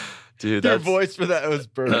 Dude, your voice for that was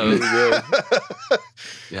perfect.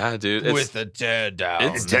 Yeah, dude. With the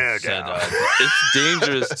teardown. It's teardown. It's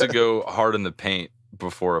dangerous to go hard in the paint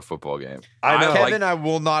before a football game. I know. Kevin, I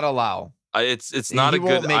will not allow. It's not a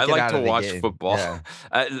good. I like to watch football. Yeah.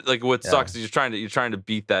 Like what sucks is you're trying to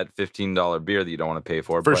beat that $15 beer that you don't want to pay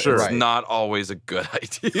for. But sure, it's not always a good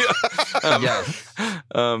idea.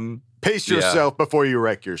 Pace yourself before you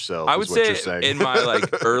wreck yourself. I would say in my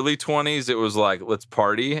early 20s, it was like let's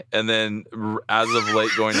party, and then as of late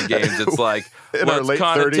going to games, it's like let's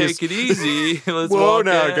kind of take it easy. Let's Whoa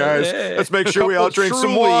now, guys. Hey. Let's make sure we all drink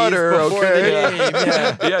some water. Okay.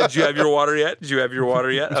 Yeah. Did you have your water yet?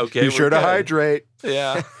 Okay. Be sure to hydrate.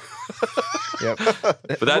 Yeah. Yep.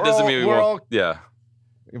 But that doesn't mean we won't. Yeah.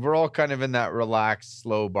 We're all kind of in that relaxed,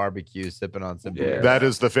 slow barbecue, sipping on some beer. That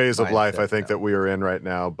is the phase of life I think that we are in right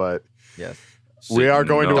now. But we are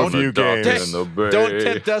going to a few games. Don't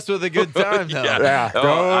tempt us with a good time, though.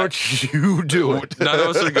 Don't you do it. None of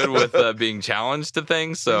us are good with being challenged to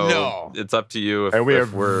things, so it's up to you. If, and we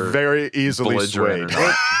if are we're very easily swayed.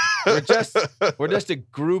 We're just a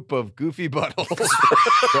group of goofy buttholes.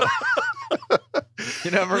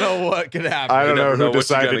 You never know what could happen. I don't know who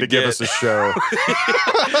decided to give us a show.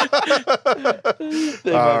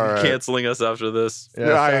 They might be canceling us after this.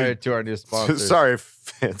 Sorry to our new sponsors. Sorry,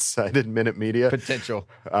 Fansided Minute Media. Potential.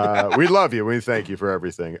 We love you. We thank you for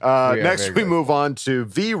everything. Next, we move on to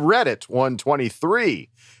V Reddit 123,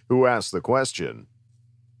 who asked the question.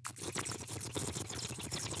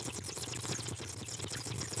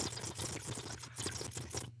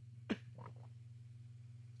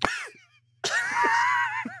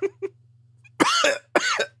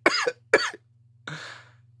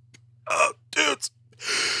 Dudes.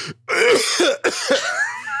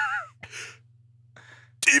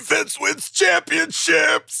 Defense wins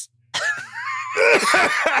championships.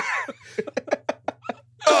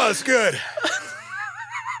 Oh, it's good.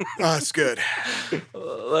 Oh, it's good.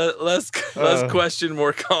 Less question,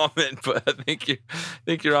 more comment, but I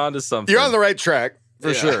think you're onto something. You're on the right track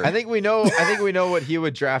for sure. I think we know what he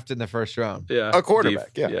would draft in the first round. Yeah, a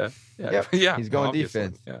quarterback. Yeah. He's going obviously.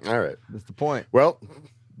 defense. All right, that's the point. Well,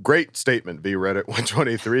 great statement, V Reddit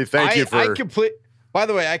 123. Thank you for. By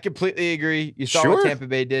the way, I completely agree. You saw what Tampa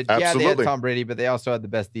Bay did. Absolutely. Yeah, they had Tom Brady, but they also had the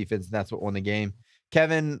best defense, and that's what won the game.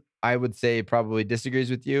 Kevin, I would say, probably disagrees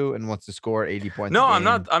with you and wants to score 80 points. No, I'm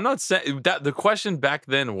not saying that. The question back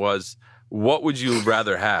then was, what would you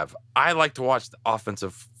rather have? I like to watch the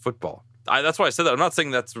offensive football. That's why I said that. I'm not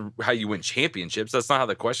saying that's how you win championships. That's not how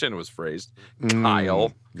the question was phrased.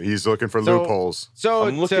 Kyle. He's looking for loopholes. So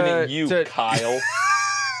I'm looking at you, Kyle.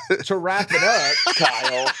 To wrap it up,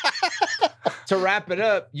 Kyle. To wrap it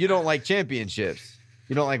up, you don't like championships.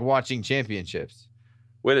 You don't like watching championships.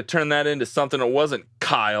 Way to turn that into something it wasn't,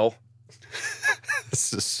 Kyle.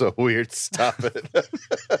 This is so weird. Stop it.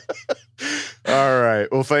 All right.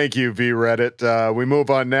 Well, thank you, V Reddit. We move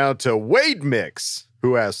on now to Wade Mix,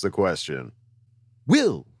 who asked the question.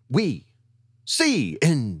 Will we see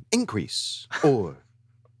an increase or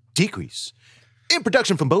decrease in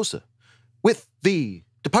production from Bosa with the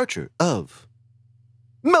departure of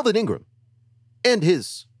Melvin Ingram and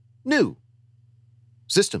his new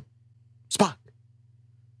system, Spock?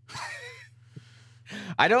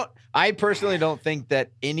 I personally don't think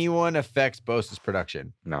that anyone affects Bosa's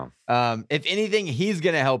production. No. If anything, he's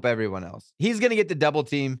going to help everyone else. He's going to get the double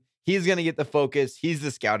team. He's going to get the focus. He's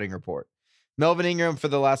the scouting report. Melvin Ingram for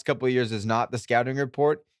the last couple of years is not the scouting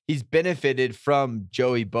report. He's benefited from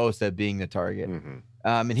Joey Bosa being the target.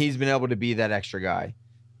 And he's been able to be that extra guy.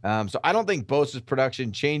 So I don't think Bosa's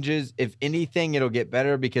production changes. If anything, it'll get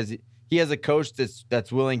better because he has a coach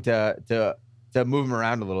that's willing to move him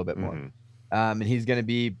around a little bit more. And he's going to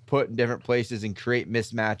be put in different places and create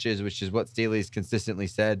mismatches, which is what Staley's consistently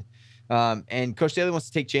said. And Coach Staley wants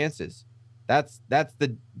to take chances. That's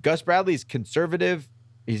the Gus Bradley's conservative.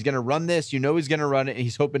 He's going to run this. You know he's going to run it, and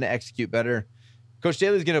he's hoping to execute better. Coach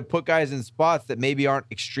Staley's going to put guys in spots that maybe aren't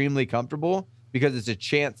extremely comfortable because it's a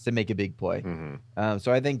chance to make a big play.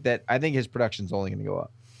 So I think his production's only going to go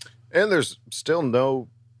up. And there's still no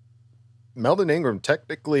Melvin Ingram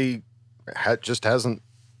technically just hasn't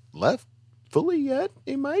left fully yet.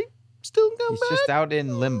 He might still come back. He's just out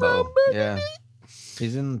in limbo. Yeah.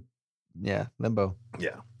 He's in limbo.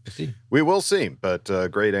 Yeah. We'll see. We will see, but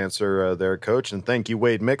great answer there, Coach. And thank you,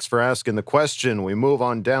 Wade Mix, for asking the question. We move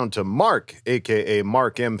on down to Mark, a.k.a.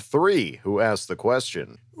 Mark M3, who asked the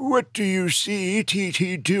question. What do you see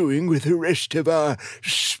TT doing with the rest of our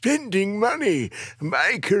spending money?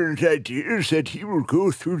 My current idea is that he will go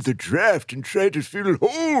through the draft and try to fill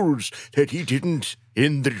holes that he didn't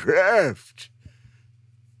in the draft.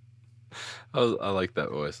 I like that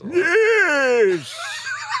voice a lot. Yes!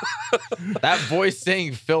 That voice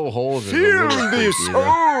saying fill holes is fill this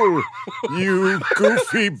hole, you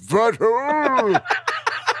goofy butthole.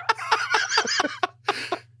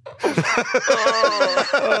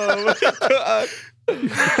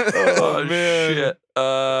 Oh man. Shit.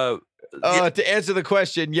 To answer the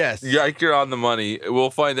question, yes. You're on the money. We'll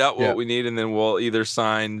find out what we need, and then we'll either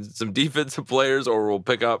sign some defensive players or we'll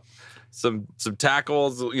pick up some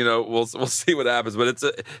tackles. You know, we'll see what happens. But it's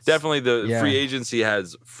definitely the free agency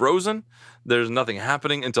has frozen. There's nothing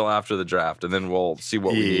happening until after the draft, and then we'll see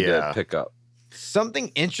what we need to pick up.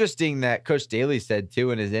 Something interesting that Coach Staley said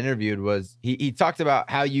too in his interview was he talked about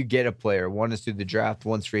how you get a player. One is through the draft,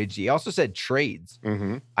 one's free agency. He also said trades.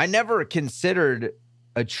 I never considered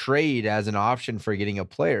a trade as an option for getting a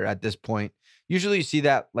player at this point. Usually you see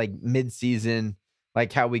that like mid-season,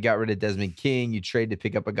 like how we got rid of Desmond King. You trade to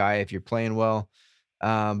pick up a guy if you're playing well.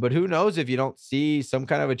 But who knows if you don't see some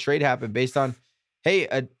kind of a trade happen based on,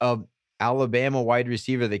 hey, a Alabama wide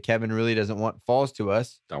receiver that Kevin really doesn't want falls to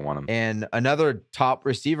us. Don't want him. And another top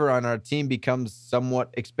receiver on our team becomes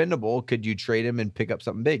somewhat expendable. Could you trade him and pick up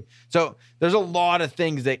something big? So there's a lot of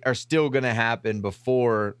things that are still going to happen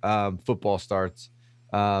before football starts.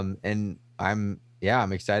 And I'm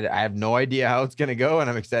excited. I have no idea how it's going to go, and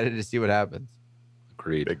I'm excited to see what happens.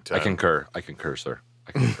 Agreed. I concur, sir.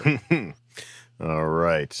 I concur. All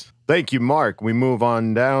right. Thank you, Mark. We move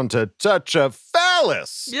on down to Touch of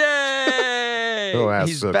Phallus. Yay! Who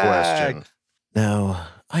asks a question? Now,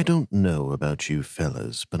 I don't know about you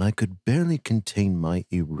fellas, but I could barely contain my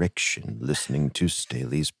erection listening to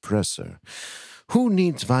Staley's presser. Who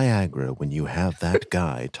needs Viagra when you have that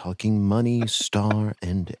guy talking money, star,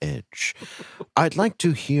 and edge? I'd like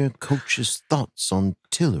to hear Coach's thoughts on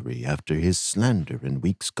Tillery after his slander in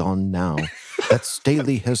weeks gone now, that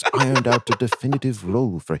Staley has ironed out a definitive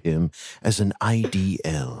role for him as an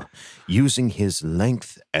IDL, using his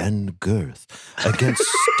length and girth against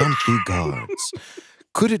stumpy guards.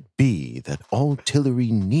 Could it be that all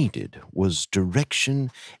Tillery needed was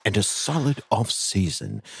direction and a solid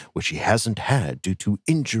off-season, which he hasn't had due to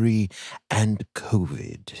injury and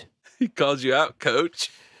COVID? He calls you out,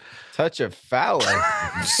 Coach. Touch of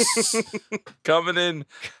Phallus. Coming in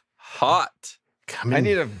hot. I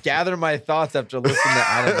need to gather my thoughts after listening to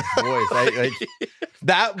Adam's voice.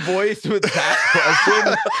 That voice with that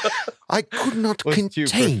question. I could not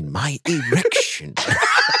contain my erection.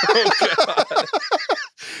 Oh, God.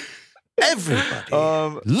 Everybody,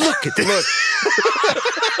 look at this.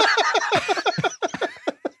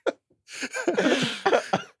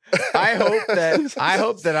 I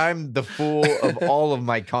hope that I'm the fool of all of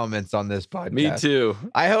my comments on this podcast. Me too.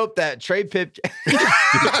 I hope that Trey Pipkins. I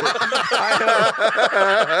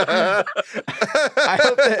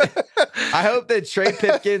hope that Trey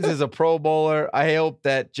Pipkins is a Pro Bowler. I hope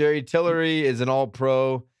that Jerry Tillery is an All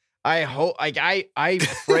Pro. I hope. I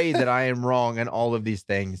pray that I am wrong on all of these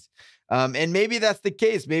things. And maybe that's the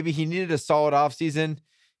case. Maybe he needed a solid offseason.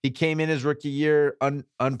 He came in his rookie year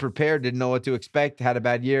unprepared, didn't know what to expect, had a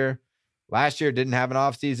bad year. Last year, didn't have an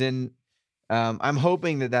offseason. I'm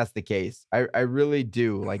hoping that that's the case. I really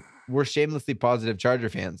do. Like, we're shamelessly positive Charger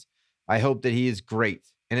fans. I hope that he is great.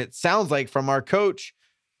 And it sounds like from our coach,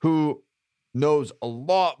 who knows a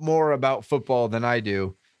lot more about football than I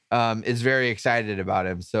do, is very excited about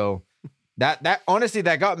him. So that honestly,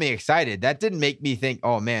 that got me excited. That didn't make me think,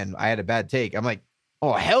 oh man, I had a bad take. I'm like,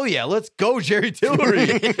 oh hell yeah, let's go Jerry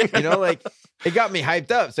Tillery. Like it got me hyped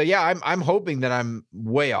up. So yeah, I'm hoping that I'm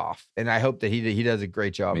way off, and I hope that he does a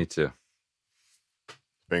great job. Me too.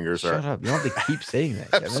 Fingers Shut up. You don't have to keep saying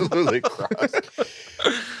that, Kevin. Absolutely crossed.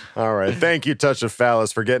 All right. Thank you, Touch of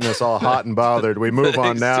Phallus, for getting us all hot and bothered. We move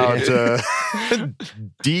on now to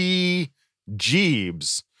D.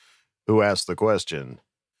 Jeebs, who asked the question.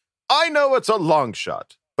 I know it's a long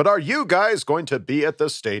shot, but are you guys going to be at the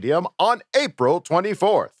stadium on April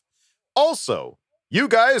 24th? Also, you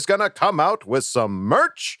guys gonna come out with some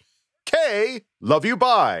merch? K, love you,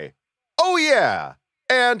 bye. Oh yeah.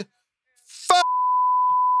 And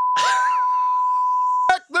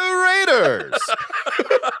the Raiders.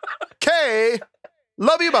 K,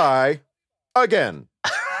 love you, bye. Again.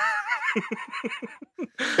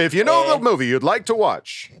 If you know the movie you'd like to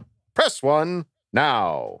watch, press 1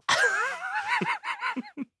 now.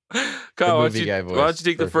 Kyle, why don't you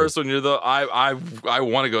take the first one? You're the I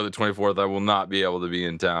want to go the 24th. I will not be able to be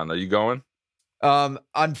in town. Are you going?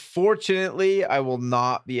 Unfortunately, I will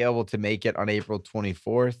not be able to make it on April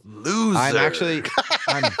 24th. Loser.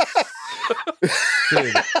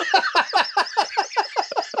 Dude.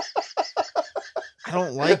 I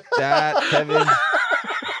don't like that, Kevin.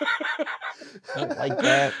 I don't like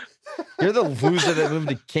that. You're the loser that moved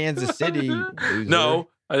to Kansas City. Loser. No,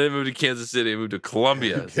 I didn't move to Kansas City. I moved to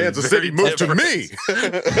Columbia. Kansas City moved to me.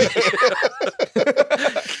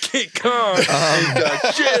 King Kong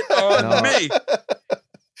got shit on me.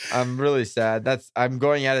 I'm really sad. I'm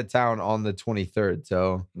going out of town on the 23rd,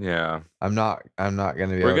 so yeah, I'm not gonna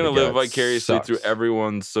be. We're gonna live vicariously through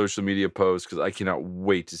everyone's social media posts because I cannot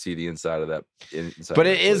wait to see the inside of that. But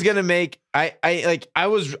it is gonna make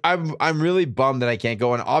I'm really bummed that I can't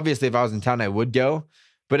go. And obviously, if I was in town, I would go.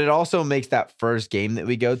 But it also makes that first game that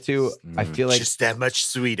we go to, I feel like just that much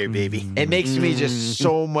sweeter, baby. It makes me just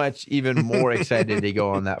so much even more excited to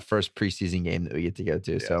go on that first preseason game that we get to go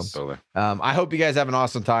to. Yes, so totally. I hope you guys have an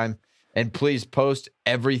awesome time, and please post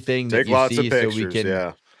everything that you see so we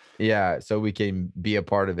can. Yeah, so we can be a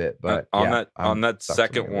part of it. But on that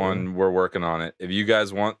second one, we're working on it. If you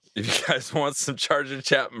guys want some Charger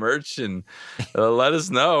Chat merch, and let us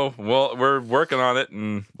know. Well, we're working on it,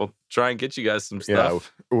 and we'll try and get you guys some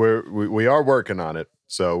stuff. Yeah, we are working on it.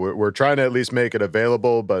 So we're trying to at least make it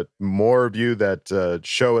available, but more of you that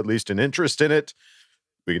show at least an interest in it,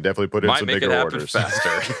 we can definitely put in some bigger orders.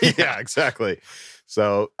 Faster. Yeah, exactly.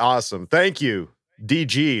 So awesome. Thank you, D.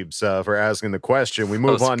 Jeebs, for asking the question. We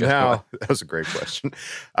move on now. That was a great question.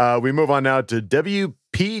 We move on now to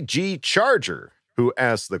WPG Charger, who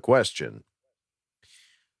asked the question.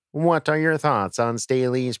 What are your thoughts on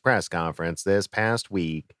Staley's press conference this past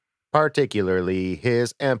week? Particularly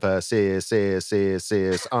his emphasis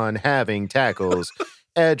on having tackles,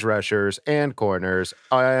 edge rushers, and corners,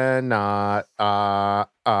 and not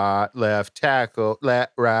left tackle,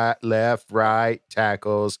 left, right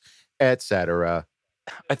tackles, etc.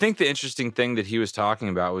 I think the interesting thing that he was talking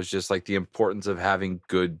about was just like the importance of having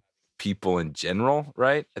good people in general,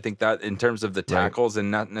 right? I think that in terms of the tackles and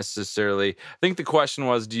not necessarily, I think the question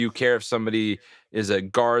was, do you care if somebody is a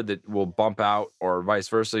guard that will bump out or vice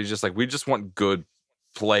versa? He's just like, we just want good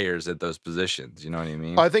players at those positions. You know what I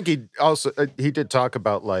mean? I think he did talk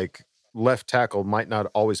about like left tackle might not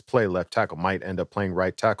always play left tackle, might end up playing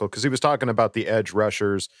right tackle. Cause he was talking about the edge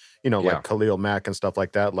rushers, like Khalil Mack and stuff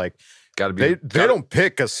like that. Like, they don't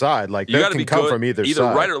pick a side. Like they can come from either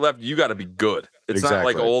side. Right or left. You got to be good. It's not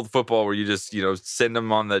like old football where you just send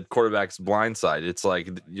them on the quarterback's blind side. It's like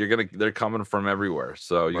they're coming from everywhere.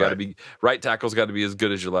 So you got to be right tackle's got to be as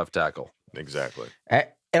good as your left tackle. Exactly.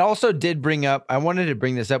 It also did bring up. I wanted to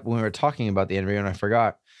bring this up when we were talking about the interview, and I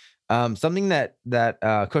forgot something that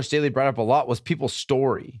Coach Staley brought up a lot was people's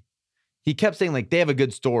story. He kept saying like they have a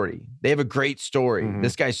good story. They have a great story. Mm-hmm.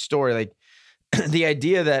 This guy's story, like. The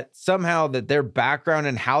idea that somehow that their background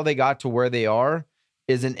and how they got to where they are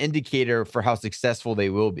is an indicator for how successful they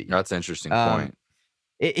will be. That's an interesting point.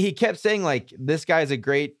 He kept saying like, this guy's a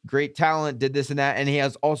great talent, did this and that. And he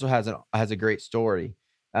also has a great story.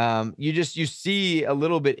 You see a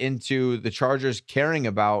little bit into the Chargers caring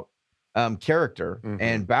about character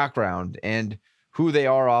and background and who they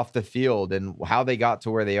are off the field and how they got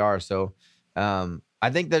to where they are. So I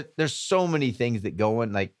think that there's so many things that go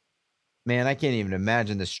in, like, man, I can't even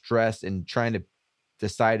imagine the stress and trying to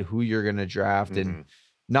decide who you're going to draft and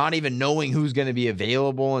not even knowing who's going to be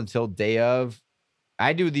available until day of.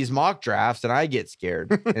 I do these mock drafts and I get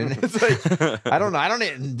scared. And it's like, I don't know.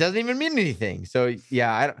 It doesn't even mean anything. So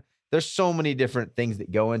yeah, there's so many different things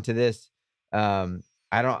that go into this. I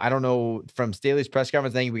don't know from Staley's press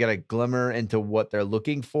conference. I think we got a glimmer into what they're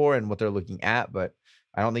looking for and what they're looking at, but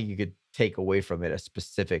I don't think you could take away from it a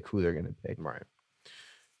specific who they're going to pick. Right.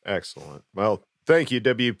 Excellent. Well, thank you,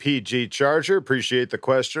 WPG Charger. Appreciate the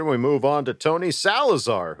question. We move on to Tony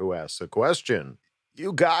Salazar, who asks the question.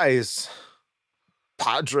 You guys,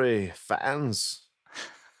 Padre fans?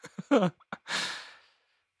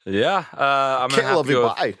 Yeah, I'm gonna have to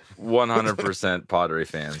go 100% Padre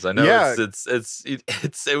fans. I know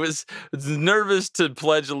it was nervous to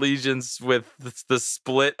pledge allegiance with the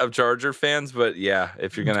split of Charger fans, but yeah,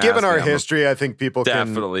 if you're gonna given our history, I think people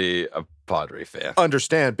definitely a Padre fan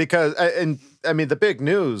understand because and I mean the big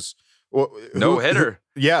news no hitter,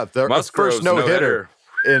 the first no hitter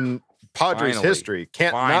in Padres history.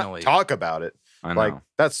 Can't not talk about it. Like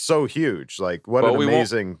that's so huge. Like what an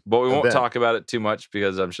amazing. But we won't talk about it too much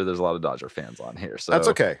because I'm sure there's a lot of Dodger fans on here. So that's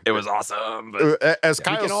okay. It was awesome. But as we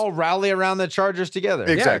can all rally around the Chargers together.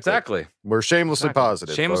 Exactly. We're shamelessly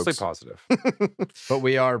positive. Shamelessly folks. positive. But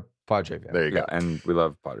we are Padre fans. There you go. And we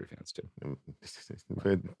love Padre fans too.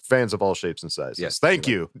 Fans of all shapes and sizes. Yes. Thank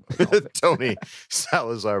you, Tony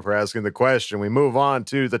Salazar, for asking the question. We move on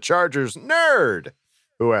to the Chargers nerd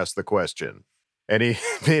who asked the question. And he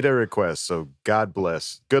made a request, so God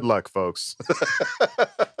bless. Good luck, folks.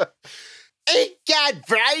 Hey, God,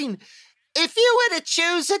 Brian, if you were to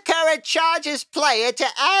choose a current Chargers player to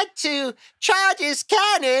add to Chargers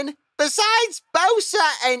canon, besides Bosa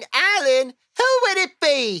and Allen, who would it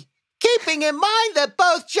be? Keeping in mind that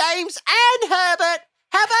both James and Herbert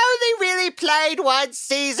have only really played one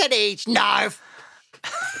season each. No.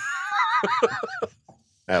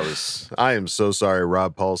 I am so sorry,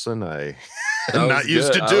 Rob Paulson. I'm not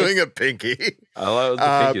used to doing a pinky. I love the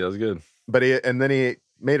pinky. That was good. But then he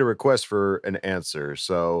made a request for an answer.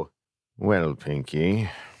 So, well, Pinky,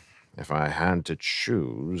 if I had to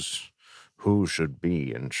choose who should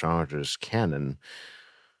be in Chargers canon,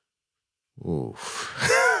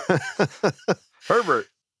 Herbert.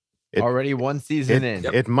 Already one season in.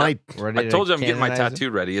 It might. I told you I'm getting my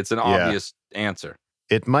tattoo ready. It's an obvious answer.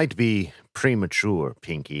 It might be premature,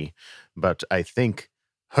 Pinky, but I think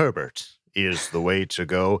Herbert is the way to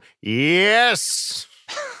go. Yes.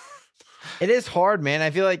 It is hard, man. I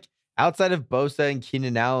feel like outside of Bosa and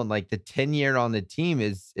Keenan Allen, like the tenure on the team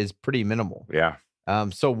is pretty minimal. Yeah.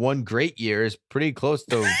 So one great year is pretty close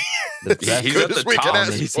to the best. He's at the top.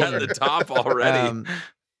 He's at the top already.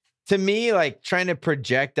 To me, like trying to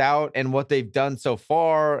project out and what they've done so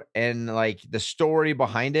far and like the story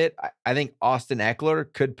behind it, I think Austin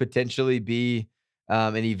Eckler could potentially be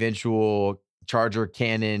an eventual Charger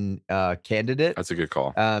canon candidate. That's a good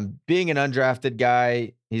call. Being an undrafted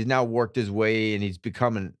guy, he's now worked his way and he's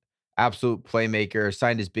become an absolute playmaker,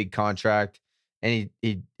 signed his big contract, and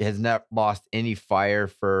he has not lost any fire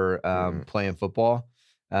for playing football.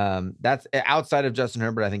 That's outside of Justin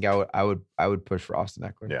Herbert. I think I would push for Austin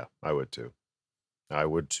Eckler. Yeah, I would too. I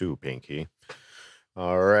would too, Pinky.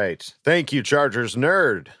 All right. Thank you, Chargers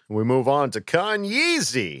nerd. We move on to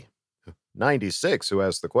Kanyeezy, 96, who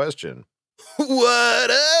asked the question. What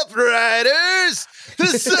up, riders? The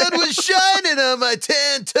sun was shining on my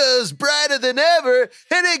tan toes brighter than ever,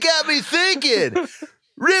 and it got me thinking.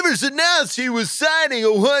 Rivers announced he was signing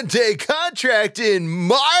a one-day contract in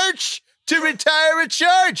March to retire a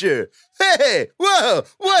Charger. Hey, whoa,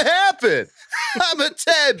 what happened? I'm a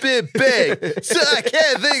tad bit big, so I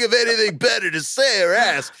can't think of anything better to say or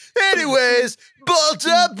ask. Anyways, bolt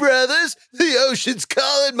up, brothers. The ocean's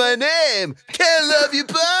calling my name. Can't love you,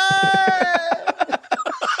 bye.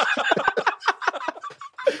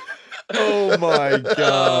 Oh, my God.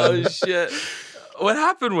 Oh, shit. What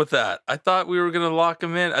happened with that? I thought we were going to lock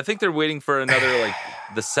him in. I think they're waiting for another, like,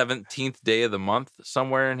 the 17th day of the month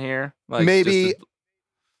somewhere in here. Like, maybe.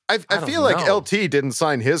 I feel like LT didn't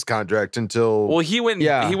sign his contract until. Well, he went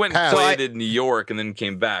and played in New York and then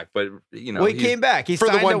came back. But, you know. Well, he came back. He for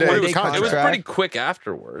signed the one-day contract. It was pretty quick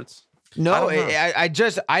afterwards. No, I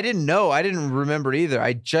didn't know. I didn't remember either.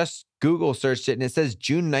 I just Google searched it and it says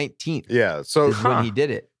June 19th. Yeah. So is when he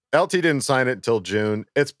did it. LT didn't sign it until June.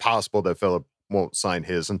 It's possible that Phillip won't sign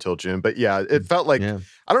his until June. But yeah, it felt like,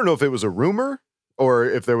 I don't know if it was a rumor or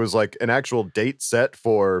if there was like an actual date set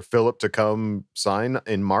for Phillip to come sign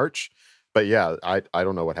in March. But yeah, I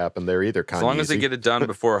don't know what happened there either. As long as they get it done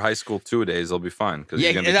before high school 2-a-days, they'll be fine.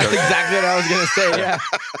 Yeah, that's exactly what I was gonna say. Yeah,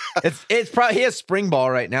 it's probably he has spring ball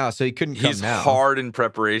right now, so he couldn't come now. He's hard in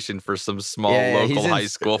preparation for some small local high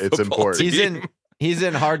school football. It's important. Team. He's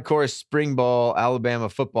in hardcore spring ball Alabama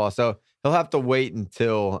football, so he'll have to wait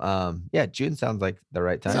until June sounds like the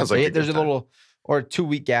right time. Sounds like there's a little or a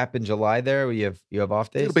 2-week gap in July there where you have off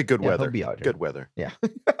days. It'll be good weather. He'll be out here. Good weather. Yeah.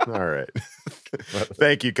 All right.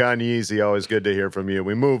 Thank you, Kanyeezy. Always good to hear from you.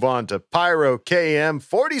 We move on to Pyro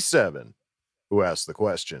KM47, who asked the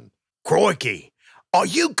question. Crikey, are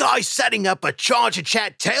you guys setting up a Charger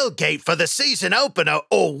Chat tailgate for the season opener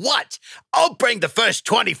or what? I'll bring the first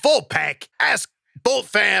 24-pack. Ask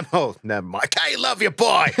Boltfam. Oh, never mind. I love you,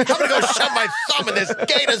 boy. I'm going to go shove my thumb in this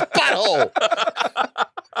gator's butthole.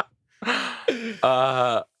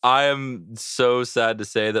 I am so sad to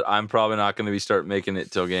say that I'm probably not going to start making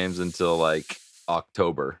it till games until like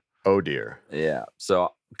October. Oh dear. Yeah.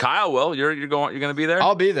 So Kyle, you're going to be there?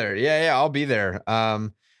 I'll be there. Yeah, I'll be there.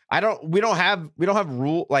 We don't have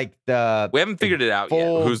rule like we haven't figured it out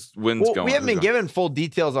yet. When's going? We haven't been given full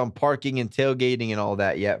details on parking and tailgating and all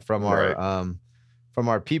that yet from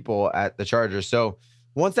our people at the Chargers. So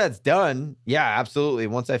once that's done, yeah, absolutely.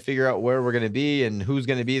 Once I figure out where we're going to be and who's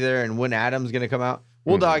going to be there and when Adam's going to come out.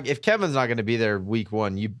 Well, dog, if Kevin's not going to be there week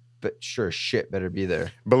 1, you sure shit better be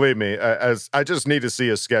there. Believe me, I just need to see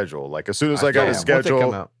a schedule. Like as soon as I got a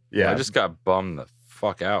schedule, I just got bummed the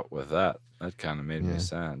fuck out with that. That kind of made me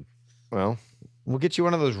sad. Well, we'll get you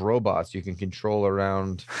one of those robots you can control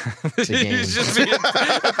around the game. He's just being at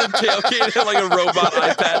the tailgate like a robot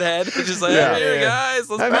iPad head. Just like, hey, guys,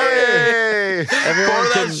 let's play. Pour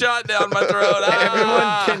that shot down my throat.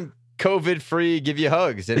 Everyone can COVID-free give you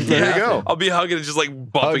hugs. And there you go. I'll be hugging and just like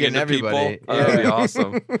bumping into everybody. People. That'd be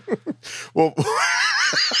awesome. Well,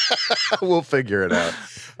 we'll figure it out.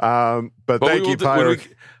 But thank you, Pyro.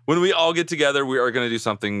 When we all get together, we are going to do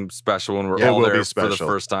something special when we're all there for the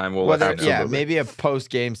first time. Maybe a post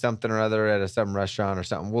game something or other at some restaurant or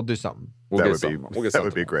something. We'll do something. That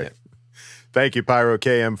would be great. Thank you, Pyro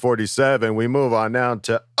KM47. We move on now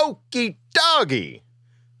to Okie Doggy,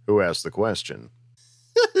 who asked the question.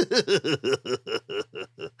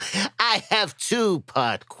 I have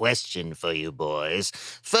two-part question for you boys.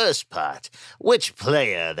 First part, which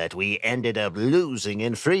player that we ended up losing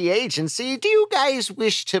in free agency do you guys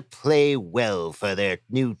wish to play well for their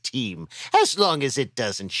new team, as long as it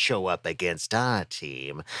doesn't show up against our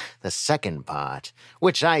team? The second part,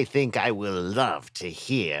 which I think I will love to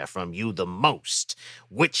hear from you the most,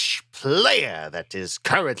 which player that is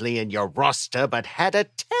currently in your roster but had a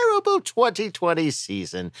terrible 2020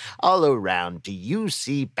 season all around do you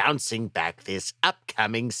see bouncing back this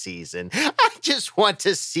upcoming season? I just want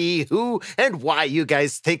to see who and why you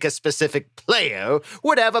guys think a specific player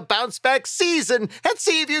would have a bounce back season and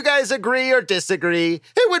see if you guys agree or disagree.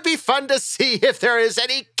 It would be fun to see if there is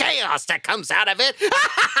any chaos that comes out of it.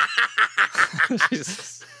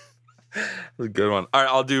 Jesus. That's a good one. All right,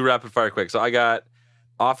 I'll do rapid fire quick. So I got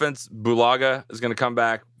offense. Bulaga is going to come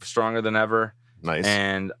back stronger than ever. Nice.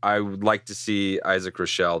 And I would like to see Isaac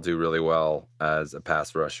Rochelle do really well as a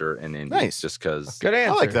pass rusher in Indy. Nice. Just because. Good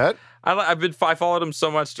answer. I like that. I followed him so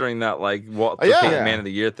much during that Man of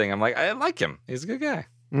the Year thing. I'm like, I like him. He's a good guy.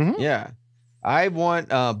 Mm-hmm. Yeah. I want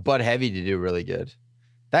Bud Heavy to do really good.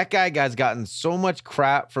 That guy's gotten so much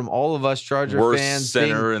crap from all of us Charger worst fans.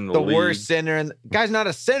 Center in the league. Worst center. And guy's not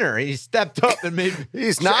a center. He stepped up and made.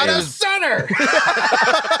 He's not a center.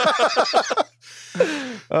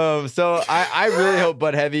 So I really hope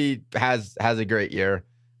Bud Heavy has a great year.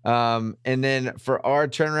 And then for our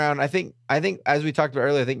turnaround, I think as we talked about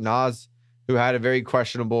earlier, I think Nas, who had a very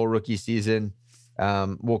questionable rookie season,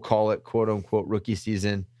 we'll call it quote unquote rookie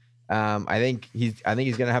season. I think he's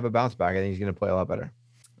gonna have a bounce back. I think he's gonna play a lot better.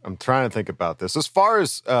 I'm trying to think about this. As far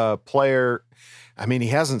as player, I mean, he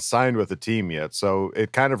hasn't signed with the team yet, so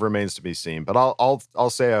it kind of remains to be seen. But I'll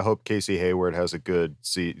say I hope Casey Hayward has a good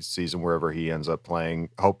season wherever he ends up playing.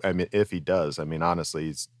 If he does, I mean, honestly,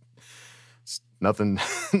 it's nothing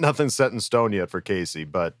set in stone yet for Casey.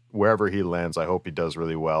 But wherever he lands, I hope he does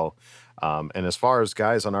really well. And as far as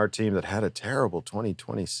guys on our team that had a terrible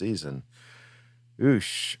 2020 season,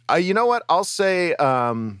 oosh, you know what? I'll say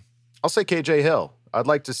KJ Hill. I'd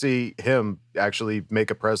like to see him actually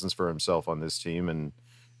make a presence for himself on this team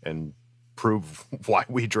and prove why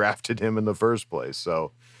we drafted him in the first place.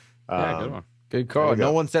 So, yeah, good one. Good call.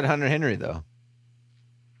 No one said Hunter Henry though.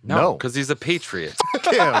 No, because he's a Patriot.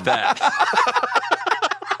 That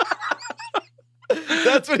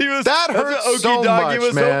That's what he was. That hurts Okie so Doggy much,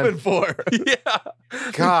 was man. hoping for. Yeah.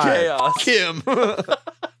 God. Chaos. Kim.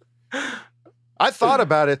 I thought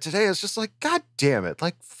about it today. It's just like, God damn it!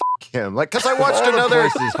 Like, fuck him. Like, because I watched another.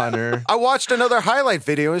 Hunter. I watched another highlight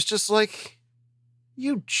video. It's just like,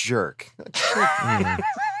 you jerk. I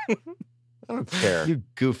don't care. You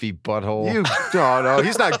goofy butthole. No,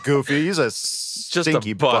 he's not goofy. He's a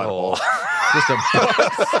stinky butthole. Just a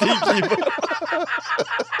stinky butthole.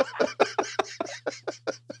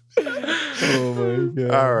 Oh my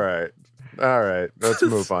God. All right. Let's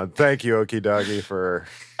move on. Thank you, Okie Doggy, for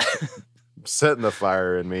setting the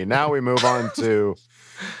fire in me. Now we move on to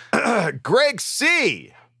Greg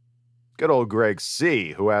C. Good old Greg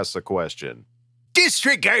C, who asks a question.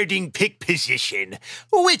 Disregarding pick position,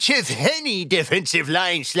 which of any defensive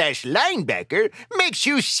line/linebacker makes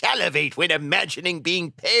you salivate when imagining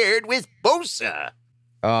being paired with Bosa?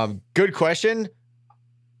 Good question.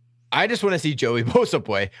 I just want to see Joey Bosa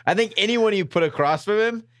play. I think anyone you put across from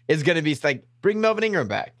him is going to be like, bring Melvin Ingram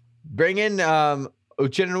back. Bring in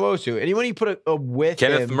Uchenna. Anyone you put with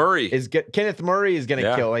Kenneth him Murray. Kenneth Murray is going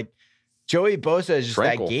to kill. Like, Joey Bosa is just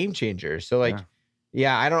Frankel. that game changer. So, like,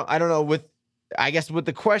 I don't know. I guess with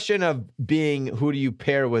the question of being who do you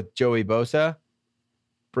pair with Joey Bosa,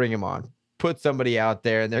 bring him on. Put somebody out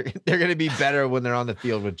there, and they're going to be better when they're on the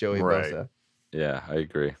field with Joey Bosa. Yeah, I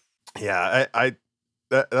agree. Yeah,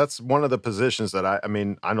 that's one of the positions that I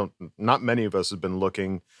mean, not many of us have been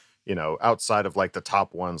looking, outside of like the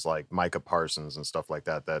top ones like Micah Parsons and stuff like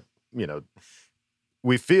that,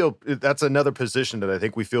 we feel that's another position that I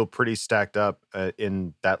think we feel pretty stacked up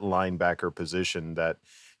in that linebacker position that,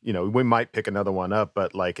 we might pick another one up,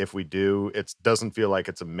 but like if we do, it doesn't feel like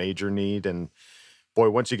it's a major need. And boy,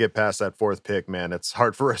 once you get past that fourth pick, man, it's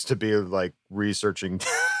hard for us to be like researching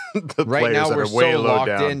the Right players now, that we're are way so low locked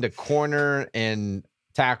down. into corner and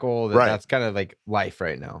tackle that's kind of like life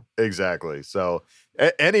right now. Exactly. So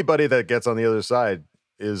anybody that gets on the other side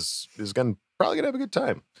is probably gonna have a good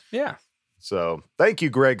time. Yeah. So thank you,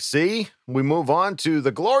 Greg C. We move on to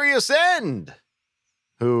the Glorious End,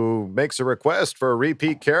 who makes a request for a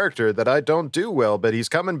repeat character that I don't do well, but he's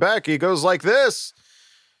coming back. He goes like this.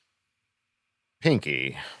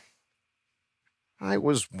 Pinky, I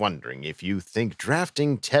was wondering if you think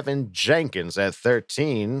drafting Tevin Jenkins at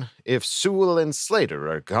 13, if Sewell and Slater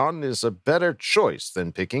are gone, is a better choice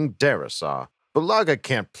than picking Darisaw. Bulaga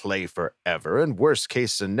can't play forever, and worst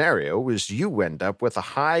case scenario is you end up with a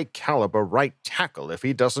high-caliber right tackle if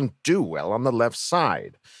he doesn't do well on the left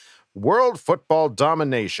side. World football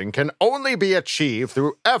domination can only be achieved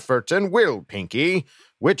through effort and will, Pinky,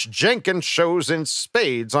 which Jenkins shows in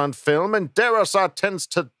spades on film, and Darisaw tends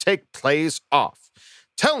to take plays off.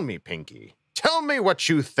 Tell me, Pinky. Tell me what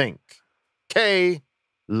you think. K,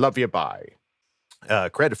 love you, bye.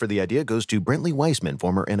 Credit for the idea goes to Brentley Weissman,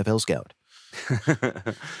 former NFL scout.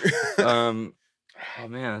 Oh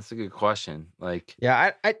man, that's a good question. Like,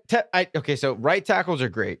 yeah, okay, so right tackles are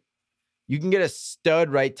great. You can get a stud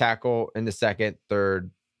right tackle in the second,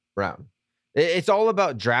 third round. It's all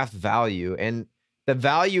about draft value, and the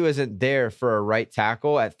value isn't there for a right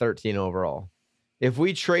tackle at 13 overall. If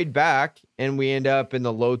we trade back and we end up in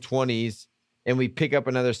the low 20s and we pick up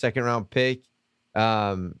another second round pick,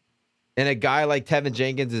 and a guy like Tevin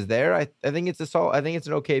Jenkins is there, I think it's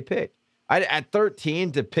an okay pick. At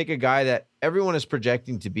 13 to pick a guy that everyone is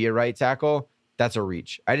projecting to be a right tackle, that's a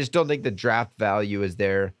reach. I just don't think the draft value is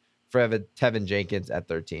there for Tevin Jenkins at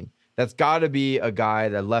 13. That's got to be a guy,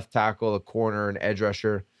 that left tackle, a corner, an edge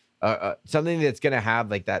rusher, something that's going to have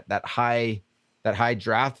like that high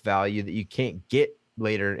draft value that you can't get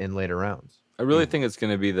later in later rounds. I really think it's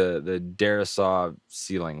going to be the Darisaw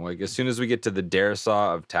ceiling. Like, as soon as we get to the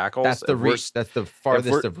Darisaw of tackles, that's the reach. That's the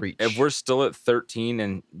farthest of reach. If we're still at 13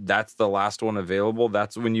 and that's the last one available,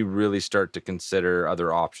 that's when you really start to consider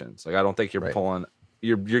other options. Like, I don't think you're pulling.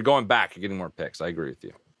 You're going back. You're getting more picks. I agree with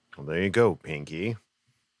you. Well, there you go, Pinky.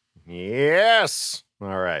 Yes.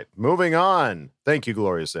 All right. Moving on. Thank you,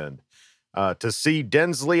 Glorious End. To see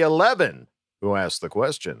Densley 11, who asked the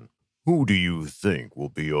question. Who do you think will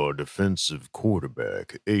be our defensive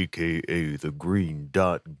quarterback, a.k.a. the green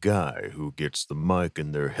dot guy who gets the mic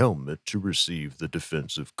in their helmet to receive the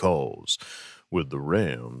defensive calls? With the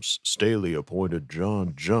Rams, Staley appointed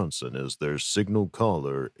John Johnson as their signal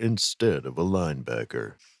caller instead of a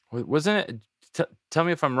linebacker. Wasn't it, tell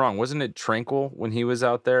me if I'm wrong, wasn't it Tranquil when he was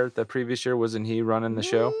out there the previous year? Wasn't he running the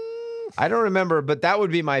show? I don't remember, but that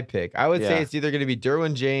would be my pick. I would say it's either going to be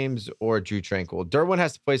Derwin James or Drew Tranquil. Derwin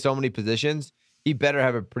has to play so many positions. He better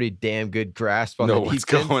have a pretty damn good grasp on what's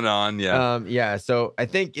going on. Yeah. So I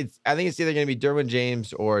think it's either going to be Derwin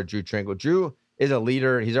James or Drew Tranquil. Drew is a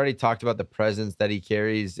leader. He's already talked about the presence that he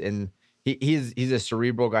carries, and he's a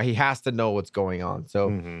cerebral guy. He has to know what's going on.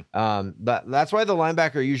 So that's why the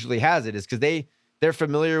linebacker usually has it, is because they're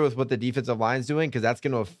familiar with what the defensive line's doing, because that's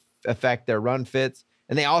going to affect their run fits.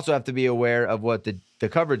 And they also have to be aware of what the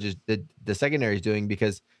coverage is, the secondary is doing,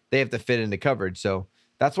 because they have to fit into coverage. So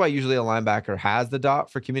that's why usually a linebacker has the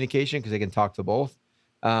dot for communication, because they can talk to both.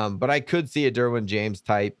 But I could see a Derwin James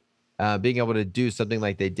type being able to do something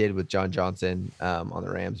like they did with John Johnson on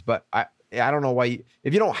the Rams. But I don't know why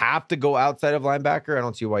if you don't have to go outside of linebacker, I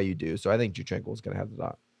don't see why you do. So I think Drew Tranquil is going to have the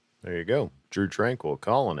dot. There you go. Drew Tranquil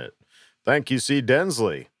calling it. Thank you, C.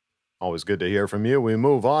 Densley. Always good to hear from you. We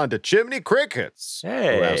move on to Chimney Crickets, who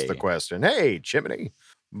asked the question. Hey, Chimney.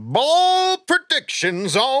 Bold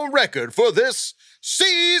predictions on record for this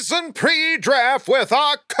season pre-draft with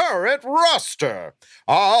our current roster.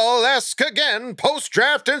 I'll ask again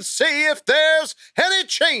post-draft and see if there's any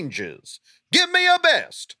changes. Give me a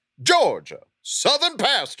best. Georgia, Southern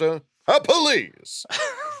Pastor, please.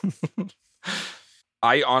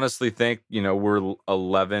 I honestly think, we're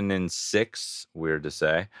 11-6, weird to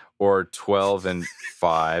say, or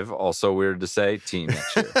 12-5, also weird to say, team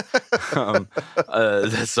next year.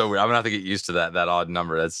 That's so weird. I'm gonna have to get used to that odd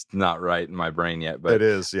number. That's not right in my brain yet, but it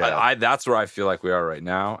is. Yeah, that's where I feel like we are right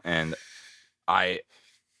now, and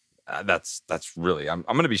that's really. I'm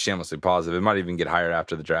gonna be shamelessly positive. It might even get higher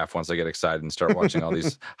after the draft once I get excited and start watching all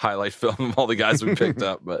these highlight film of all the guys we picked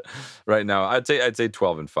up. But right now, I'd say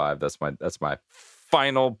 12-5. That's my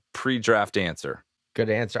final pre-draft answer. Good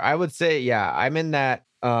answer. I would say, I'm in that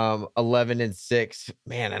 11-6.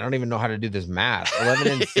 Man, I don't even know how to do this math.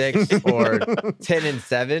 11-6 or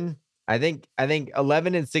 10-7. I think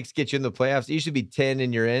 11-6 gets you in the playoffs. You should be 10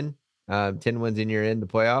 and you're in. 10 wins and you're in the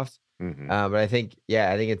playoffs. But I think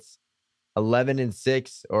it's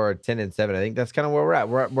 11-6 or 10-7. I think that's kind of where we're at.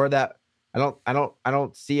 We're that. I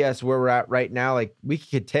don't see us where we're at right now. Like, we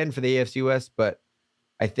could contend for the AFC West, but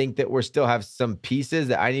I think that we still have some pieces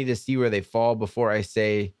that I need to see where they fall before I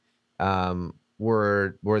say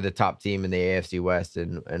we're the top team in the AFC West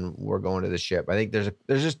and we're going to the ship. I think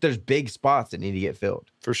there's big spots that need to get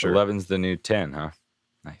filled. For sure. 11's the new 10, huh?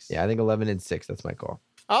 Nice. Yeah, I think 11-6. That's my call.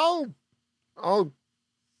 I'll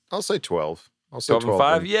say 12. I'll say 12 and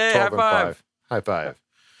 5. Yay, high 12 and five. 5. High five.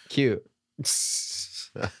 Cute. High five.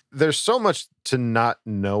 Cute. There's so much to not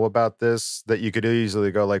know about this that you could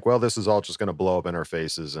easily go like, well, this is all just going to blow up in our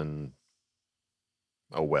faces and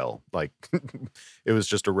oh well, like it was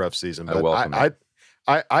just a rough season. But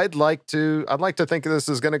I'd like to think this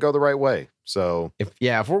is going to go the right way. So if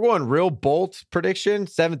we're going real Bolt prediction,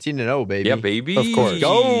 17-0, baby. Yeah, baby. Of course.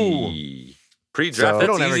 Go. Pre-draft,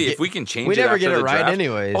 So- that's easy. If we can change it, we never after get it the right draft,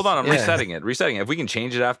 anyways. Hold on, I'm Yeah. resetting it. If we can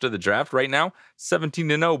change it after the draft right now,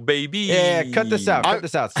 17-0, baby. Yeah, cut this out.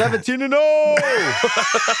 17-0.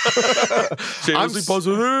 Shamelessly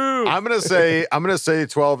positive. I'm gonna say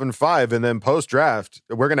 12 and 5, and then post draft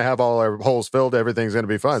we're gonna have all our holes filled. Everything's gonna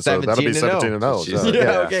be fun. So that'll be 17 and 0. So,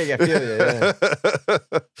 yeah, okay, I feel you.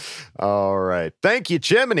 Yeah. All right, thank you,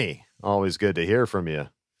 Chimney. Always good to hear from you.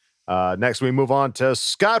 Next, we move on to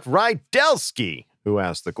Scott Rydelski, who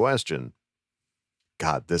asked the question.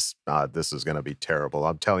 God, this is going to be terrible.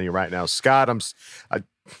 I'm telling you right now, Scott. It's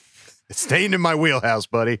staying in my wheelhouse,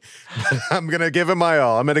 buddy. I'm going to give it my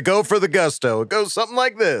all. I'm going to go for the gusto. It goes something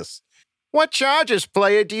like this. What Chargers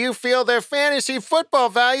player do you feel their fantasy football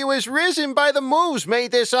value has risen by the moves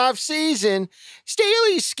made this offseason?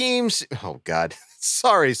 Staley's schemes... Oh, God.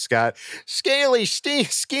 Sorry, Scott. Staley's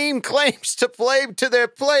scheme claims to play to their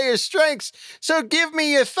players' strengths, so give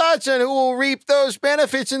me your thoughts on who will reap those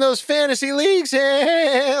benefits in those fantasy leagues.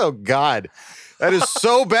 Oh, God. That is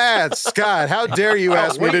so bad, Scott. How dare you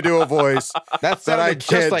ask me to do a voice that I just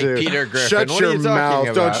can't like do? Peter Griffin. Shut What your are you talking mouth.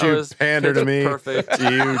 about? Don't you pander to me. Perfect.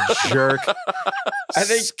 You jerk. I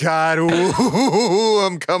think Scott, ooh,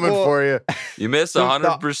 I'm coming for you. You miss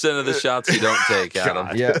 100% of the shots you don't take,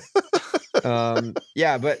 Adam. Yeah.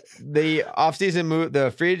 Yeah, but the offseason move, the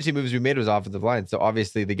free agency moves we made was offensive line. So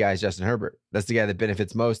obviously the guy is Justin Herbert. That's the guy that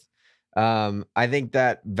benefits most. I think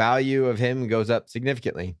that value of him goes up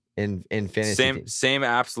significantly in fantasy. Same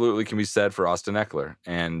absolutely can be said for Austin Eckler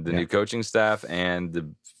and the new coaching staff and the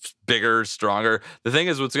bigger, stronger. The thing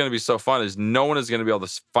is, what's going to be so fun is no one is going to be able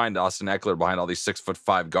to find Austin Eckler behind all these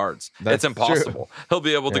 6'5" guards. It's impossible. True. He'll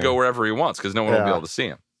be able to go wherever he wants because no one will be able to see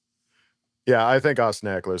him. Yeah, I think Austin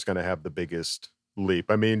Eckler is going to have the biggest leap.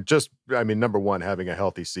 I mean, number one, having a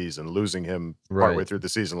healthy season, losing him partway through the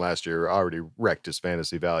season last year already wrecked his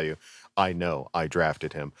fantasy value. I know, I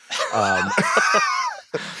drafted him.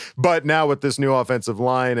 But now with this new offensive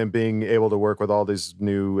line and being able to work with all these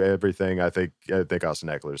new everything, I think Austin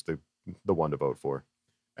Eckler is the one to vote for,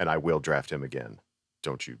 and I will draft him again.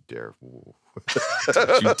 Don't you dare!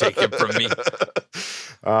 Don't you take it from me.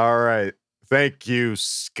 All right, thank you,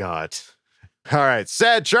 Scott. All right,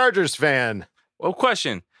 sad Chargers fan. Well,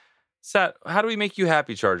 question. Sad, how do we make you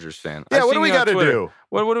happy, Chargers fan? Yeah, what do we got to do?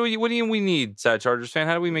 What do we need, sad Chargers fan?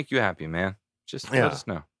 How do we make you happy, man? Just let us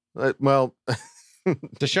know. Well,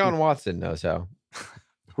 Deshaun Watson knows how.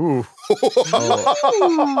 Ooh.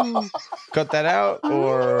 Cut that out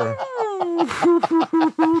or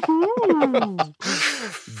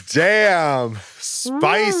damn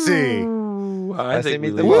spicy. I think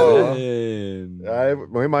we leave it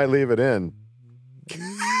in. We might leave it in.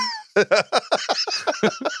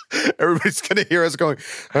 Everybody's gonna hear us going,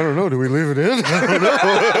 I don't know, do we leave it in? I don't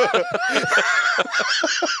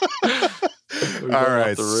know. All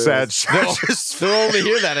right, sad Chargers. They'll only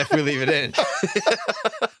hear that if we leave it in.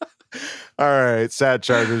 All right, sad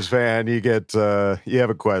Chargers fan, you have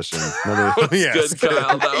a question. That was good,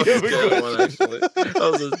 Kyle. That was a good one, actually.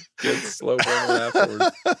 That was a good slow burn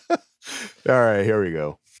afterwards. All right, here we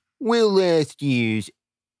go. Will last year's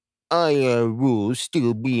IR rules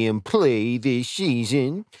still be in play this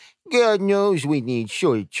season? God knows we need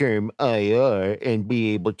short-term IR and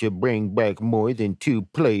be able to bring back more than 2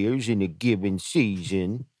 players in a given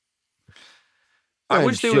season. I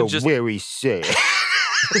wish they would just very sad.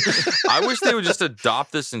 I wish they would just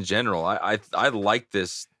adopt this in general. I like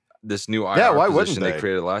this new IR position they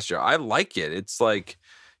created last year. I like it. It's like,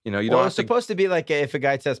 you don't. It's supposed to be like if a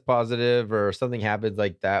guy tests positive or something happens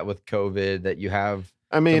like that with COVID that you have.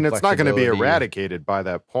 I mean, it's not going to be eradicated by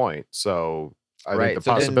that point. So I think the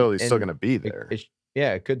possibility is still going to be there.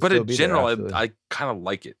 It could. But still in be general, there, I kind of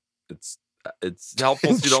like it. It's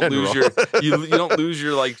helpful so you don't lose your you don't lose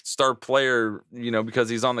your like star player, because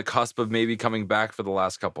he's on the cusp of maybe coming back for the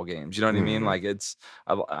last couple games. You know what I mean? Like I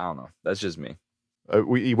don't know. That's just me.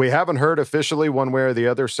 We haven't heard officially one way or the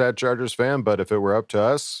other, sad Chargers fan, but if it were up to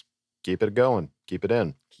us, keep it going. Keep it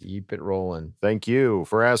in. Keep it rolling. Thank you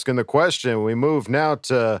for asking the question. We move now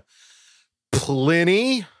to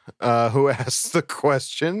Pliny, who asked the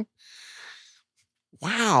question.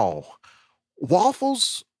 Wow.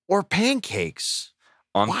 Waffles or pancakes?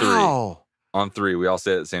 On 3. On 3. We all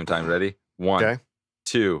say it at the same time. Ready? 1,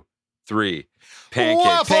 2, 3.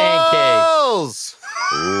 Pancakes. Waffles!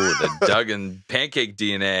 Ooh, the Duggan pancake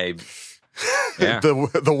DNA. Yeah.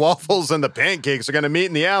 The waffles and the pancakes are going to meet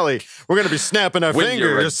in the alley. We're going to be snapping our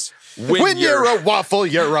fingers. When you're a waffle,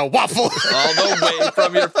 you're a waffle. All the way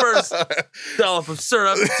from your first dollop of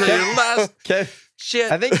syrup to your last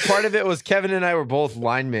shit. I think part of it was Kevin and I were both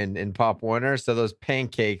linemen in Pop Warner, so those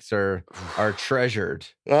pancakes are treasured.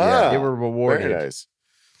 They were rewarded. Very nice.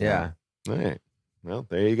 Yeah. All right. Well,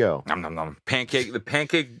 there you go. Nom, nom, nom. Pancake, the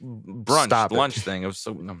pancake brunch, lunch thing. It was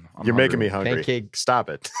so. You're making me hungry. Pancake. Stop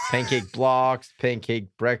it. Pancake blocks,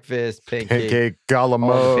 pancake breakfast, pancake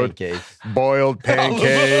galamode, pancakes, boiled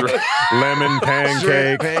pancake, lemon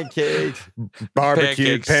pancake, pancakes,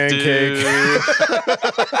 barbecue pancake.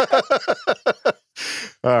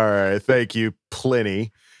 All right. Thank you.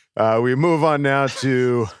 Plenty. We move on now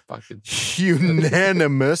to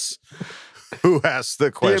Unanimous. Who asked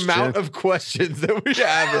the question? The amount of questions that we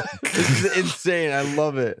have is insane. I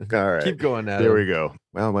love it. All right. Keep going, Adam. Here we go.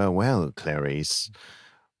 Well, Clarice.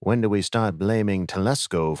 When do we start blaming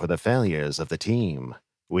Telesco for the failures of the team?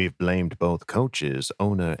 We've blamed both coaches,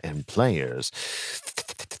 owner, and players.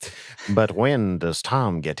 But when does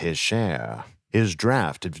Tom get his share? His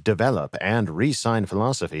draft, develop, and re-sign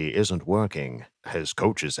philosophy isn't working. His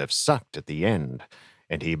coaches have sucked at the end.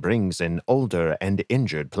 And he brings in older and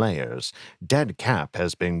injured players. Dead cap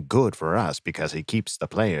has been good for us because he keeps the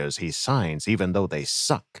players he signs even though they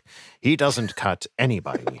suck. He doesn't cut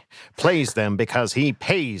anybody. Plays them because he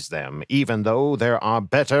pays them, even though there are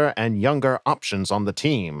better and younger options on the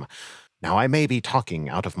team. Now, I may be talking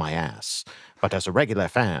out of my ass, but as a regular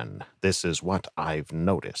fan, this is what I've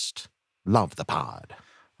noticed. Love the pod.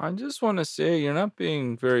 I just want to say you're not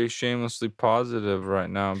being very shamelessly positive right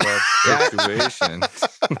now about the situation.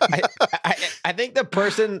 I think the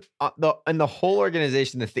person in the whole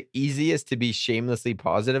organization that's the easiest to be shamelessly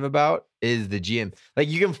positive about is the GM. Like,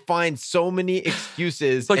 you can find so many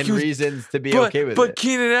excuses and reasons to be okay with it. But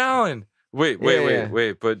Keenan Allen. Wait.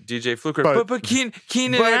 But DJ Fluker. But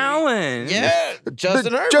Keenan Allen. Yeah.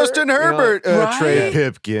 Justin Herbert. Justin Herbert. Right? Trey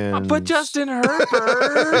Pipkins. But Justin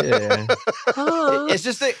Herbert. Yeah. It's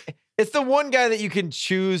just it's the one guy that you can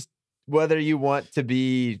choose whether you want to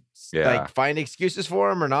be like find excuses for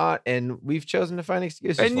him or not, and we've chosen to find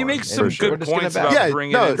excuses. And you make some good points about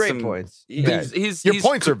bringing in great some points. Your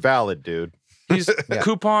points are valid, dude. He's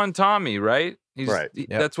Coupon Tommy, right? Right.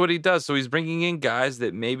 That's what he does. So he's bringing in guys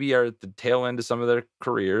that maybe are at the tail end of some of their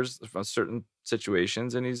careers from certain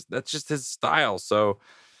situations, and that's just his style. So,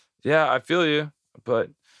 yeah, I feel you, but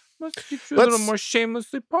let's get you a little more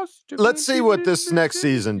shamelessly positive. Let's see what this next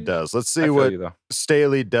season does. Let's see what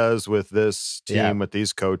Staley does with this team, with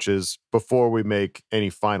these coaches, before we make any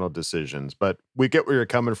final decisions. But we get where you're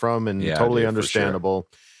coming from, and totally understandable.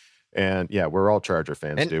 And yeah, we're all Charger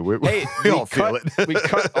fans, dude. We all feel it. We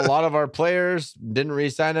cut a lot of our players, didn't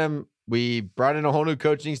re-sign them. We brought in a whole new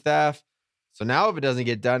coaching staff. So now if it doesn't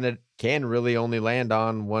get done, it can really only land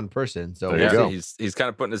on one person. So there you go. He's kind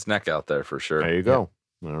of putting his neck out there for sure. There you go.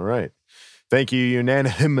 All right. Thank you,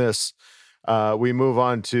 Unanimous. We move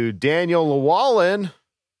on to Daniel Llewellyn,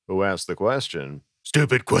 who asked the question.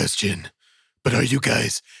 Stupid question, but are you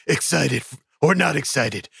guys excited or not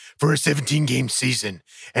excited for a 17-game season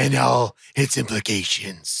and all its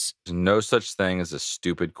implications? There's no such thing as a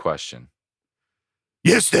stupid question.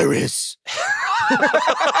 Yes, there is.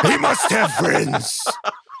 He must have friends.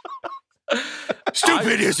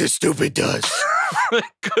 Stupid as stupid does. I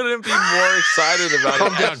couldn't be more excited about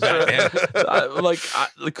Calm down, Batman.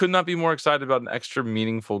 I could not be more excited about an extra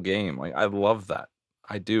meaningful game. Like, I love that.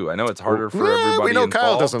 I do. I know it's harder for everybody. We know involved.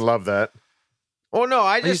 Kyle doesn't love that. Oh no,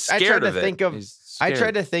 I tried to think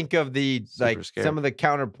of the Super scared. some of the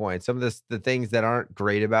counterpoints, some of the things that aren't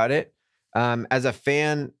great about it. As a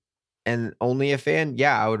fan and only a fan,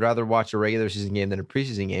 I would rather watch a regular season game than a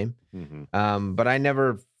preseason game. Mm-hmm. But I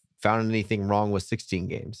never found anything wrong with 16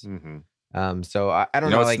 games. Mm-hmm. So I don't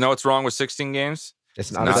know. Know what's wrong with 16 games?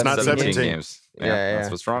 It's not 17 games. Yeah, that's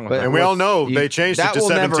what's wrong with that. And we all know they changed it to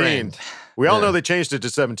 17. We all Yeah. know they changed it to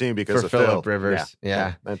 17 because for of Phillip Phil. Rivers.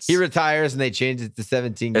 Yeah. That's He retires and they changed it to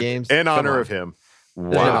 17 games. in Come honor on. of him.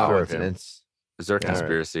 Wow. Coincidence. Is there a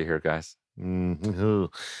conspiracy here, guys? Mhm.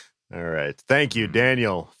 All right. Thank you,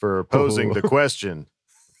 Daniel, for posing the question.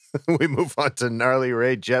 We move on to Gnarly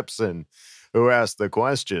Ray Jepson, who asked the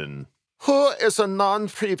question. Who is a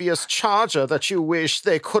non-previous Charger that you wish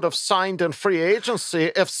they could have signed in free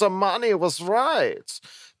agency if the money was right?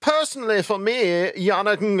 Personally, for me,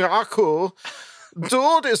 Yannick Ngakoue.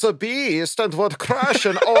 Dude is a beast and would crash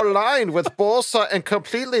an O-line with Bosa and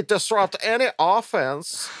completely disrupt any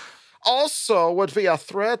offense. also would be a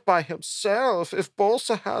threat by himself if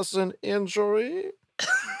Bosa has an injury.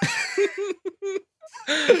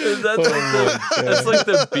 That's like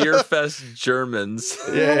the beer fest Germans.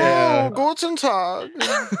 Yeah. Oh, guten Tag.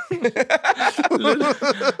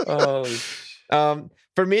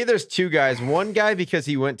 For me, there's two guys. One guy because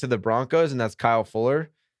he went to the Broncos, and that's Kyle Fuller.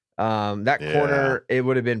 That corner, it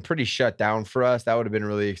would have been pretty shut down for us. That would have been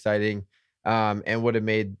really exciting, and would have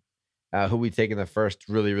made who we take in the first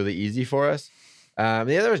really, really easy for us.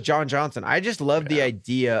 The other was John Johnson. I just love the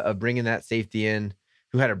idea of bringing that safety in,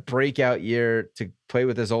 who had a breakout year, to play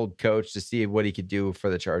with his old coach to see what he could do for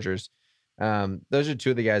the Chargers. Those are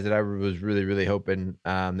two of the guys that I was really, really hoping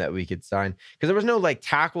that we could sign, because there was no like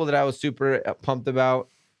tackle that I was super pumped about.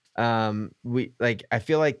 I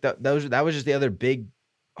feel like that was just the other big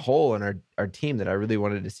hole in our team that I really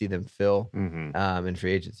wanted to see them fill in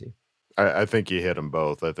free agency. I think you hit them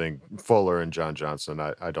both. I think Fuller and John Johnson.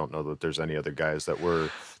 I don't know that there's any other guys that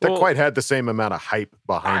quite had the same amount of hype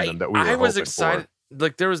behind them that we were hoping was excited. for.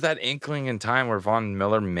 Like there was that inkling in time where Von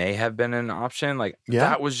Miller may have been an option. Like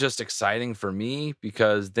that was just exciting for me,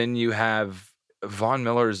 because then you have Von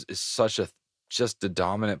Miller is such just a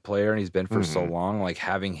dominant player, and he's been for so long. Like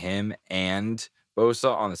having him and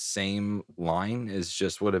Bosa on the same line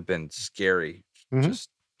would have been scary. Just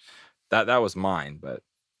that was mine, but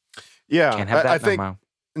can't have that I think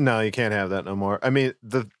no, you can't have that no more. I mean,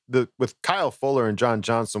 the with Kyle Fuller and John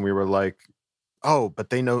Johnson, we were like, oh,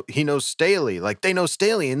 but he knows Staley. Like they know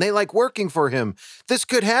Staley and they like working for him. This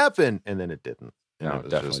could happen. And then it didn't. No, it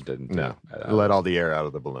definitely didn't. No, let all the air out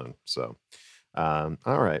of the balloon. So, all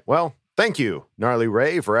right. Well, thank you, Gnarly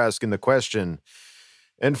Ray, for asking the question.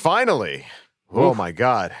 And finally, oh my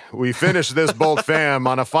God, we finished this Bolt fam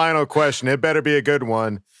on a final question. It better be a good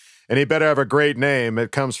one. And he better have a great name.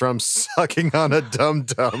 It comes from Sucking on a Dum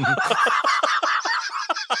Dum.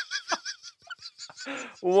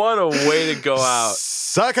 What a way to go out.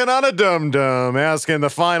 Sucking on a dum-dum, asking the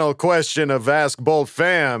final question of Ask Bolt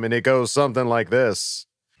Fam, and it goes something like this.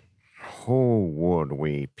 Who would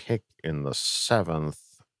we pick in the 7th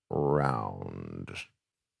round?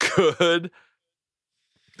 Good.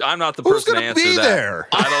 I'm not the person to answer that. There?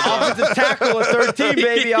 I don't know. Offensive tackle at 13,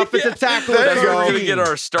 baby. Offensive tackle at 13. That's where we're going to get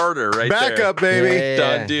our starter right there. Backup, baby.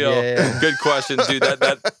 Done deal. Yeah. Good question, dude.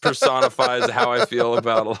 That personifies how I feel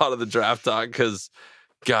about a lot of the draft talk, because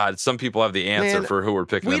God, some people have the answer for who we're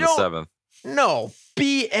picking in the 7th. No,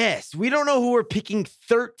 BS. We don't know who we're picking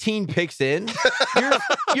 13 picks in.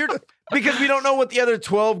 You're because we don't know what the other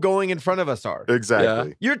 12 going in front of us are. Exactly.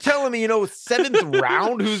 Yeah. You're telling me, 7th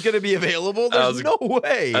round who's going to be available? There's no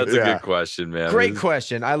way. That's a good question, man. Great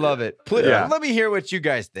question. I love it. Please, let me hear what you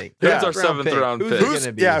guys think. Who's our 7th round pick?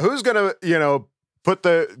 Who's going to, put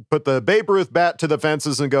the Babe Ruth bat to the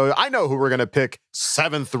fences and go, I know who we're going to pick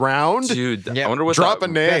 7th round. Dude, I wonder what drop a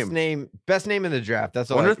name. Best name in the draft.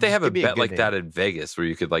 That's all. I wonder if they have a bet like that in Vegas where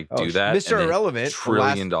you could do that. Mr. Irrelevant. $1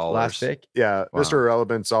 trillion. Last pick. Yeah, wow. Mr.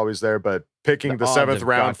 Irrelevant's always there, but picking the 7th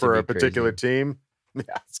round for a particular team,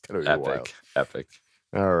 it's going to be wild. Epic.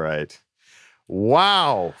 All right.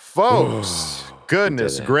 Wow, folks.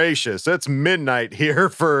 Goodness gracious. It's midnight here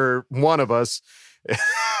for one of us.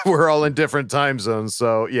 We're all in different time zones,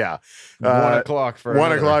 so yeah. 1 o'clock for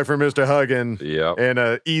 1 o'clock for Mr. Huggin. Yep. And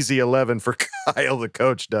an easy 11 for Kyle, the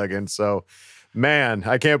coach Duggan. So, man,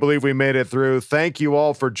 I can't believe we made it through. Thank you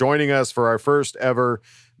all for joining us for our first ever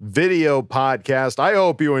video podcast. I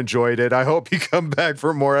hope you enjoyed it. I hope you come back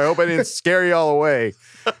for more. I hope I didn't scare you all away,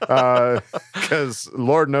 because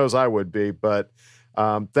Lord knows I would be. But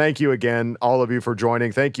thank you again, all of you, for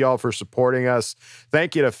joining. Thank you all for supporting us.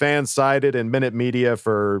 Thank you to Fansided and Minute Media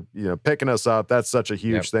for picking us up. That's such a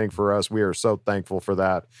huge thing for us. We are so thankful for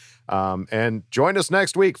that. And join us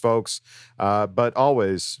next week, folks. But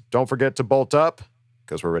always, don't forget to bolt up,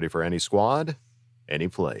 because we're ready for any squad, any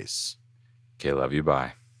place. Okay, love you.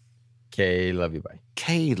 Bye. Okay, love you. Bye.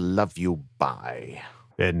 Okay, love you. Bye.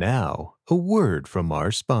 And now, a word from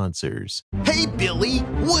our sponsors. Hey, Billy,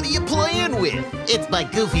 what are you playing with? It's my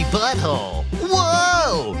goofy butthole.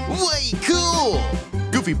 Whoa, way cool.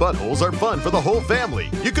 Goofy buttholes are fun for the whole family.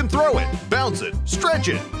 You can throw it, bounce it, stretch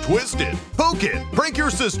it, twist it, poke it, prank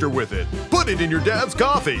your sister with it, put it in your dad's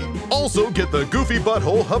coffee. Also get the Goofy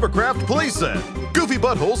Butthole Hovercraft playset. Goofy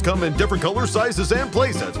buttholes come in different colors, sizes, and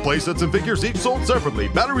playsets. Playsets and figures each sold separately.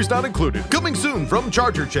 Batteries not included. Coming soon from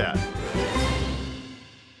Charger Chat.